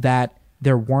felt that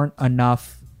there weren't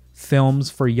enough films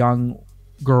for young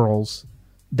girls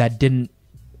that didn't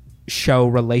show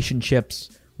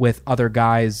relationships with other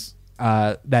guys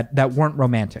that weren't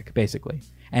romantic, basically.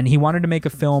 And he wanted to make a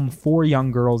film for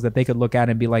young girls that they could look at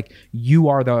and be like, you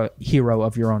are the hero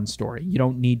of your own story. You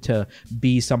don't need to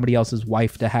be somebody else's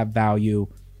wife to have value.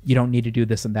 You don't need to do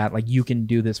this and that. Like, you can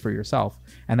do this for yourself.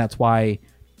 And that's why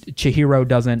Chihiro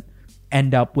doesn't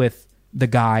end up with the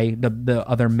guy, the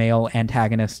other male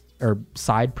antagonist or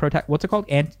side protagonist. What's it called?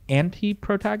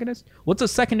 Anti-protagonist? What's a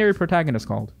secondary protagonist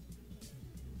called?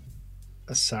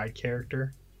 A side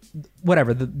character?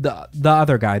 Whatever, the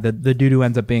other guy, the dude who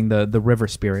ends up being the river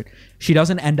spirit. She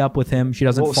doesn't end up with him. She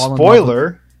doesn't fall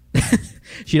spoiler. in love with,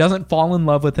 she doesn't fall in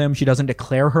love with him. She doesn't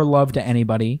declare her love to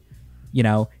anybody. You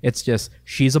know, it's just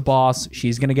she's a boss.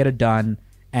 She's going to get it done.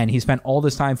 And he spent all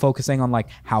this time focusing on like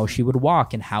how she would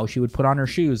walk and how she would put on her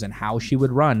shoes and how she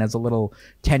would run as a little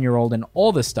 10-year-old and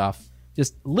all this stuff.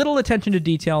 Just little attention to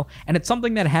detail. And it's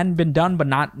something that hadn't been done, but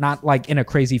not like in a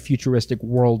crazy futuristic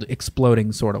world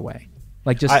exploding sort of way.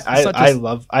 Like just I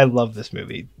love this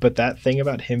movie, but that thing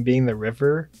about him being the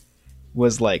river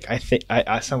was like, I think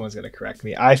someone's gonna correct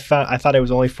me. I thought it was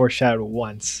only foreshadowed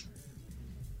once,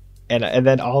 and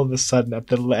then all of a sudden at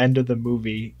the end of the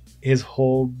movie, his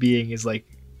whole being is like,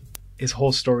 his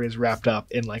whole story is wrapped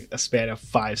up in like a span of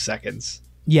 5 seconds.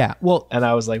 Yeah, well, and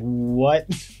I was like, what?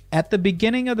 At the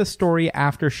beginning of the story,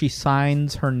 after she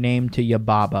signs her name to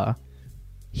Yababa,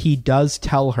 he does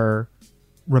tell her,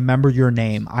 remember your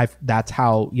name. That's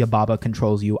how Yababa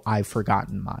controls you. I've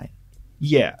forgotten mine.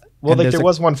 Yeah. Well, and like there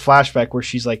was one flashback where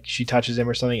she's like, she touches him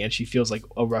or something and she feels like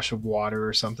a rush of water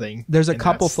or something. There's a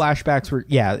couple flashbacks where,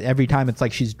 yeah, every time it's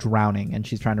like she's drowning and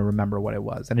she's trying to remember what it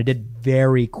was. And it did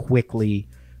very quickly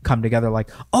come together like,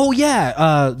 oh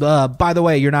yeah, by the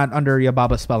way, you're not under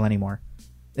Yababa's spell anymore.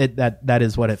 That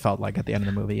is what it felt like at the end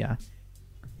of the movie. Yeah.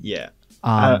 Yeah.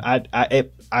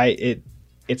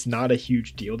 It's not a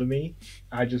huge deal to me.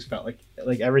 I just felt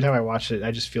like every time I watched it,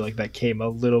 I just feel like that came a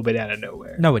little bit out of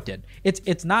nowhere. No, it did.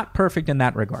 It's not perfect in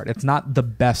that regard. It's not the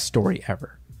best story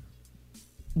ever.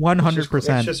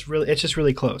 100%. It's just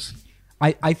really close.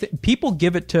 I think people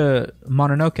give it to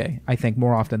Mononoke, I think,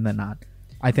 more often than not.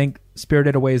 I think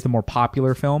Spirited Away is the more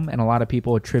popular film, and a lot of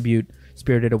people attribute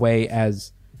Spirited Away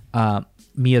as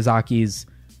Miyazaki's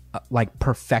like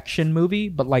perfection movie,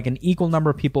 but like an equal number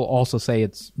of people also say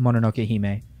it's Mononoke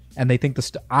Hime, and they think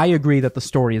I agree that the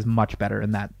story is much better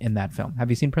in that film. Have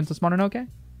you seen Princess Mononoke?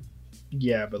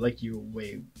 Yeah, but like you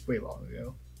way long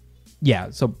ago. Yeah,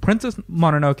 so Princess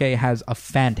Mononoke has a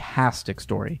fantastic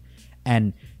story,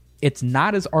 and it's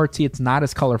not as artsy, it's not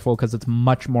as colorful because it's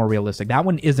much more realistic. That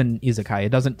one isn't isekai. It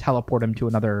doesn't teleport him to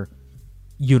another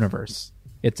universe.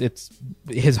 It's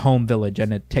his home village,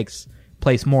 and it takes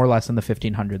place more or less in the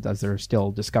 1500s as they're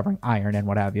still discovering iron and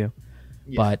what have you.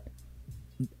 Yeah. But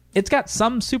it's got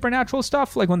some supernatural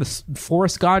stuff, like when the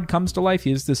forest god comes to life,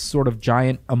 he's this sort of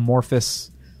giant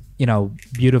amorphous,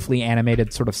 beautifully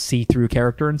animated sort of see-through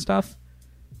character and stuff.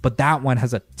 But that one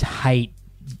has a tight,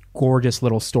 gorgeous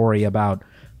little story about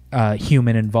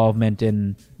human involvement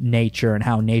in nature and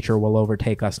how nature will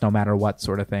overtake us no matter what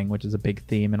sort of thing, which is a big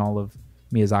theme in all of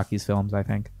Miyazaki's films, I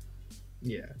think.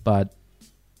 Yeah. But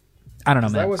I don't know,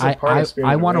 man.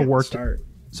 I want to work.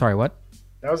 Sorry, what?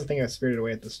 That was the thing that Spirited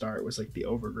Away at the start was like the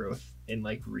overgrowth in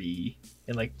like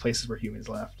places where humans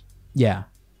left. Yeah.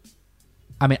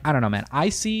 I mean, I don't know, man. I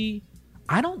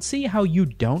don't see how you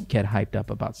don't get hyped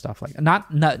up about stuff like that.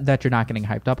 Not that you're not getting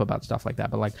hyped up about stuff like that,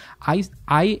 but like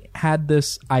I had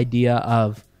this idea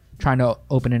of trying to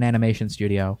open an animation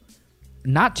studio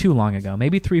not too long ago,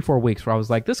 maybe 3-4 weeks, where I was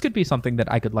like, this could be something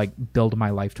that I could like build my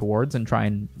life towards and try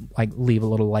and like leave a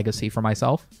little legacy for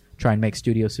myself, try and make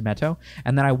Studio Sumito.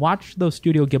 And then I watched those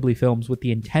Studio Ghibli films with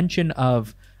the intention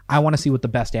of, I want to see what the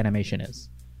best animation is.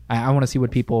 I want to see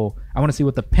what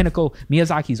the pinnacle.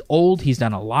 Miyazaki's old. He's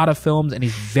done a lot of films and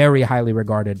he's very highly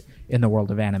regarded in the world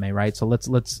of anime, right? So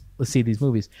let's see these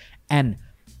movies. And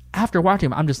after watching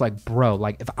them, I'm just like, bro,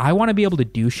 like if I want to be able to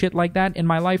do shit like that in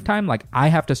my lifetime, like I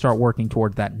have to start working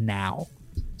towards that now,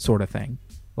 sort of thing.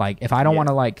 Like if I don't want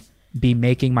to like be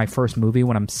making my first movie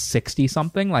when I'm 60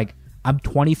 something, like I'm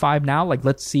 25 now, like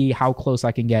let's see how close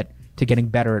I can get to getting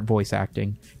better at voice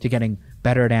acting, to getting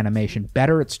better at animation,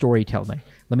 better at storytelling.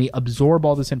 Let me absorb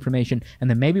all this information, and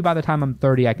then maybe by the time I'm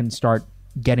 30, I can start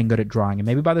getting good at drawing. And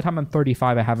maybe by the time I'm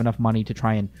 35, I have enough money to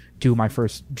try and do my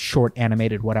first short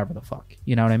animated whatever the fuck.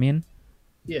 You know what I mean?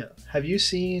 Yeah. Have you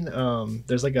seen,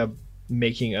 there's like a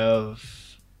making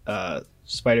of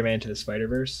Spider-Man Into the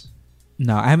Spider-Verse?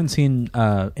 No, I haven't seen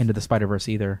Into the Spider-Verse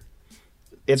either.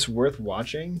 It's worth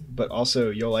watching, but also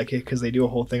you'll like it because they do a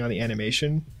whole thing on the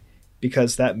animation,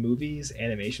 because that movie's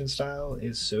animation style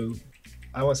is so,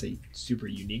 I don't want to say super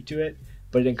unique to it,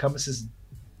 but it encompasses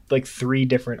like 3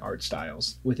 different art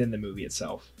styles within the movie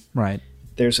itself. Right.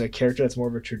 There's a character that's more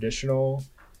of a traditional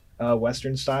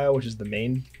Western style, which is the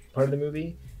main part of the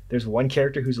movie. There's one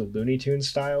character who's a Looney Tunes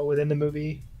style within the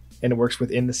movie, and it works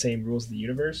within the same rules of the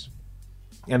universe.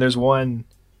 And there's one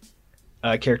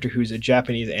character who's a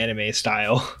Japanese anime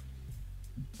style,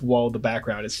 while the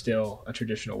background is still a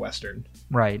traditional Western.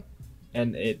 Right.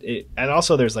 And and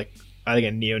also there's like, I think,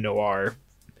 a neo-noir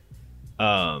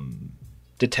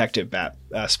detective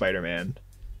Spider-Man,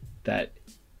 that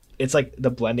it's like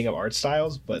the blending of art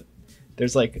styles, but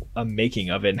there's like a making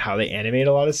of it and how they animate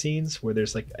a lot of scenes where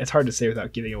there's like, it's hard to say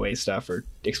without giving away stuff or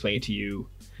explaining it to you.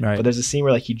 Right. But there's a scene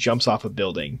where like he jumps off a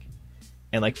building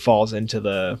and like falls into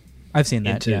the, I've seen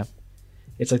that. Yeah.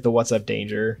 It's like the What's Up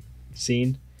Danger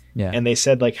scene. Yeah. And they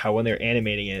said like how when they're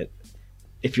animating it,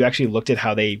 if you actually looked at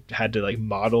how they had to like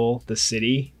model the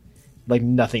city, like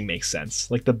nothing makes sense.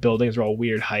 Like the buildings are all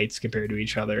weird heights compared to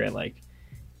each other, and like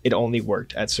it only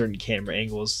worked at certain camera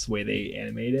angles the way they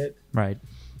animate it. Right.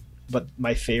 But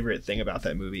my favorite thing about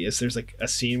that movie is there's like a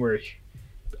scene where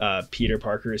Peter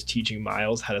Parker is teaching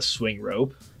Miles how to swing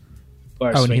rope.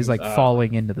 And he's like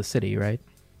falling into the city, right?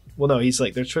 Well, no, he's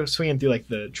like, they're swinging through like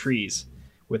the trees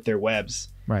with their webs.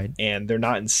 Right. And they're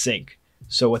not in sync.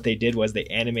 So what they did was they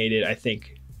animated, I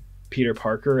think, Peter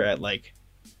Parker at like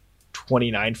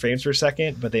 29 frames per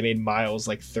second, but they made Miles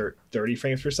like 30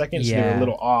 frames per second. So they were a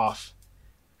little off.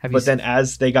 But then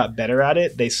as they got better at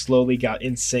it, they slowly got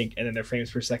in sync, and then their frames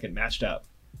per second matched up.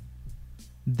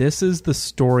 This is the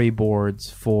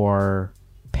storyboards for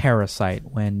Parasite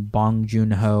when Bong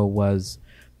Joon-ho was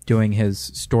doing his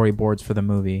storyboards for the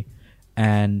movie.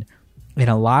 And in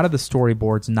a lot of the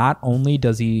storyboards, not only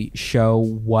does he show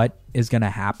what is going to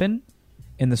happen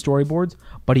in the storyboards,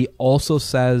 but he also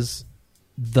says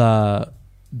the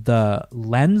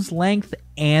lens length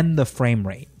and the frame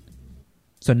rate.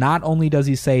 So not only does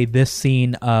he say this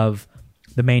scene of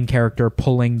the main character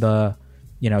pulling the,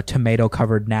 tomato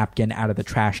covered napkin out of the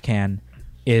trash can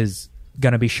is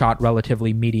going to be shot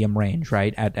relatively medium range,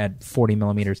 right? At 40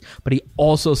 millimeters. But he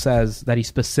also says that he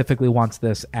specifically wants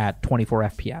this at 24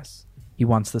 FPS. He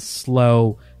wants the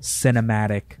slow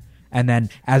cinematic. And then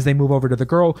as they move over to the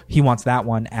girl, he wants that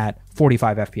one at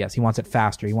 45 FPS. He wants it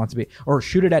faster. He wants to be, or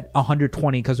shoot it at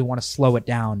 120 because we want to slow it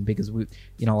down because we,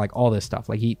 like all this stuff.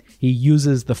 Like he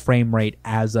uses the frame rate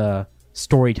as a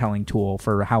storytelling tool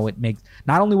for how it makes,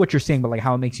 not only what you're seeing, but like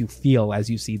how it makes you feel as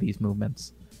you see these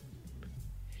movements.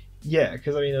 Yeah,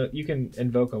 because you can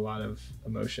invoke a lot of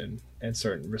emotion and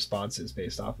certain responses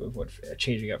based off of what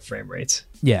changing up frame rates.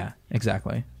 Yeah,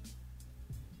 exactly.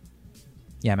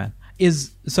 Yeah, man.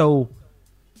 So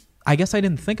I guess I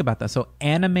didn't think about that. So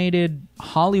animated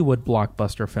Hollywood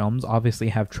blockbuster films obviously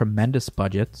have tremendous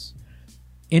budgets.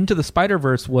 Into the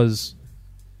Spider-Verse was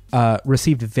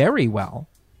received very well,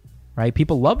 right?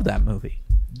 People loved that movie.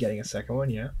 Getting a second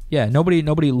one, yeah. Yeah, nobody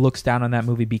looks down on that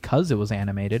movie because it was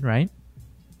animated, right?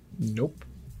 Nope.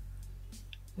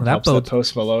 Well, that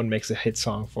Post Malone makes a hit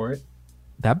song for it.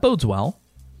 That bodes well.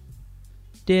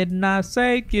 Didn't I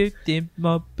say you did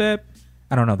my pep?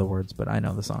 I don't know the words, but I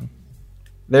know the song.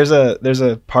 There's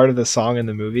a part of the song in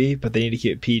the movie, but they need to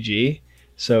keep it PG.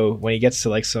 So when he gets to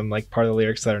like some like part of the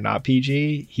lyrics that are not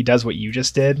PG, he does what you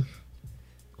just did,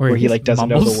 where he like doesn't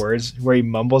know the words, where he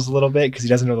mumbles a little bit because he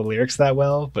doesn't know the lyrics that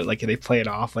well. But like they play it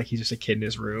off like he's just a kid in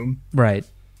his room, right?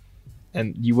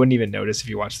 And you wouldn't even notice if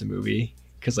you watch the movie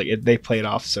because like they play it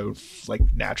off so like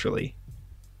naturally.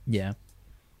 Yeah.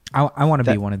 I want to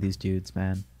That- be one of these dudes,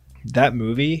 man. That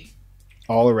movie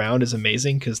all around is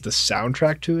amazing because the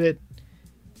soundtrack to it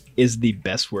is the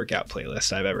best workout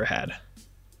playlist I've ever had.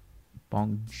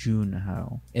 Bong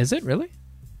Joon-ho. Is it really?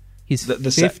 He's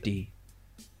The 50.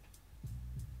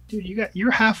 Dude,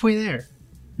 you're halfway there.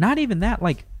 Not even that.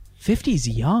 Like 50's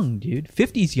young, dude.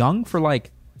 50's young for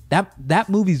like that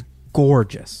movie's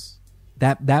gorgeous.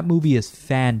 That movie is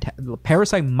fantastic.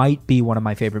 Parasite might be one of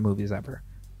my favorite movies ever.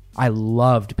 I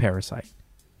loved Parasite.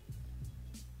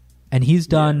 And he's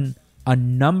done a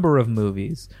number of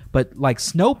movies, but like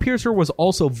Snowpiercer was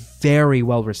also very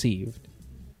well received.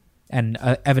 And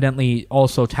evidently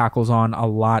also tackles on a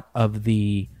lot of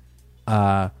the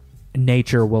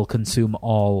nature will consume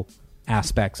all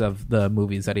aspects of the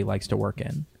movies that he likes to work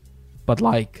in. But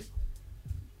like,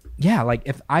 yeah, like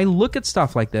if I look at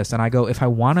stuff like this and I go, if I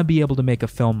want to be able to make a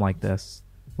film like this,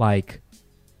 like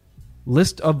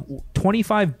list of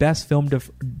 25 best film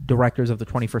directors of the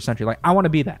 21st century, like I want to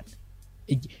be that.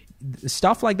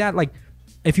 Stuff like that, like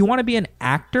if you want to be an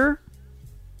actor,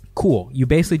 cool. You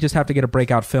basically just have to get a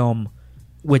breakout film,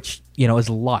 which, you know, is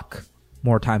luck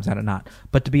more times than not.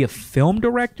 But to be a film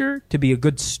director, to be a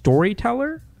good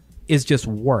storyteller, is just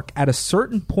work. At a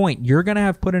certain point, you're going to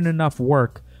have put in enough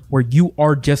work where you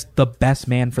are just the best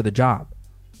man for the job.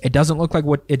 It doesn't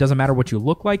matter what you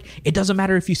look like. It doesn't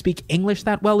matter if you speak English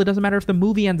that well. It doesn't matter if the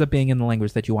movie ends up being in the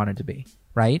language that you want it to be,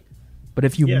 right? But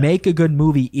if you make a good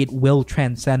movie, it will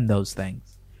transcend those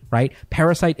things, right?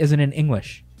 Parasite isn't in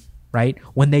English, right?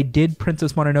 When they did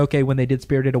Princess Mononoke, when they did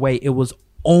Spirited Away, it was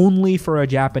only for a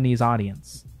Japanese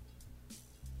audience.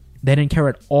 They didn't care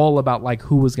at all about like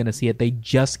who was going to see it. They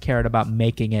just cared about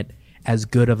making it as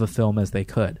good of a film as they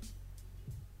could.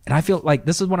 And I feel like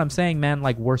this is what I'm saying, man.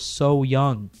 Like we're so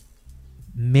young,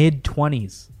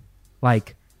 mid-20s.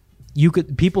 Like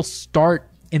people start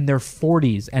in their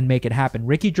 40s and make it happen.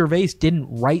 Ricky Gervais didn't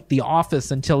write The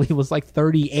Office until he was like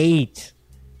 38.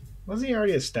 Wasn't he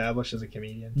already established as a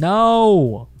comedian?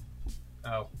 No.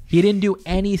 Oh. He didn't do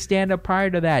any stand-up prior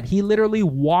to that. He literally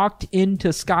walked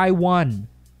into Sky One,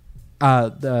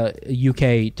 the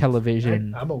UK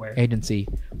television I'm aware. agency,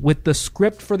 with the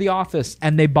script for The Office,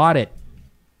 and they bought it.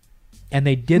 And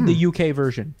they did the UK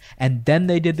version. And then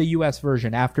they did the US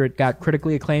version after it got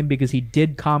critically acclaimed because he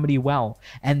did comedy well.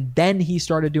 And then he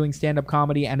started doing stand-up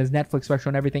comedy and his Netflix special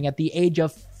and everything at the age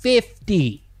of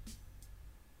 50.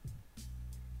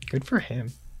 Good for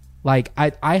him. Like,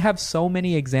 I have so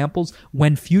many examples.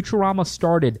 When Futurama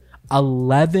started,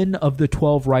 11 of the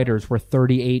 12 writers were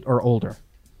 38 or older.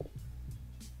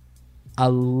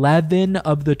 11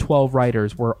 of the 12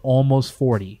 writers were almost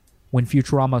 40 when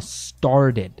Futurama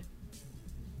started.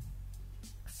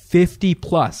 50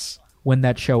 plus when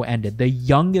that show ended. The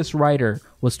youngest writer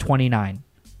was 29.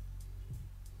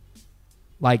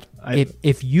 Like,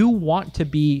 if you want to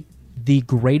be the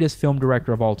greatest film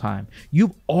director of all time,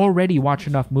 you've already watched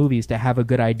enough movies to have a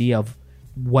good idea of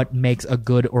what makes a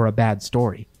good or a bad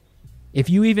story. If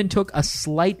you even took a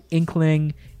slight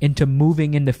inkling into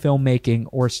moving into filmmaking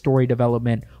or story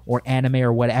development or anime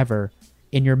or whatever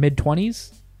in your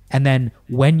mid-20s, and then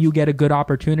when you get a good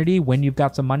opportunity, when you've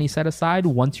got some money set aside,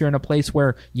 once you're in a place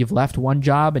where you've left one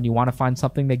job and you want to find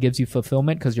something that gives you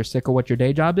fulfillment because you're sick of what your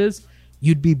day job is,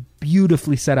 you'd be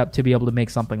beautifully set up to be able to make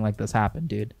something like this happen,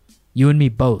 dude. You and me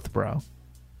both, bro.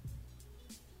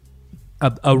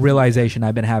 A realization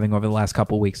I've been having over the last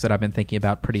couple of weeks that I've been thinking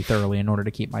about pretty thoroughly in order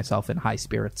to keep myself in high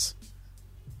spirits.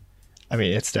 I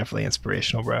mean, it's definitely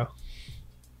inspirational, bro.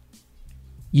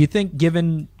 You think,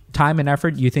 given time and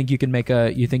effort, you think you can make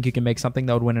something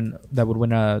that would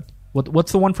win a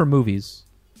what's the one for movies?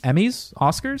 Emmys?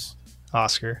 Oscars?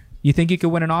 Oscar. You think you could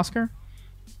win an Oscar?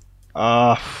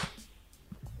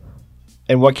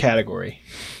 In what category?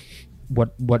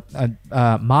 What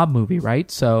mob movie, right?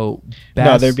 So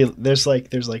no, there's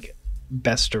like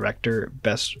best director,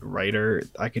 best writer.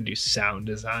 I could do sound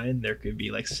design. There could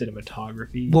be like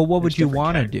cinematography. Well, what would you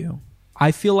want to do?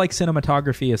 I feel like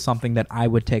cinematography is something that I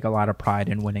would take a lot of pride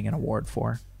in winning an award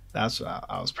for. That's what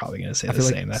I was probably going to say. The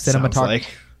same. Like that sounds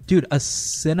like, dude, a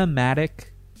cinematic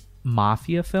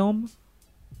mafia film.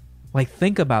 Like,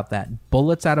 think about that.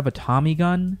 Bullets out of a Tommy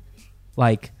gun,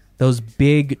 like those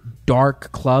big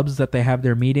dark clubs that they have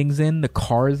their meetings in, the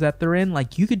cars that they're in.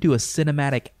 Like, you could do a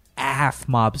cinematic AF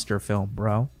mobster film,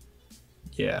 bro.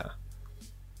 Yeah.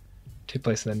 Took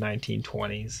place in the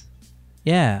 1920s.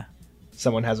 Yeah.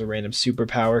 Someone has a random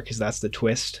superpower because that's the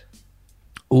twist.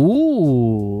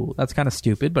 Ooh, that's kind of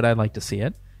stupid, but I'd like to see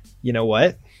it. You know what?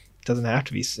 It doesn't have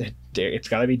to be. It's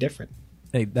got to be different.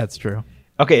 Hey, that's true.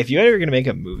 Okay, if you ever going to make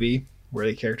a movie where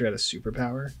the character had a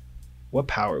superpower, what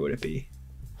power would it be?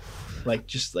 Like,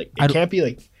 just like, it can't be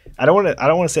like, I don't want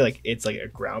to say like it's like a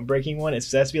groundbreaking one. It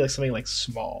has to be like something like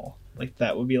small, like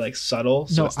that would be like subtle.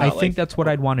 So no, it's not I think like, that's what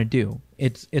I'd want to do.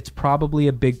 It's probably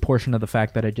a big portion of the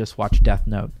fact that I just watched Death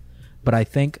Note, but I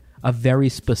think a very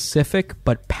specific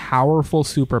but powerful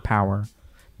superpower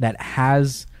that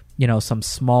has, you know, some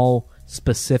small,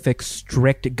 specific,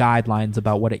 strict guidelines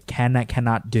about what it can and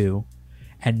cannot do,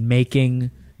 and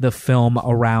making the film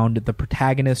around the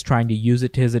protagonist trying to use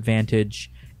it to his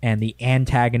advantage and the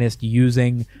antagonist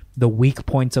using the weak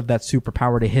points of that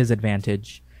superpower to his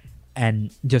advantage,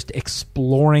 and just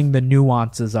exploring the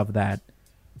nuances of that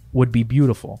would be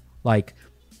beautiful. Like,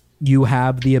 you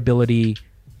have the ability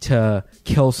to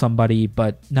kill somebody,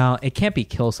 but no, it can't be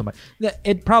kill somebody.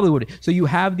 It probably would. So you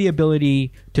have the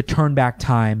ability to turn back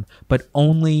time, but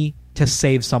only to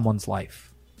save someone's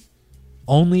life.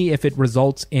 Only if it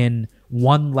results in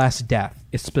one less death.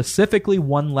 It's specifically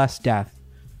one less death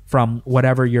from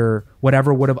whatever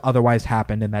would have otherwise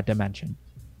happened in that dimension.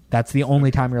 That's the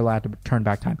only time you're allowed to turn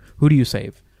back time. Who do you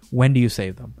save? When do you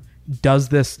save them? Does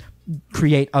this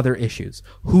create other issues?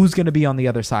 Who's going to be on the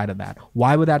other side of that?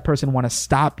 Why would that person want to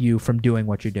stop you from doing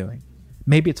what you're doing?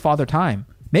 Maybe it's Father Time.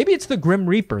 Maybe it's the Grim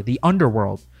Reaper, the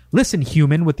underworld. Listen,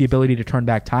 human with the ability to turn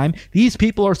back time, these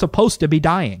people are supposed to be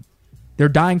dying. They're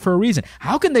dying for a reason.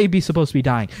 How can they be supposed to be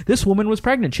dying? This woman was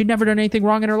pregnant. She'd never done anything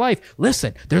wrong in her life.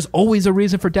 Listen, there's always a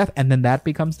reason for death, and then that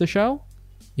becomes the show?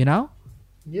 You know?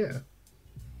 Yeah.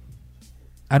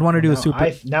 I'd want to do a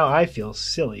super... Now I feel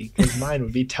silly, because mine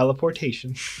would be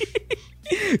teleportation.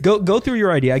 Go through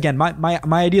your idea. Again, my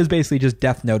idea is basically just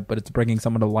Death Note, but it's bringing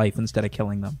someone to life instead of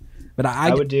killing them. But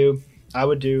I would do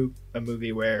a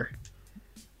movie where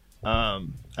I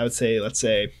would say, let's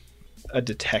say, a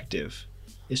detective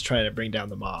is trying to bring down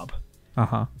the mob.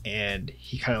 Uh-huh. And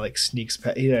he kind of like sneaks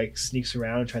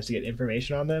around and tries to get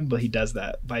information on them, but he does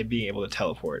that by being able to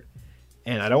teleport.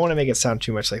 And I don't want to make it sound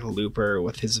too much like Looper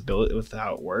with his ability, with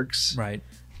how it works. Right.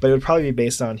 But it would probably be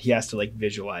based on he has to like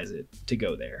visualize it to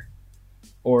go there.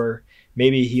 Or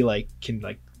maybe he can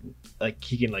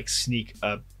sneak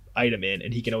a item in,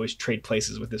 and he can always trade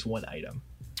places with this one item.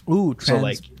 Ooh,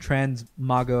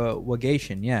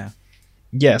 transmogrification, yeah.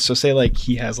 Yeah, so say like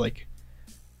he has like,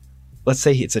 let's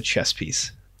say it's a chess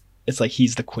piece. It's like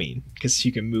he's the queen because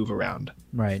you can move around.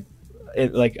 Right.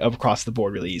 Like across the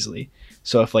board really easily.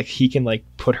 So if like he can like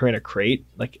put her in a crate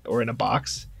or in a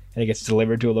box, and it gets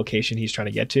delivered to a location he's trying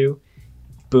to get to,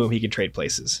 boom, he can trade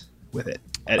places with it.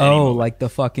 Oh, like the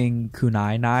fucking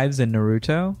kunai knives in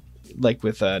Naruto? Like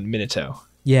with Minato.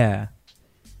 Yeah.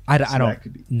 I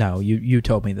don't know. You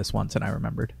told me this once and I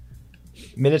remembered.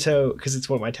 Minato, because it's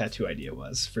what my tattoo idea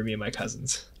was for me and my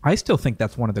cousins. I still think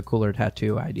that's one of the cooler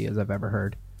tattoo ideas I've ever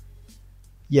heard.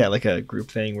 Yeah, like a group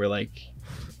thing where like...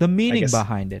 The meaning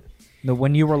behind it.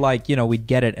 When you were like, you know, we'd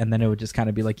get it, and then it would just kind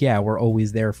of be like, yeah, we're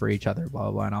always there for each other, blah,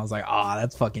 blah, blah. And I was like,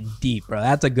 that's fucking deep, bro.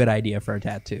 That's a good idea for a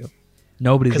tattoo.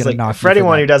 Nobody's going to knock you for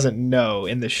anyone who doesn't know,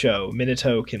 in the show,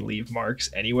 Minato can leave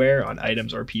marks anywhere on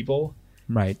items or people.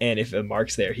 Right. And if a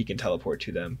mark's there, he can teleport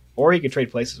to them. Or he can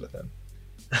trade places with them.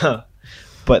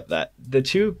 But the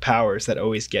two powers that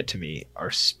always get to me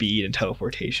are speed and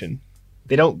teleportation.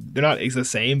 They're not the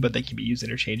same, but they can be used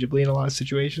interchangeably in a lot of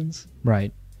situations.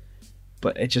 Right.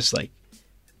 But it's just like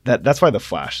that's why the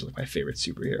Flash is like my favorite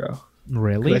superhero.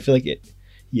 Really? I feel like it.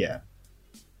 Yeah.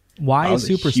 Why is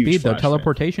super speed though?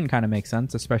 Teleportation kind of makes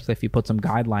sense, especially if you put some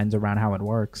guidelines around how it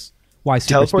works. Why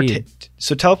super speed?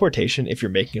 So teleportation, if you're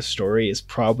making a story, is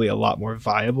probably a lot more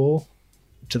viable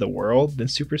to the world than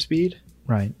super speed.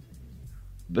 Right.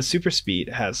 But super speed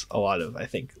has a lot of, I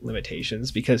think,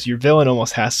 limitations because your villain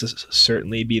almost has to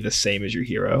certainly be the same as your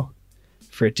hero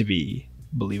for it to be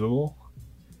believable.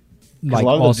 Like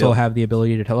also have the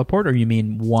ability to teleport, or you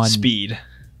mean one speed,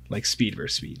 like speed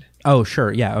versus speed? Oh,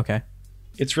 sure, yeah, okay.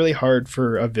 It's really hard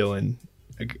for a villain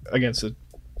against a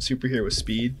superhero with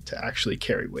speed to actually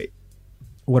carry weight.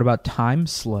 What about time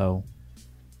slow?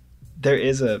 There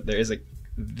is a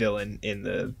villain in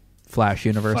the Flash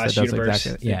universe that does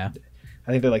exactly. Yeah,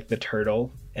 I think they're like the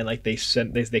turtle, and like they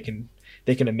can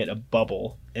emit a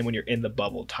bubble, and when you're in the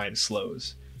bubble, time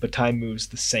slows, but time moves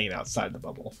the same outside the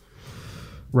bubble.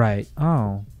 Right.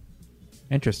 Oh,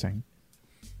 interesting.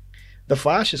 The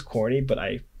Flash is corny, but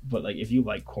like if you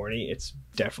like corny, it's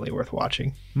definitely worth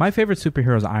watching. My favorite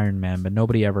superhero is Iron Man, but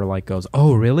nobody ever like goes,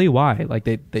 "Oh, really? Why?" Like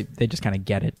they just kind of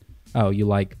get it. Oh, you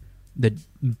like the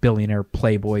billionaire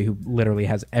playboy who literally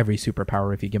has every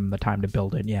superpower if you give him the time to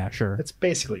build it. Yeah, sure. It's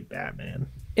basically Batman.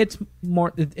 It's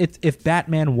more. It's if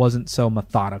Batman wasn't so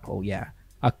methodical. Yeah,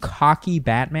 a cocky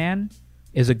Batman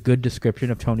is a good description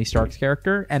of Tony Stark's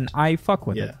character, and I fuck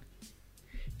with it.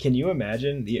 Can you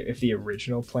imagine if the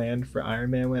original plan for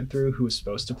Iron Man went through? Who was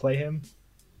supposed to play him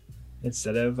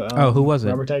instead of who was it?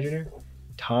 Robert Downey Jr.?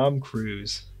 Tom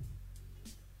Cruise.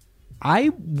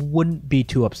 I wouldn't be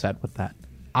too upset with that.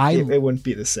 It wouldn't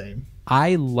be the same.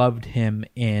 I loved him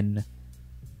in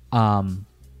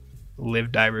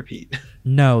Live, Die, Repeat.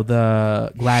 No,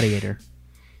 the Gladiator.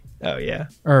 Oh yeah.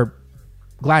 Or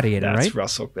Gladiator, That's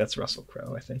right? That's Russell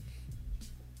Crowe, I think.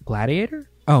 Gladiator?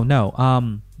 Oh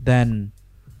no. Then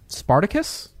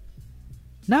Spartacus?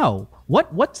 No.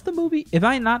 What's the movie? Am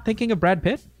I not thinking of Brad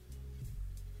Pitt?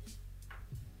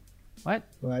 What?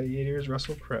 Gladiator is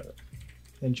Russell Crowe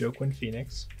and Joaquin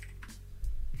Phoenix.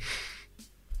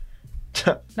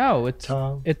 No, it's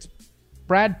Tom. it's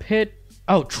Brad Pitt.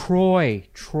 Oh, Troy.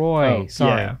 Oh,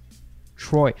 Sorry. yeah.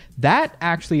 Troy. That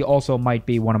actually also might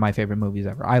be one of my favorite movies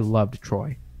ever. I loved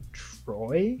Troy.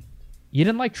 Troy? You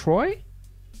didn't like Troy?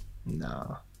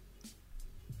 No.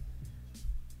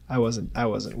 I wasn't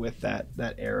with that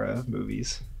era of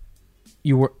movies.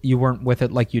 You weren't with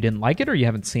it, like you didn't like it, or you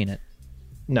haven't seen it?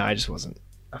 No, I just wasn't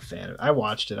a fan of it. I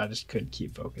watched it, I just couldn't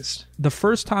keep focused. The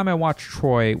first time I watched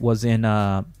Troy was in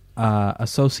a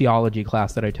sociology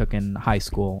class that I took in high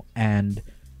school, and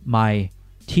my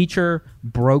teacher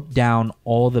broke down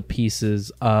all the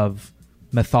pieces of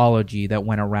mythology that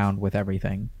went around with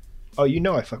everything. Oh, you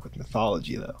know I fuck with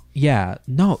mythology, though. Yeah.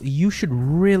 No, you should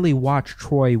really watch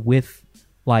Troy with,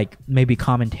 like, maybe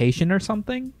commentation or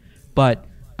something. But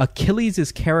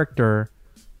Achilles' character,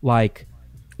 like,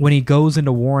 when he goes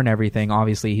into war and everything,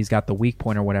 obviously he's got the weak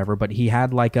point or whatever, but he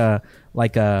had like a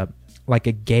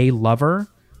gay lover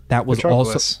that was Patroclus.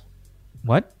 also...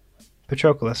 What?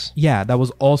 Patroclus. Yeah, that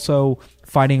was also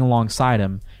fighting alongside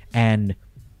him, and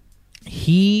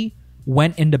he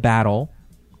went into battle,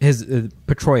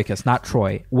 Patroclus, not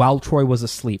Troy, while Troy was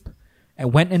asleep,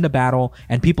 and went into battle,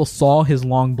 and people saw his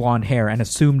long blonde hair and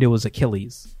assumed it was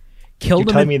Achilles. Killed You're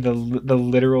him. telling me the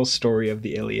literal story of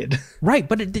the Iliad. Right,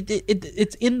 but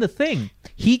it's in the thing.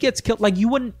 He gets killed. Like, you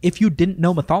wouldn't, if you didn't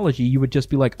know mythology, you would just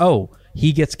be like, oh,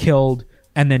 he gets killed,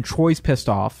 and then Troy's pissed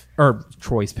off. Fucking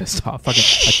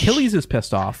Achilles is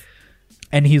pissed off.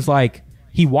 And he's like,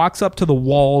 he walks up to the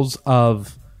walls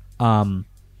of Rome?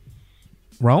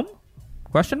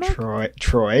 Question mark?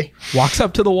 Troy. Walks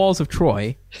up to the walls of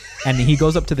Troy, and he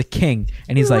goes up to the king,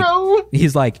 and he's No.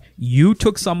 like, you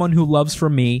took someone who loves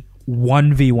from me,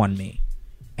 1v1 me.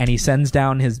 And he sends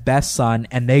down his best son,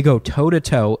 and they go toe to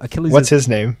toe. Achilles. What's his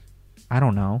name? I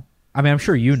don't know. I mean, I'm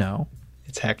sure you know.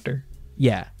 It's Hector.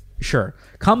 Yeah, sure.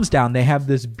 Comes down. They have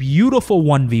this beautiful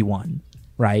 1v1,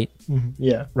 right? Mm-hmm.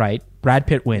 Yeah. Right. Brad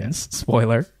Pitt wins. Yeah.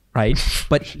 Spoiler. Right.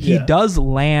 But he Yeah. does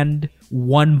land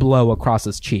one blow across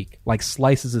his cheek, like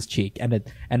slices his cheek.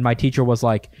 And my teacher was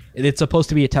like, it's supposed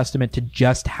to be a testament to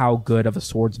just how good of a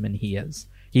swordsman he is.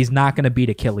 He's not going to beat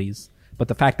Achilles, but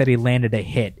the fact that he landed a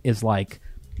hit is like,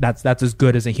 that's as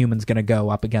good as a human's going to go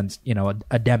up against,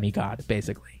 a demigod,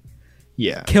 basically.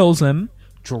 Yeah. Kills him,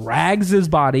 drags his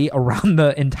body around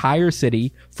the entire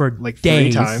city for Like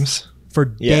days. 3 times. For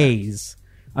days.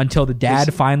 Until the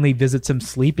dad finally visits him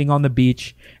sleeping on the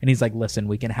beach, and he's like, listen,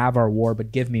 we can have our war,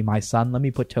 but give me my son. Let me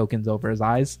put tokens over his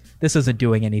eyes. This isn't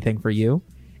doing anything for you.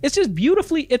 It's just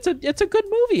beautifully, it's a good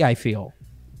movie, I feel.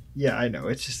 Yeah, I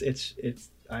know.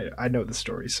 I know the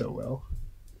story so well.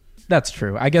 That's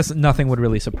true. I guess nothing would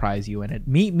really surprise you in it.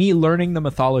 Me learning the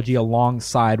mythology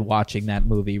alongside watching that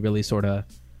movie really sort of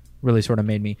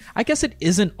made me. I guess it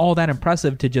isn't all that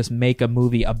impressive to just make a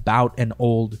movie about an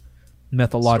old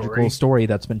mythological story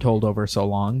that's been told over so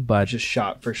long, but just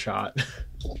shot for shot.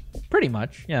 Pretty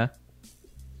much, yeah.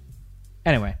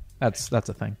 Anyway, that's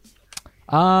a thing.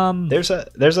 There's a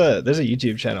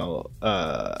YouTube channel,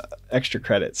 Extra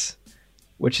Credits,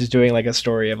 which is doing like a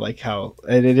story of like how,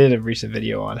 and it did a recent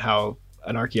video on how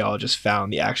an archaeologist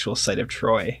found the actual site of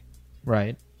Troy.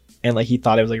 Right. And like he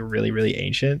thought it was like really, really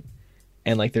ancient.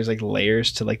 And like there's like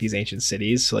layers to like these ancient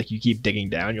cities. So like you keep digging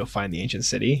down, you'll find the ancient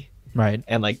city. Right.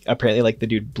 And like apparently like the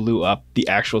dude blew up the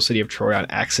actual city of Troy on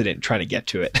accident trying to get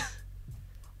to it.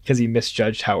 Because he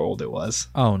misjudged how old it was.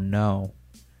 Oh no.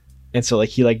 And so like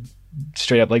he like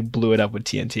straight up like blew it up with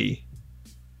TNT.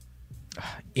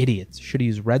 Idiots. Should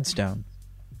use redstone.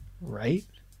 Right?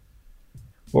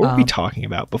 What were we talking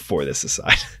about before this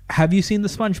aside? Have you seen the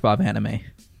SpongeBob anime?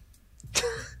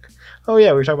 Oh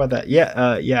yeah, we were talking about that.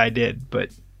 Yeah, I did,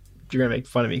 but you're gonna make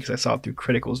fun of me because I saw it through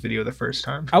Critical's video the first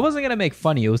time. I wasn't gonna make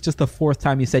fun of you. It was just the 4th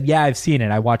time you said, yeah, I've seen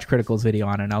it. I watched Critical's video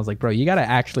on it, and I was like, bro, you gotta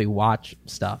actually watch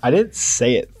stuff. I didn't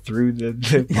say it through the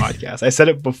podcast. I said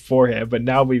it beforehand, but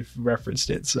now we've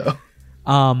referenced it, so.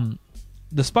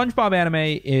 the SpongeBob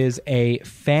anime is a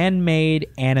fan-made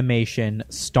animation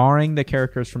starring the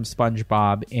characters from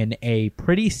SpongeBob in a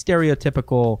pretty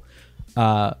stereotypical,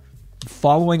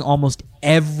 following almost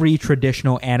every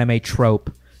traditional anime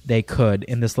trope they could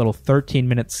in this little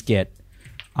 13-minute skit.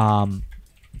 I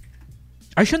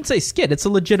shouldn't say skit; it's a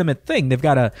legitimate thing. They've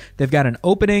got an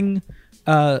opening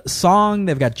song.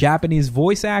 They've got Japanese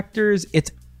voice actors.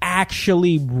 It's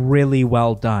actually really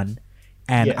well done.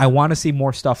 And I want to see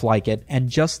more stuff like it. And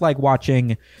just like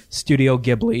watching Studio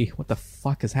Ghibli, what the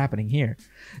fuck is happening here?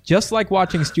 Just like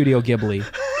watching Studio Ghibli,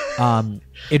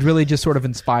 it really just sort of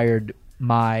inspired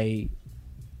my,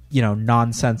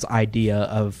 nonsense idea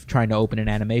of trying to open an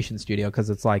animation studio. Because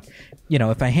it's like,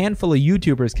 if a handful of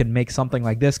YouTubers can make something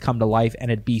like this come to life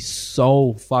and it'd be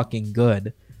so fucking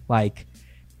good, like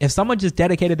if someone just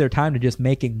dedicated their time to just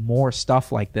making more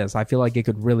stuff like this, I feel like it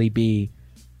could really be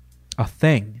a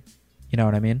thing. You know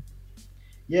what I mean?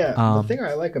 Yeah. The thing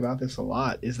I like about this a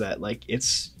lot is that like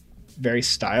it's very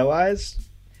stylized,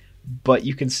 but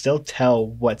you can still tell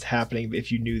what's happening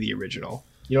if you knew the original.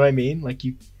 You know what I mean? Like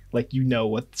you know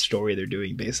what story they're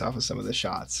doing based off of some of the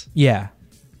shots. Yeah.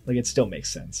 Like it still makes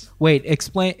sense. Wait,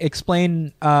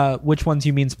 explain which ones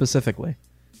you mean specifically.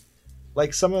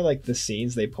 Like some of like the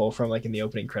scenes they pull from like in the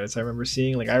opening credits I remember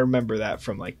seeing, like I remember that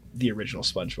from like the original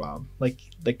SpongeBob, like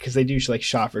because they do like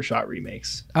shot for shot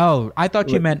remakes. Oh, I thought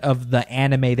you meant of the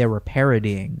anime they were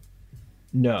parodying.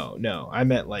 No, I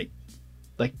meant like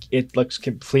it looks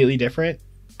completely different,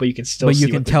 but you can still. But see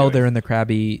you can tell they're in the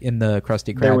Krusty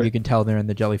Krab. You can tell they're in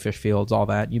the jellyfish fields. All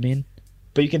that you mean?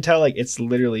 But you can tell like it's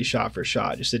literally shot for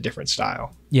shot, just a different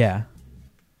style. Yeah,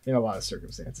 in a lot of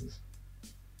circumstances.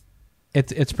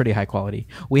 It's pretty high quality.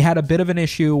 We had a bit of an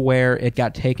issue where it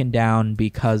got taken down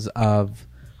because of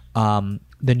the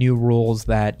new rules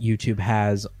that YouTube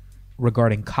has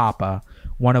regarding COPPA,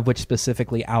 one of which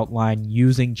specifically outline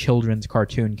using children's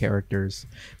cartoon characters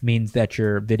means that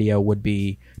your video would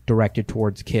be directed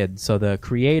towards kids. So the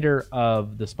creator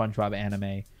of the SpongeBob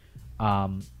anime,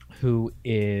 who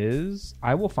is,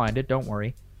 I will find it, don't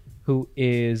worry, who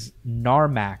is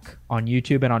Narmac on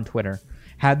YouTube and on Twitter,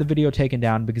 had the video taken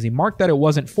down because he marked that it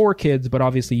wasn't for kids, but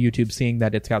obviously YouTube, seeing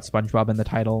that it's got SpongeBob in the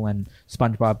title and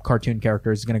SpongeBob cartoon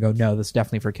characters, is going to go, no, this is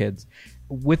definitely for kids.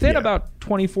 Within about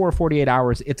 24 or 48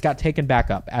 hours, it's got taken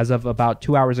back up as of about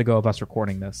 2 hours ago of us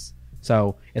recording this.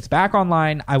 So it's back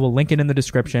online. I will link it in the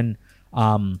description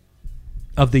of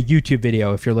the YouTube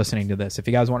video if you're listening to this. If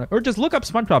you guys want to, or just look up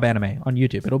SpongeBob anime on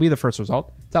YouTube. It'll be the first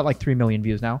result. It's at like 3 million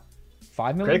views now.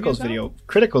 5 million views now?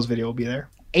 Critical's video will be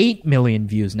there. 8 million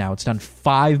views now. It's done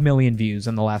 5 million views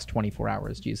in the last 24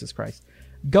 hours. Jesus Christ.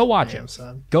 Go watch it.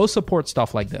 Son. Go support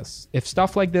stuff like this. If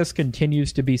stuff like this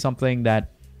continues to be something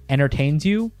that entertains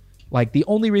you, like the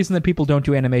only reason that people don't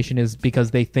do animation is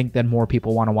because they think that more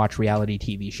people want to watch reality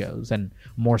TV shows and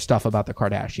more stuff about the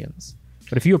Kardashians.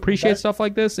 But if you appreciate stuff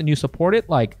like this and you support it,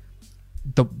 like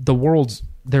the world's,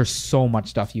 there's so much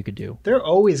stuff you could do. They're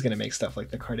always going to make stuff like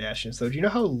the Kardashians, though. Do you know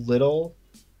how little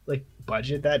like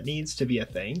budget that needs to be a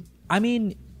thing? I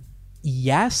mean,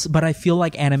 yes, but I feel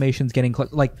like animation's getting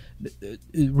like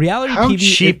reality how TV. How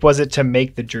cheap was it to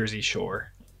make the Jersey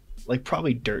Shore? Like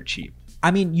probably dirt cheap. I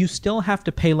mean, you still have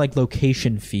to pay like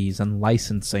location fees and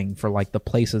licensing for like the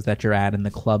places that you're at and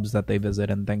the clubs that they visit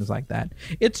and things like that.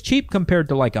 It's cheap compared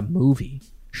to like a movie,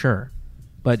 sure.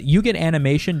 But you get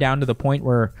animation down to the point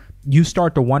where you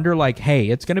start to wonder like, hey,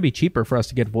 it's going to be cheaper for us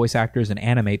to get voice actors and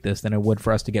animate this than it would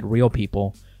for us to get real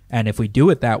people. And if we do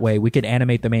it that way, we could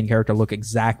animate the main character look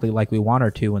exactly like we want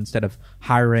her to instead of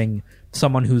hiring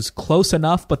someone who's close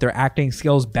enough, but their acting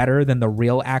skills better than the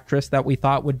real actress that we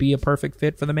thought would be a perfect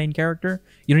fit for the main character.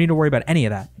 You don't need to worry about any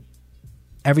of that.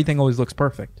 Everything always looks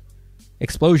perfect.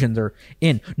 Explosions are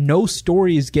in. No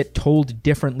stories get told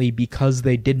differently because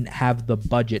they didn't have the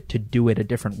budget to do it a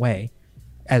different way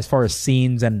as far as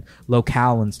scenes and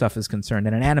locale and stuff is concerned.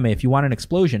 In an anime, if you want an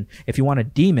explosion, if you want a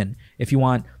demon, if you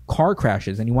want car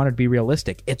crashes and you want it to be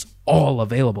realistic, it's all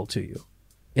available to you.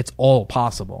 It's all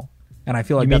possible. And I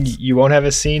feel like you won't have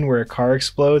a scene where a car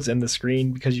explodes and the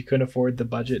screen, because you couldn't afford the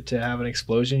budget to have an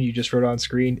explosion, you just wrote on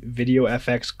screen video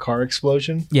FX car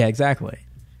explosion? Yeah, exactly.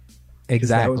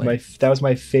 Exactly. That was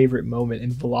my favorite moment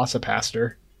in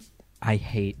Velocipaster. I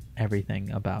hate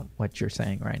everything about what you're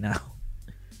saying right now.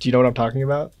 Do you know what I'm talking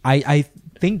about? I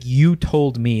think you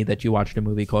told me that you watched a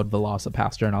movie called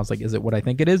Velocipaster, and I was like, is it what I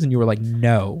think it is? And you were like,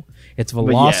 no, it's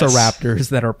velociraptors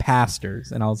that are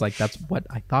pastors. And I was like, that's what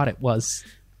I thought it was.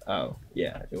 Oh,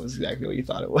 yeah, it was exactly what you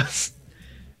thought it was.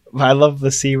 I love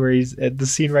the scene where the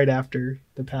scene right after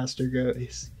the pastor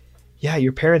goes, yeah,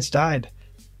 your parents died.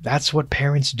 That's what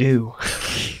parents do.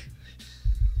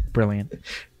 Brilliant.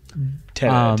 10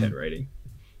 out of 10 rating.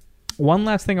 One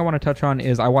last thing I want to touch on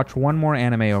is I watched one more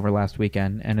anime over last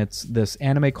weekend, and it's this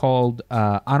anime called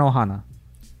Anohana.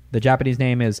 The Japanese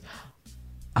name is...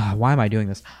 why am I doing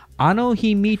this?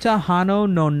 Anohimita Hano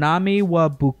no Nami wa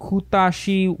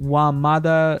Bukutashi wa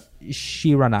Mada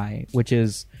Shiranai, which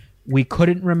is, we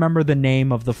couldn't remember the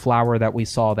name of the flower that we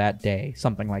saw that day.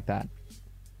 Something like that.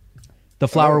 The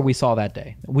flower we saw that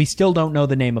day. We still don't know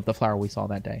the name of the flower we saw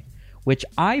that day, which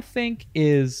I think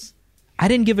is... I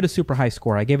didn't give it a super high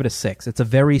score. I gave it a 6. It's a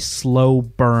very slow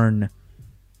burn,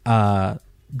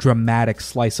 dramatic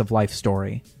slice of life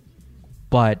story.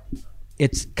 But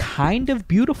it's kind of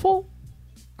beautiful.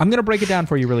 I'm going to break it down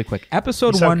for you really quick.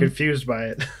 Episode 1... You sound confused by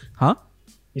it. Huh?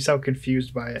 You sound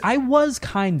confused by it. I was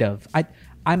kind of.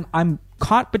 I'm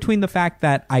caught between the fact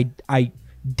that I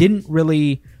didn't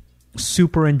really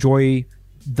super enjoy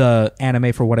the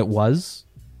anime for what it was,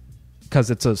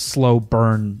 because it's a slow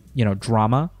burn,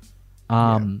 drama.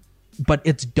 But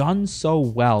it's done so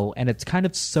well, and it's kind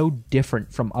of so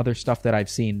different from other stuff that I've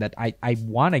seen that I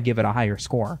want to give it a higher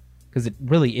score, because it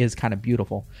really is kind of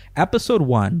beautiful. Episode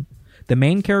 1, the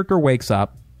main character wakes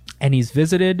up, and he's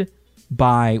visited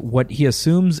by what he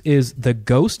assumes is the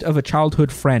ghost of a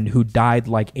childhood friend who died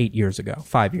like 5 years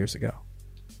ago.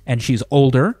 And she's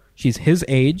older, she's his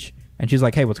age, and she's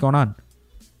like, hey, what's going on?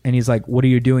 And he's like, what are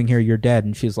you doing here? You're dead.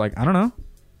 And she's like, I don't know.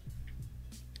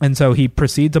 And so he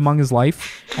proceeds among his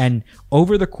life, and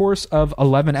over the course of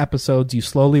 11 episodes, you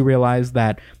slowly realize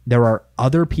that there are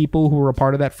other people who were a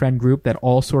part of that friend group that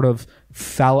all sort of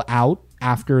fell out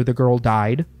after the girl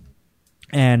died.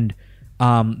 And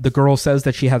the girl says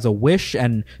that she has a wish,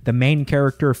 and the main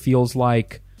character feels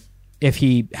like if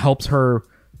he helps her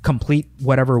complete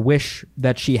whatever wish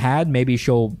that she had, maybe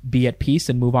she'll be at peace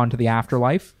and move on to the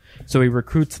afterlife. So he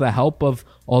recruits the help of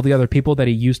all the other people that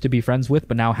he used to be friends with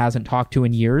but now hasn't talked to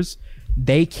in years.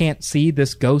 They can't see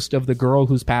this ghost of the girl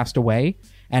who's passed away,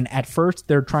 and at first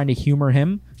they're trying to humor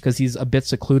him because he's a bit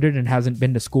secluded and hasn't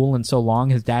been to school in so long.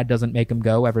 His dad doesn't make him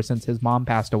go ever since his mom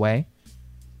passed away,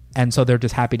 and so they're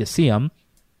just happy to see him.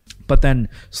 But then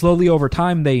slowly over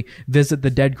time they visit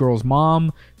the dead girl's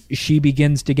mom. She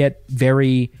begins to get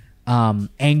very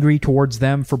angry towards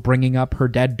them for bringing up her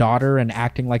dead daughter and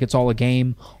acting like it's all a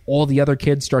game. All the other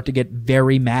kids start to get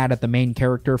very mad at the main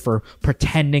character for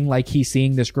pretending like he's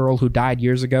seeing this girl who died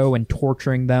years ago and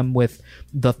torturing them with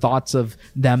the thoughts of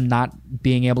them not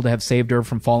being able to have saved her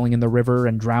from falling in the river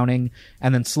and drowning.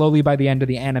 And then slowly by the end of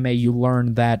the anime, you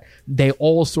learn that they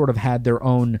all sort of had their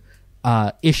own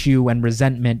issue and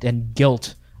resentment and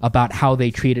guilt about how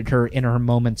they treated her in her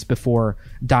moments before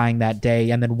dying that day.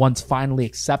 And then once finally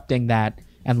accepting that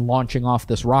and launching off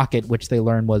this rocket, which they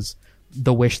learned was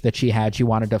the wish that she had. She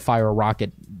wanted to fire a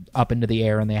rocket up into the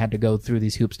air, and they had to go through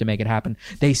these hoops to make it happen.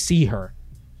 They see her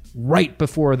right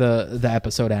before the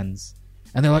episode ends.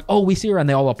 And they're like, oh, we see her. And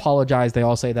they all apologize. They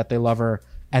all say that they love her.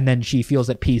 And then she feels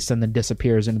at peace and then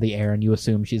disappears into the air. And you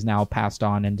assume she's now passed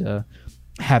on into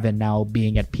heaven, now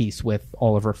being at peace with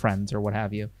all of her friends or what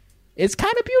have you. It's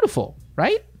kind of beautiful,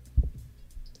 right?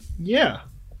 Yeah.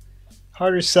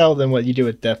 Harder sell than what you do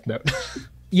with Death Note.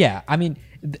 Yeah, I mean,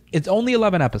 it's only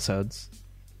 11 episodes.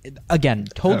 Again,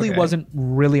 totally wasn't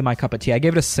really my cup of tea. I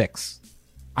gave it a 6.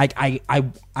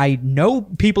 I know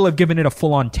people have given it a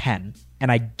full-on 10,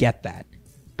 and I get that.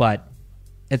 But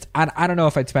I don't know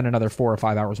if I'd spend another 4 or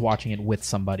 5 hours watching it with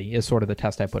somebody, is sort of the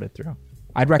test I put it through.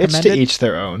 I'd recommend it. It's to each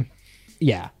their own.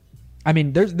 Yeah. I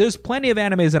mean, there's plenty of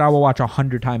animes that I will watch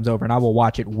 100 times over, and I will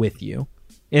watch it with you.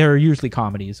 They're usually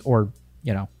comedies or,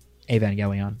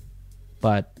 Evangelion.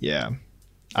 But yeah,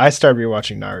 I started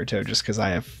rewatching Naruto just because I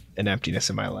have an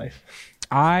emptiness in my life.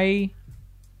 I'm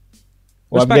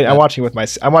watching with my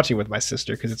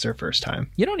sister because it's her first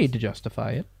time. You don't need to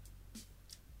justify it.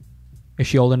 Is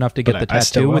she old enough to get the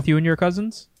tattoo with you and your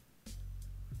cousins?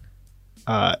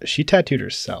 She tattooed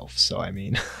herself, so I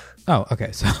mean. Oh,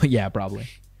 okay. So yeah, probably.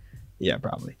 Yeah,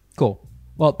 probably. Cool.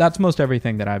 Well, that's most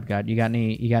everything that I've got. You got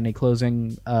any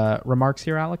closing remarks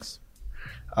here, Alex?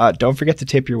 Don't forget to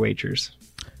tip your wagers.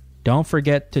 Don't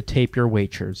forget to tape your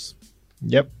wagers.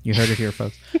 Yep. You heard it here,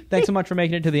 folks. Thanks so much for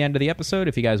making it to the end of the episode.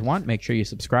 If you guys want, make sure you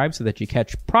subscribe so that you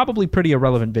catch probably pretty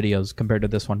irrelevant videos compared to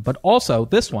this one, but also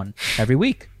this one every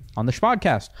week on the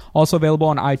Schpodcast. Also available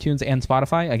on iTunes and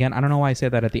Spotify. Again, I don't know why I say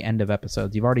that at the end of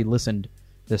episodes. You've already listened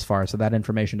this far, so that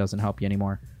information doesn't help you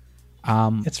anymore.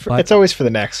 It's always for the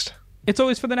next. It's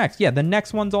always for the next. Yeah, the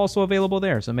next one's also available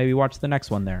there, so maybe watch the next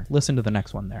one there. Listen to the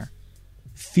next one there.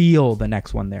 Feel the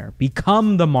next one there.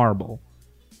 Become the marble.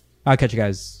 I'll catch you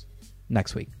guys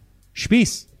next week.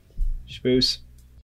 Peace. Spoos.